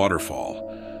at the waterfall.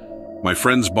 My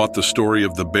friends bought the story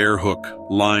of the bear hook,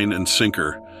 line, and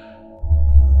sinker.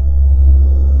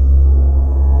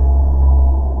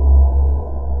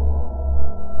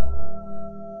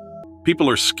 People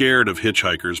are scared of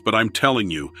hitchhikers, but I'm telling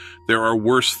you, there are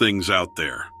worse things out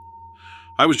there.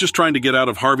 I was just trying to get out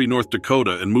of Harvey, North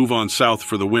Dakota and move on south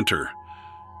for the winter.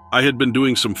 I had been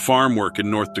doing some farm work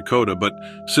in North Dakota, but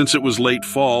since it was late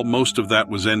fall, most of that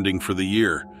was ending for the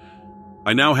year.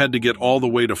 I now had to get all the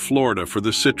way to Florida for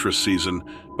the citrus season,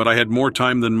 but I had more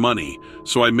time than money,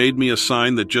 so I made me a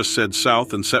sign that just said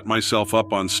south and set myself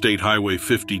up on State Highway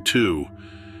 52.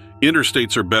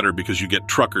 Interstates are better because you get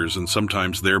truckers and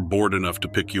sometimes they're bored enough to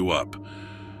pick you up.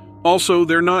 Also,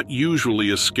 they're not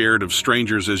usually as scared of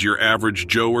strangers as your average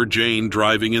Joe or Jane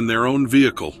driving in their own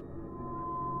vehicle.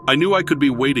 I knew I could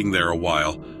be waiting there a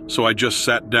while, so I just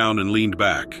sat down and leaned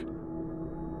back,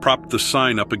 propped the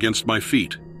sign up against my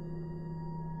feet.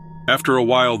 After a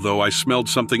while, though, I smelled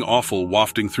something awful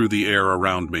wafting through the air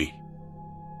around me.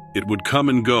 It would come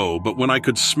and go, but when I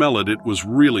could smell it, it was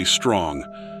really strong.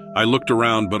 I looked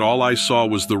around, but all I saw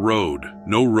was the road,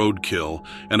 no roadkill,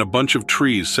 and a bunch of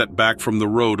trees set back from the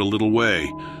road a little way.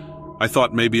 I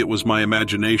thought maybe it was my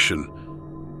imagination.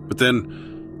 But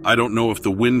then, I don't know if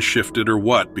the wind shifted or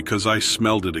what, because I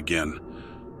smelled it again.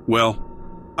 Well,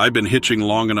 I've been hitching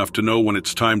long enough to know when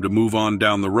it's time to move on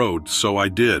down the road, so I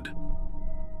did.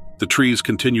 The trees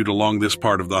continued along this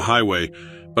part of the highway,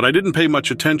 but I didn't pay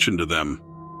much attention to them.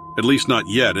 At least not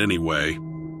yet, anyway.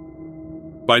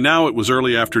 By now it was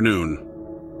early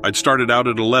afternoon. I'd started out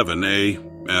at 11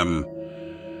 a.m.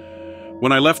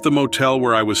 when I left the motel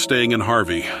where I was staying in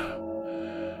Harvey.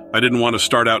 I didn't want to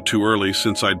start out too early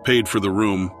since I'd paid for the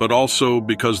room, but also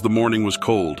because the morning was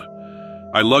cold.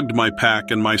 I lugged my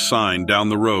pack and my sign down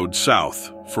the road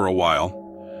south for a while.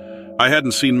 I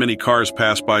hadn't seen many cars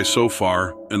pass by so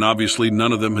far, and obviously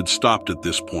none of them had stopped at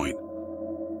this point.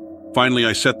 Finally,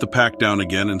 I set the pack down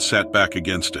again and sat back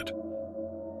against it.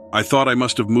 I thought I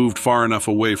must have moved far enough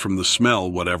away from the smell,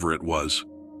 whatever it was.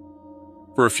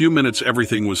 For a few minutes,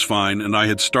 everything was fine, and I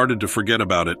had started to forget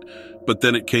about it, but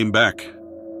then it came back.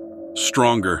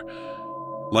 Stronger.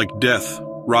 Like death,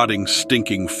 rotting,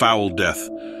 stinking, foul death.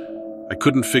 I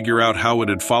couldn't figure out how it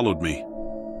had followed me.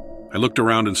 I looked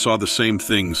around and saw the same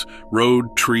things.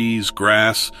 Road, trees,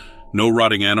 grass, no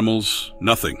rotting animals,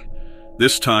 nothing.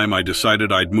 This time I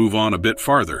decided I'd move on a bit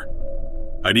farther.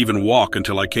 I'd even walk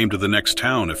until I came to the next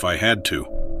town if I had to.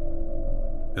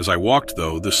 As I walked,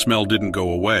 though, the smell didn't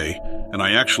go away, and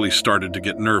I actually started to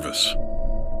get nervous.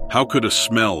 How could a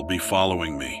smell be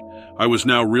following me? I was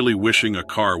now really wishing a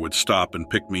car would stop and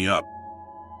pick me up.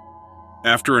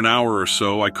 After an hour or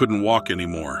so, I couldn't walk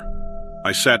anymore.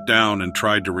 I sat down and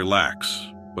tried to relax,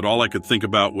 but all I could think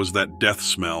about was that death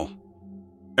smell.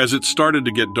 As it started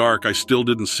to get dark, I still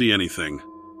didn't see anything.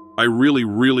 I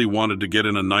really wanted to get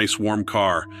in a nice warm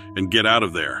car and get out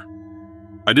of there.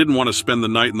 I didn't want to spend the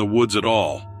night in the woods at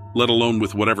all, let alone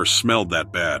with whatever smelled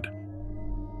that bad.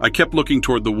 I kept looking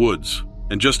toward the woods,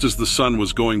 and just as the sun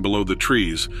was going below the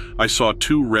trees, I saw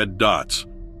two red dots,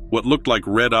 what looked like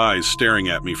red eyes staring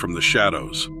at me from the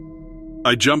shadows.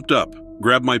 I jumped up,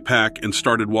 grabbed my pack, and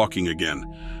started walking again.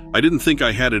 I didn't think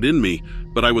I had it in me,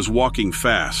 but I was walking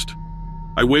fast.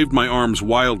 I waved my arms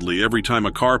wildly every time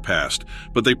a car passed,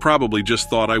 but they probably just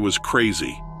thought I was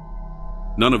crazy.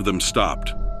 None of them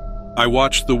stopped. I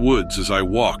watched the woods as I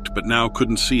walked, but now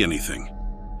couldn't see anything.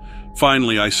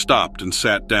 Finally, I stopped and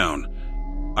sat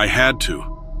down. I had to.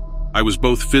 I was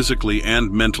both physically and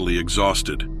mentally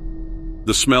exhausted.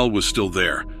 The smell was still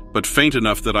there, but faint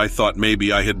enough that I thought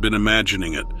maybe I had been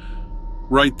imagining it.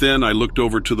 Right then, I looked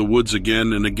over to the woods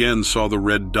again and again saw the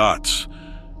red dots.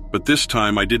 But this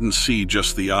time I didn't see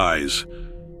just the eyes.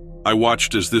 I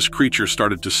watched as this creature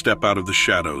started to step out of the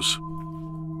shadows.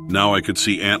 Now I could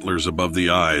see antlers above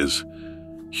the eyes,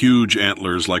 huge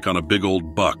antlers like on a big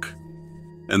old buck.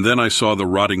 And then I saw the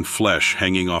rotting flesh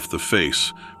hanging off the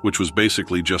face, which was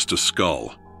basically just a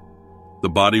skull. The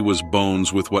body was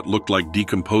bones with what looked like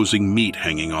decomposing meat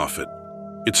hanging off it.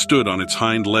 It stood on its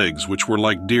hind legs, which were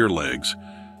like deer legs,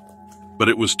 but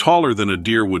it was taller than a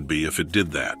deer would be if it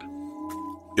did that.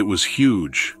 It was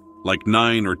huge, like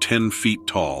 9 or 10 feet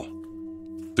tall.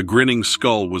 The grinning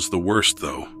skull was the worst,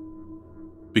 though.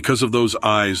 Because of those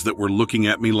eyes that were looking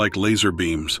at me like laser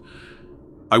beams,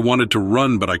 I wanted to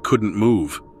run, but I couldn't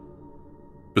move.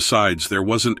 Besides, there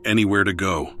wasn't anywhere to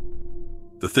go.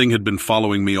 The thing had been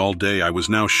following me all day, I was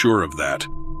now sure of that.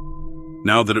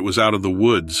 Now that it was out of the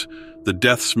woods, the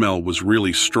death smell was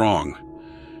really strong.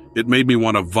 It made me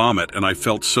want to vomit, and I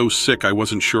felt so sick I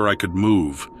wasn't sure I could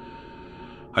move.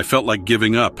 I felt like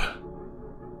giving up.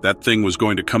 That thing was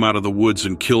going to come out of the woods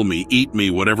and kill me, eat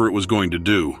me, whatever it was going to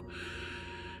do.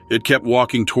 It kept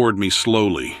walking toward me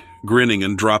slowly, grinning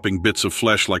and dropping bits of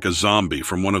flesh like a zombie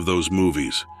from one of those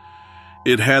movies.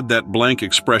 It had that blank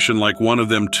expression like one of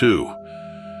them too.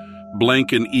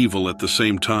 Blank and evil at the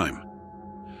same time.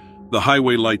 The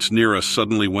highway lights near us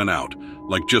suddenly went out,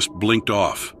 like just blinked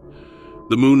off.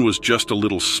 The moon was just a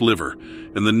little sliver,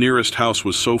 and the nearest house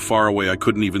was so far away I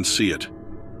couldn't even see it.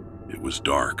 It was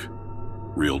dark.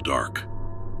 Real dark.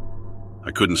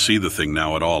 I couldn't see the thing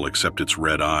now at all except its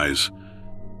red eyes,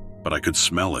 but I could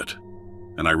smell it,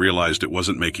 and I realized it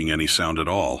wasn't making any sound at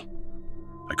all.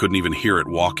 I couldn't even hear it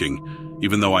walking,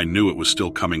 even though I knew it was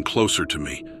still coming closer to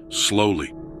me,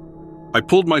 slowly. I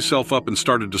pulled myself up and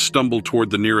started to stumble toward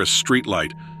the nearest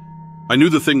streetlight. I knew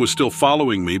the thing was still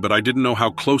following me, but I didn't know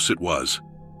how close it was.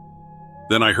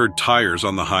 Then I heard tires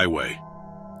on the highway.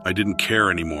 I didn't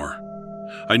care anymore.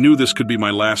 I knew this could be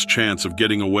my last chance of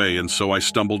getting away, and so I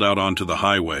stumbled out onto the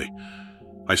highway.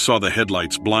 I saw the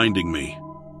headlights blinding me.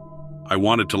 I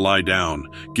wanted to lie down,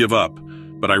 give up,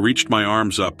 but I reached my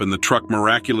arms up and the truck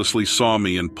miraculously saw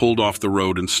me and pulled off the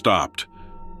road and stopped.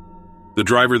 The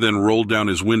driver then rolled down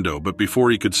his window, but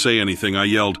before he could say anything, I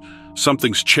yelled,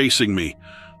 "Something's chasing me.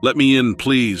 Let me in,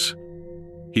 please."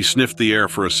 He sniffed the air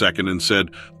for a second and said,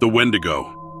 "The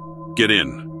Wendigo. Get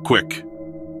in, quick."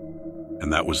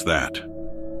 And that was that.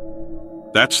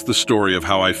 That's the story of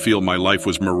how I feel my life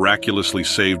was miraculously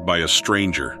saved by a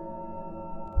stranger.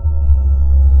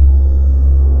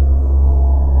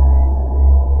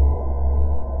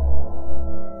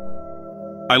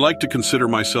 I like to consider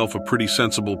myself a pretty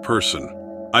sensible person.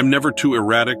 I'm never too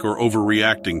erratic or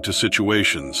overreacting to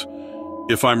situations.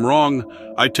 If I'm wrong,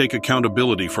 I take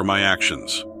accountability for my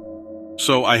actions.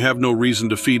 So I have no reason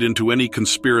to feed into any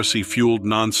conspiracy-fueled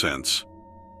nonsense.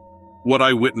 What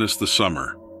I witnessed this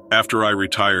summer, after I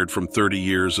retired from 30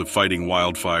 years of fighting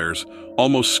wildfires,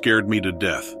 almost scared me to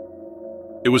death.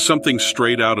 It was something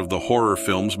straight out of the horror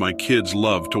films my kids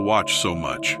love to watch so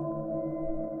much.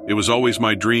 It was always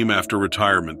my dream after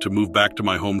retirement to move back to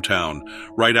my hometown,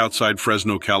 right outside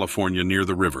Fresno, California, near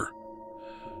the river.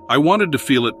 I wanted to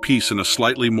feel at peace in a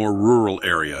slightly more rural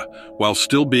area, while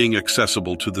still being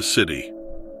accessible to the city.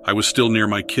 I was still near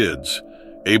my kids,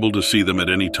 able to see them at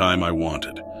any time I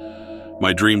wanted.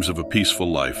 My dreams of a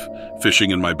peaceful life, fishing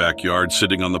in my backyard,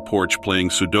 sitting on the porch playing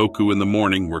Sudoku in the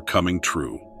morning, were coming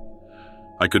true.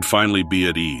 I could finally be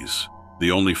at ease.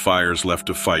 The only fires left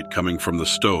to fight coming from the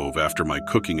stove after my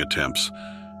cooking attempts.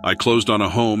 I closed on a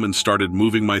home and started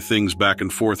moving my things back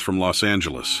and forth from Los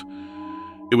Angeles.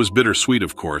 It was bittersweet,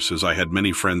 of course, as I had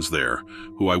many friends there,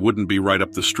 who I wouldn't be right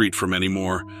up the street from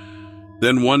anymore.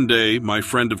 Then one day, my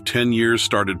friend of 10 years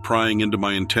started prying into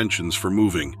my intentions for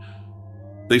moving.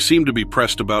 They seemed to be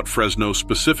pressed about Fresno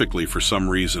specifically for some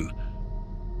reason.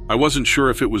 I wasn't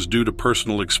sure if it was due to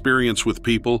personal experience with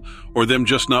people or them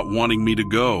just not wanting me to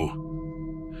go.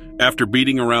 After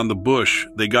beating around the bush,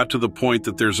 they got to the point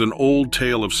that there's an old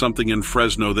tale of something in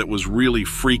Fresno that was really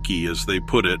freaky, as they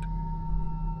put it.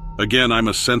 Again, I'm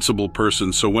a sensible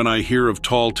person, so when I hear of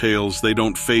tall tales, they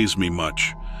don't faze me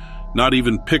much. Not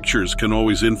even pictures can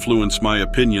always influence my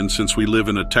opinion since we live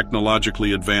in a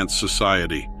technologically advanced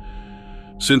society.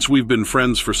 Since we've been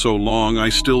friends for so long, I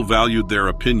still valued their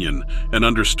opinion and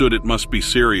understood it must be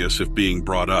serious if being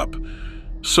brought up.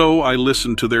 So I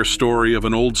listened to their story of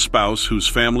an old spouse whose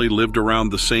family lived around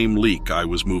the same leak I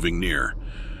was moving near.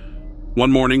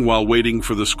 One morning, while waiting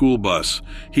for the school bus,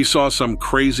 he saw some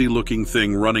crazy-looking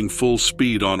thing running full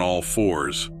speed on all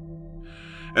fours.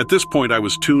 At this point, I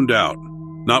was tuned out,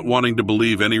 not wanting to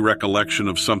believe any recollection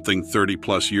of something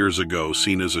 30-plus years ago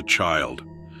seen as a child.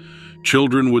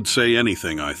 Children would say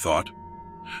anything, I thought.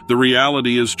 The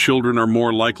reality is children are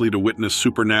more likely to witness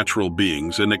supernatural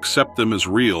beings and accept them as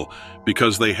real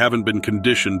because they haven't been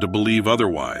conditioned to believe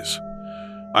otherwise.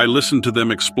 I listened to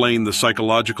them explain the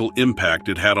psychological impact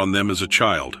it had on them as a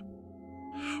child.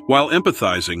 While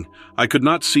empathizing, I could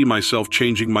not see myself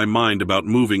changing my mind about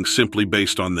moving simply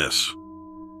based on this.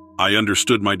 I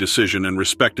understood my decision and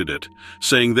respected it,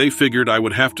 saying they figured I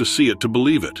would have to see it to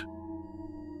believe it.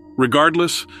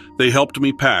 Regardless, they helped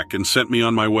me pack and sent me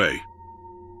on my way.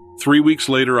 3 weeks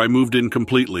later, I moved in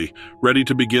completely, ready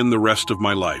to begin the rest of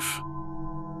my life.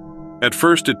 At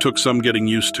first, it took some getting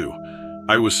used to.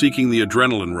 I was seeking the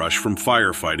adrenaline rush from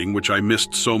firefighting, which I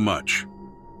missed so much.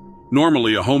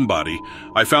 Normally a homebody,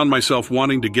 I found myself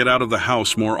wanting to get out of the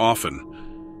house more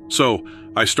often. So,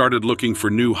 I started looking for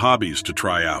new hobbies to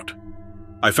try out.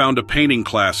 I found a painting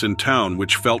class in town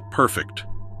which felt perfect.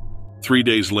 3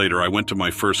 days later, I went to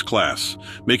my first class,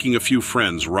 making a few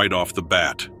friends right off the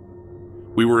bat.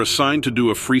 We were assigned to do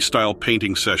a freestyle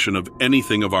painting session of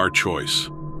anything of our choice.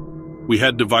 We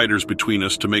had dividers between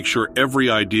us to make sure every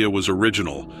idea was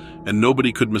original, and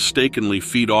nobody could mistakenly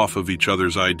feed off of each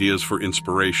other's ideas for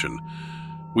inspiration.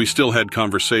 We still had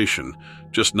conversation,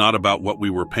 just not about what we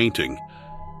were painting.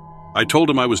 I told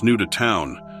him I was new to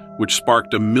town, which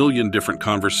sparked a million different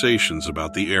conversations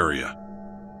about the area.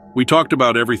 We talked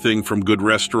about everything from good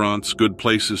restaurants, good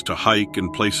places to hike,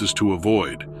 and places to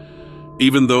avoid.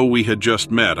 Even though we had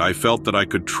just met, I felt that I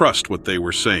could trust what they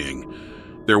were saying.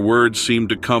 Their words seemed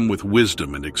to come with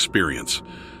wisdom and experience.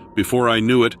 Before I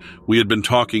knew it, we had been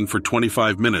talking for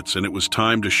 25 minutes, and it was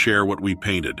time to share what we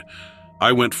painted.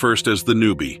 I went first as the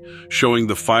newbie, showing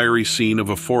the fiery scene of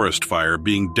a forest fire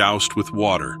being doused with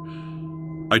water.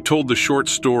 I told the short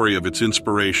story of its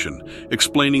inspiration,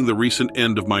 explaining the recent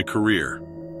end of my career.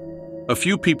 A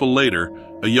few people later,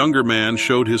 a younger man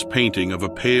showed his painting of a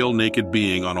pale, naked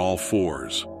being on all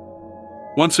fours.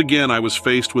 Once again, I was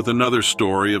faced with another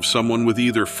story of someone with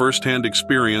either first-hand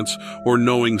experience or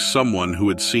knowing someone who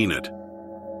had seen it.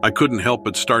 I couldn't help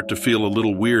but start to feel a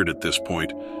little weird at this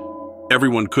point.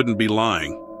 Everyone couldn't be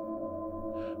lying.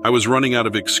 I was running out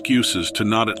of excuses to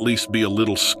not at least be a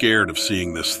little scared of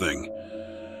seeing this thing.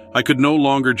 I could no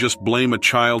longer just blame a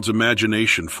child's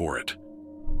imagination for it.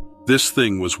 This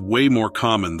thing was way more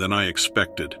common than I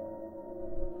expected.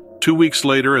 2 weeks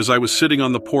later, as I was sitting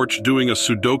on the porch doing a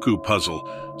Sudoku puzzle,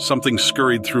 something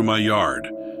scurried through my yard.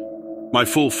 My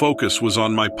full focus was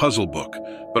on my puzzle book,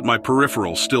 but my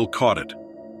peripheral still caught it.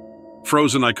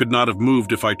 Frozen, I could not have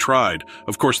moved if I tried.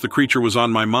 Of course, the creature was on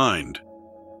my mind.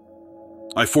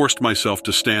 I forced myself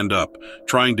to stand up,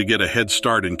 trying to get a head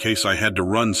start in case I had to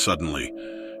run suddenly,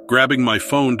 grabbing my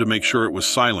phone to make sure it was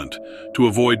silent, to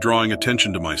avoid drawing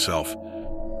attention to myself.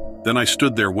 Then I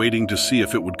stood there waiting to see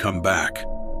if it would come back.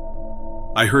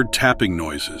 I heard tapping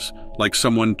noises, like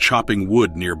someone chopping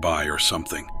wood nearby or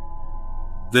something.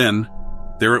 Then,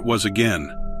 there it was again.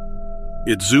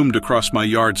 It zoomed across my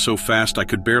yard so fast I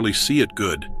could barely see it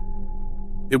good.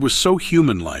 It was so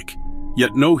human-like,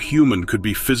 yet no human could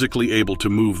be physically able to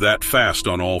move that fast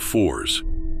on all fours.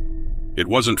 It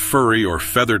wasn't furry or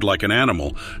feathered like an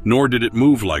animal, nor did it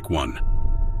move like one.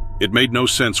 It made no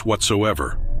sense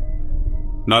whatsoever.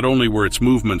 Not only were its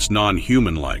movements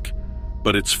non-human-like,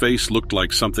 but its face looked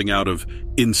like something out of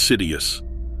Insidious.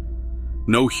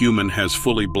 No human has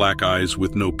fully black eyes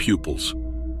with no pupils.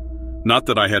 Not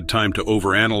that I had time to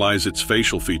overanalyze its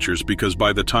facial features, because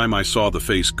by the time I saw the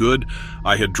face good,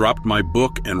 I had dropped my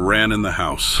book and ran in the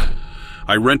house.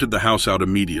 I rented the house out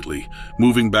immediately,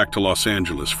 moving back to Los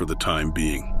Angeles for the time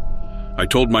being. I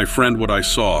told my friend what I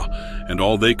saw, and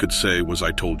all they could say was,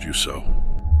 "I told you so."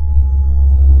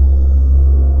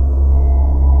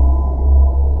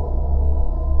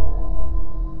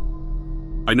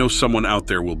 I know someone out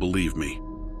there will believe me.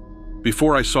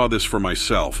 Before I saw this for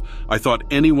myself, I thought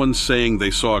anyone saying they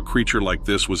saw a creature like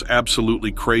this was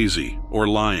absolutely crazy or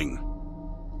lying.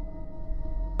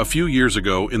 A few years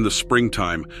ago, in the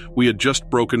springtime, we had just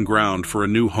broken ground for a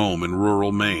new home in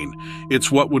rural Maine.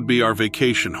 It's what would be our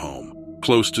vacation home,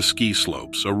 close to ski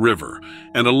slopes, a river,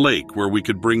 and a lake where we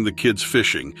could bring the kids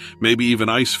fishing, maybe even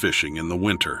ice fishing in the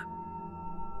winter.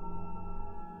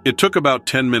 It took about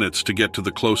 10 minutes to get to the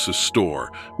closest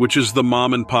store, which is the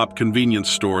mom-and-pop convenience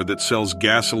store that sells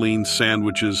gasoline,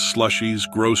 sandwiches,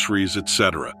 slushies, groceries,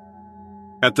 etc.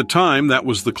 At the time, that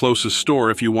was the closest store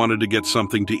if you wanted to get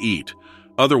something to eat.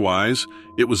 Otherwise,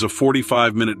 it was a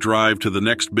 45-minute drive to the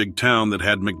next big town that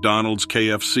had McDonald's,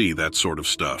 KFC, that sort of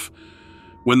stuff.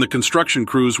 When the construction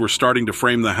crews were starting to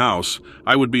frame the house,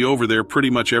 I would be over there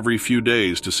pretty much every few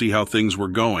days to see how things were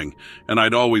going, and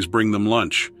I'd always bring them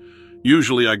lunch.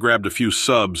 Usually I grabbed a few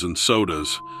subs and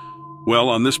sodas. Well,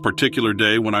 on this particular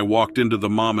day, when I walked into the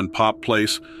mom-and-pop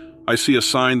place, I see a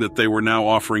sign that they were now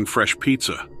offering fresh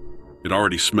pizza. It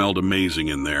already smelled amazing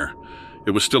in there.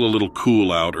 It was still a little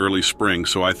cool out, early spring,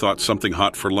 so I thought something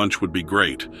hot for lunch would be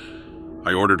great.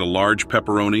 I ordered a large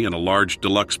pepperoni and a large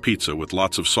deluxe pizza with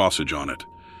lots of sausage on it.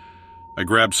 I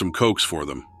grabbed some Cokes for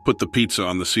them, put the pizza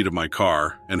on the seat of my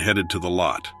car, and headed to the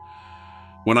lot.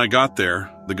 When I got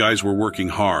there, the guys were working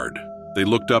hard. They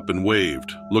looked up and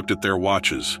waved, looked at their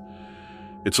watches.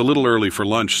 It's a little early for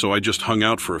lunch, so I just hung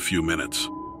out for a few minutes.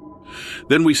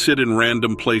 Then we sit in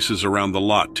random places around the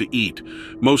lot to eat,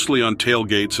 mostly on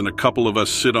tailgates, and a couple of us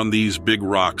sit on these big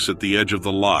rocks at the edge of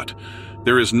the lot.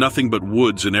 There is nothing but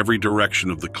woods in every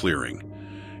direction of the clearing.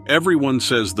 Everyone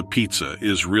says the pizza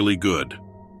is really good.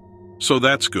 So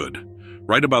that's good.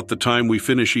 Right about the time we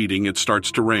finish eating, it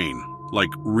starts to rain, like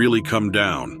really come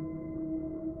down.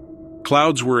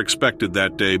 Clouds were expected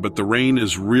that day, but the rain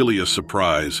is really a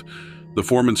surprise. The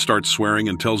foreman starts swearing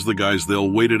and tells the guys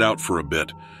they'll wait it out for a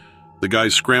bit. The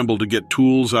guys scramble to get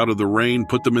tools out of the rain,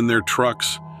 put them in their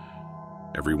trucks.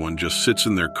 Everyone just sits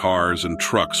in their cars and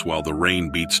trucks while the rain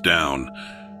beats down.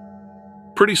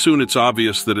 Pretty soon it's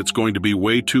obvious that it's going to be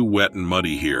way too wet and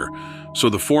muddy here, so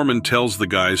the foreman tells the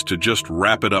guys to just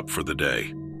wrap it up for the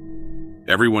day.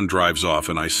 Everyone drives off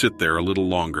and I sit there a little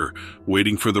longer,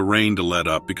 waiting for the rain to let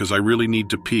up because I really need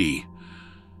to pee.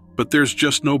 But there's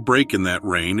just no break in that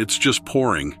rain, it's just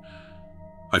pouring.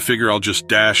 I figure I'll just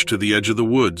dash to the edge of the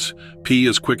woods, pee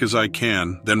as quick as I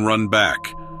can, then run back.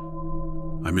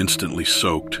 I'm instantly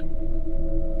soaked.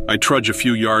 I trudge a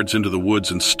few yards into the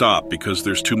woods and stop because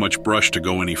there's too much brush to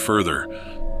go any further.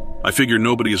 I figure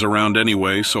nobody is around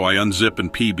anyway, so I unzip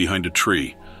and pee behind a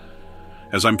tree.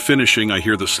 As I'm finishing, I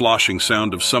hear the sloshing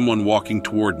sound of someone walking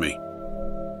toward me.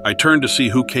 I turn to see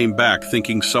who came back,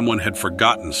 thinking someone had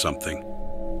forgotten something.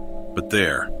 But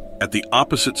there, at the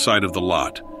opposite side of the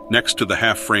lot, next to the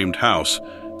half-framed house,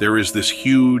 there is this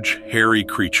huge, hairy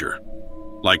creature.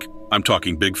 Like, I'm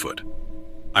talking Bigfoot.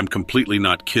 I'm completely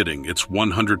not kidding, it's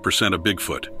 100% a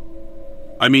Bigfoot.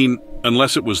 I mean,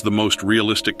 unless it was the most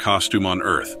realistic costume on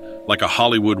Earth, like a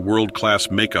Hollywood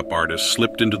world-class makeup artist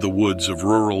slipped into the woods of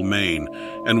rural Maine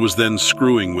and was then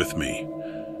screwing with me.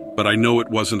 But I know it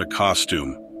wasn't a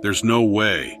costume. There's no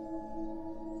way.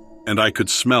 And I could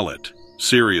smell it.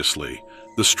 Seriously.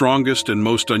 The strongest and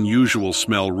most unusual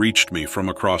smell reached me from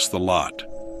across the lot.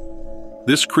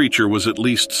 This creature was at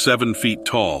least 7 feet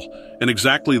tall, and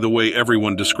exactly the way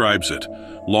everyone describes it.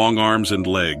 Long arms and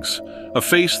legs. A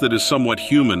face that is somewhat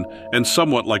human and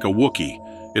somewhat like a Wookiee.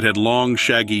 It had long,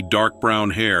 shaggy, dark brown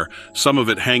hair, some of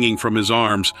it hanging from his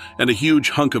arms, and a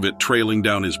huge hunk of it trailing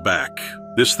down his back.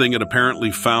 This thing had apparently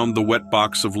found the wet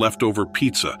box of leftover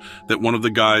pizza that one of the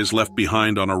guys left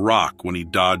behind on a rock when he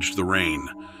dodged the rain.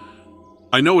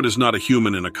 I know it is not a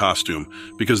human in a costume,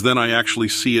 because then I actually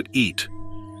see it eat,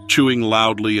 chewing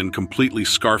loudly and completely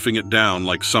scarfing it down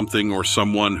like something or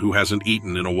someone who hasn't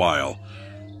eaten in a while.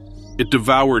 It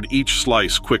devoured each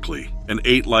slice quickly and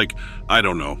ate like, I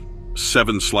don't know,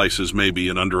 7 slices maybe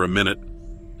in under a minute.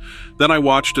 Then I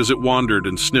watched as it wandered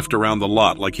and sniffed around the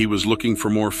lot like he was looking for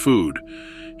more food.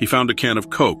 He found a can of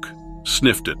Coke,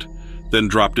 sniffed it, then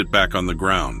dropped it back on the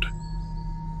ground.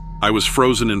 I was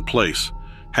frozen in place,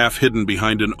 half hidden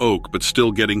behind an oak but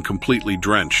still getting completely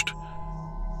drenched.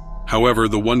 However,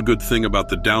 the one good thing about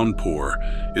the downpour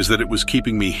is that it was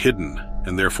keeping me hidden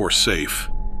and therefore safe.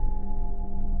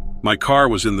 My car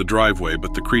was in the driveway,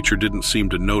 but the creature didn't seem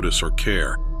to notice or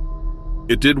care.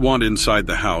 It did want inside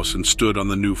the house and stood on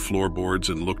the new floorboards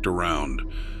and looked around.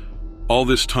 All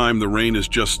this time the rain is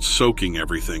just soaking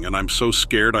everything, and I'm so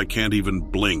scared I can't even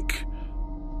blink.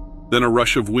 Then a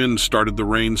rush of wind started the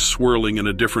rain swirling in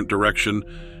a different direction,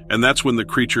 and that's when the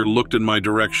creature looked in my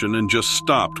direction and just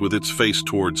stopped with its face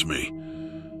towards me.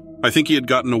 I think he had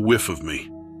gotten a whiff of me.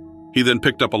 He then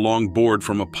picked up a long board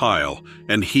from a pile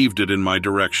and heaved it in my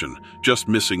direction, just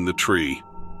missing the tree.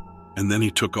 And then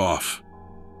he took off.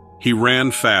 He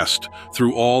ran fast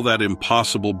through all that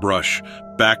impossible brush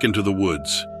back into the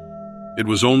woods. It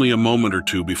was only a moment or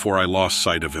two before I lost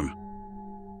sight of him.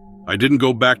 I didn't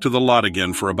go back to the lot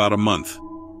again for about a month.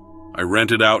 I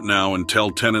rent it out now and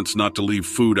tell tenants not to leave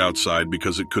food outside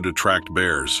because it could attract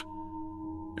bears.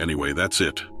 Anyway, that's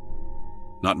it.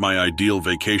 Not my ideal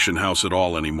vacation house at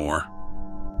all anymore.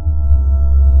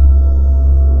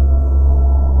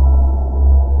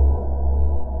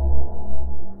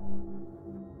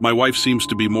 My wife seems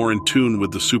to be more in tune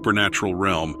with the supernatural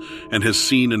realm and has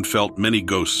seen and felt many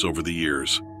ghosts over the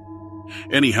years.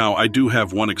 Anyhow, I do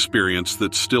have one experience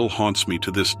that still haunts me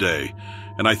to this day,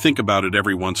 and I think about it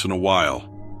every once in a while.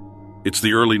 It's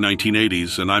the early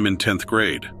 1980s, and I'm in 10th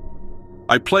grade.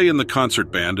 I play in the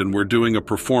concert band, and we're doing a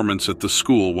performance at the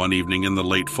school one evening in the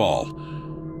late fall.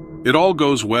 It all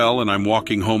goes well, and I'm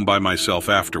walking home by myself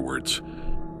afterwards.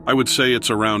 I would say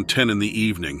it's around 10 in the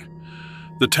evening.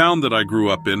 The town that I grew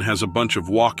up in has a bunch of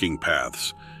walking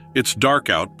paths. It's dark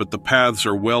out, but the paths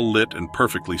are well lit and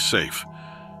perfectly safe.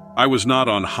 I was not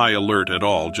on high alert at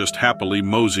all, just happily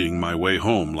moseying my way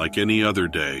home like any other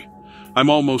day. I'm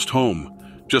almost home.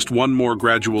 Just one more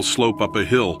gradual slope up a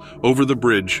hill, over the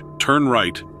bridge, turn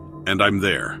right, and I'm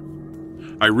there.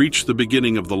 I reach the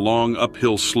beginning of the long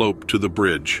uphill slope to the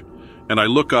bridge, and I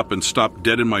look up and stop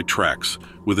dead in my tracks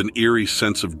with an eerie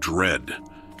sense of dread.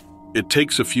 It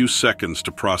takes a few seconds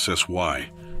to process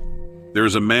why.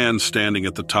 There's a man standing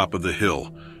at the top of the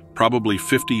hill, probably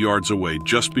 50 yards away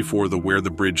just before where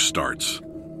the bridge starts,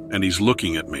 and he's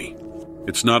looking at me.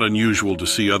 It's not unusual to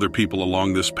see other people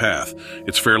along this path.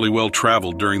 It's fairly well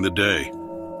traveled during the day.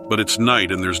 But it's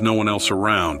night and there's no one else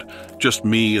around, just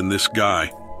me and this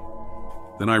guy.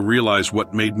 Then I realize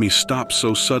what made me stop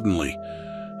so suddenly.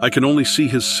 I can only see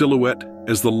his silhouette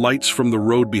as the lights from the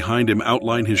road behind him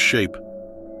outline his shape.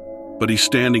 But he's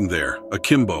standing there,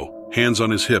 akimbo, hands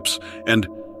on his hips, and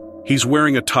he's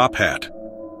wearing a top hat.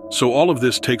 So all of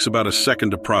this takes about a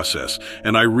second to process,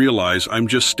 and I realize I'm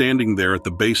just standing there at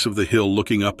the base of the hill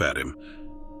looking up at him.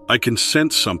 I can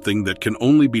sense something that can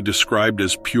only be described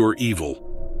as pure evil.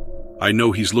 I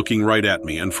know he's looking right at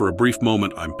me, and for a brief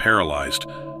moment I'm paralyzed.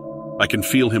 I can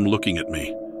feel him looking at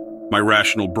me. My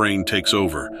rational brain takes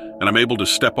over, and I'm able to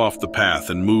step off the path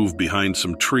and move behind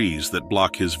some trees that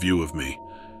block his view of me.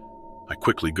 I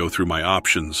quickly go through my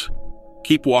options.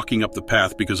 Keep walking up the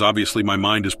path because obviously my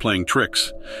mind is playing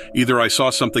tricks. Either I saw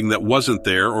something that wasn't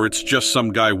there or it's just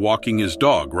some guy walking his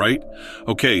dog, right?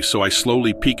 Okay, so I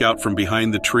slowly peek out from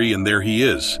behind the tree and there he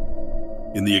is.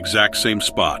 In the exact same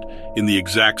spot, in the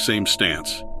exact same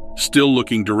stance. Still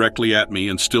looking directly at me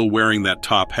and still wearing that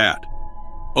top hat.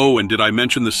 Oh, and did I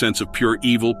mention the sense of pure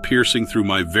evil piercing through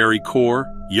my very core?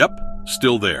 Yep,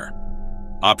 still there.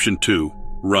 Option 2,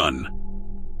 run.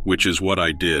 Which is what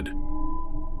I did.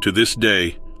 To this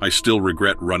day, I still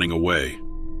regret running away.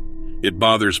 It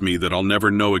bothers me that I'll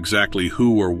never know exactly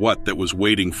who or what that was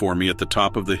waiting for me at the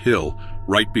top of the hill,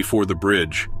 right before the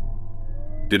bridge.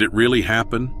 Did it really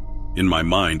happen? In my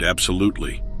mind,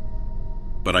 absolutely.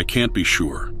 But I can't be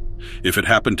sure. If it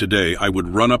happened today, I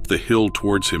would run up the hill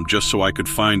towards him just so I could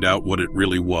find out what it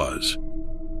really was.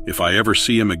 If I ever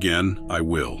see him again, I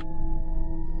will.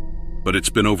 But it's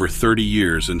been over 30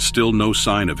 years and still no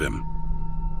sign of him.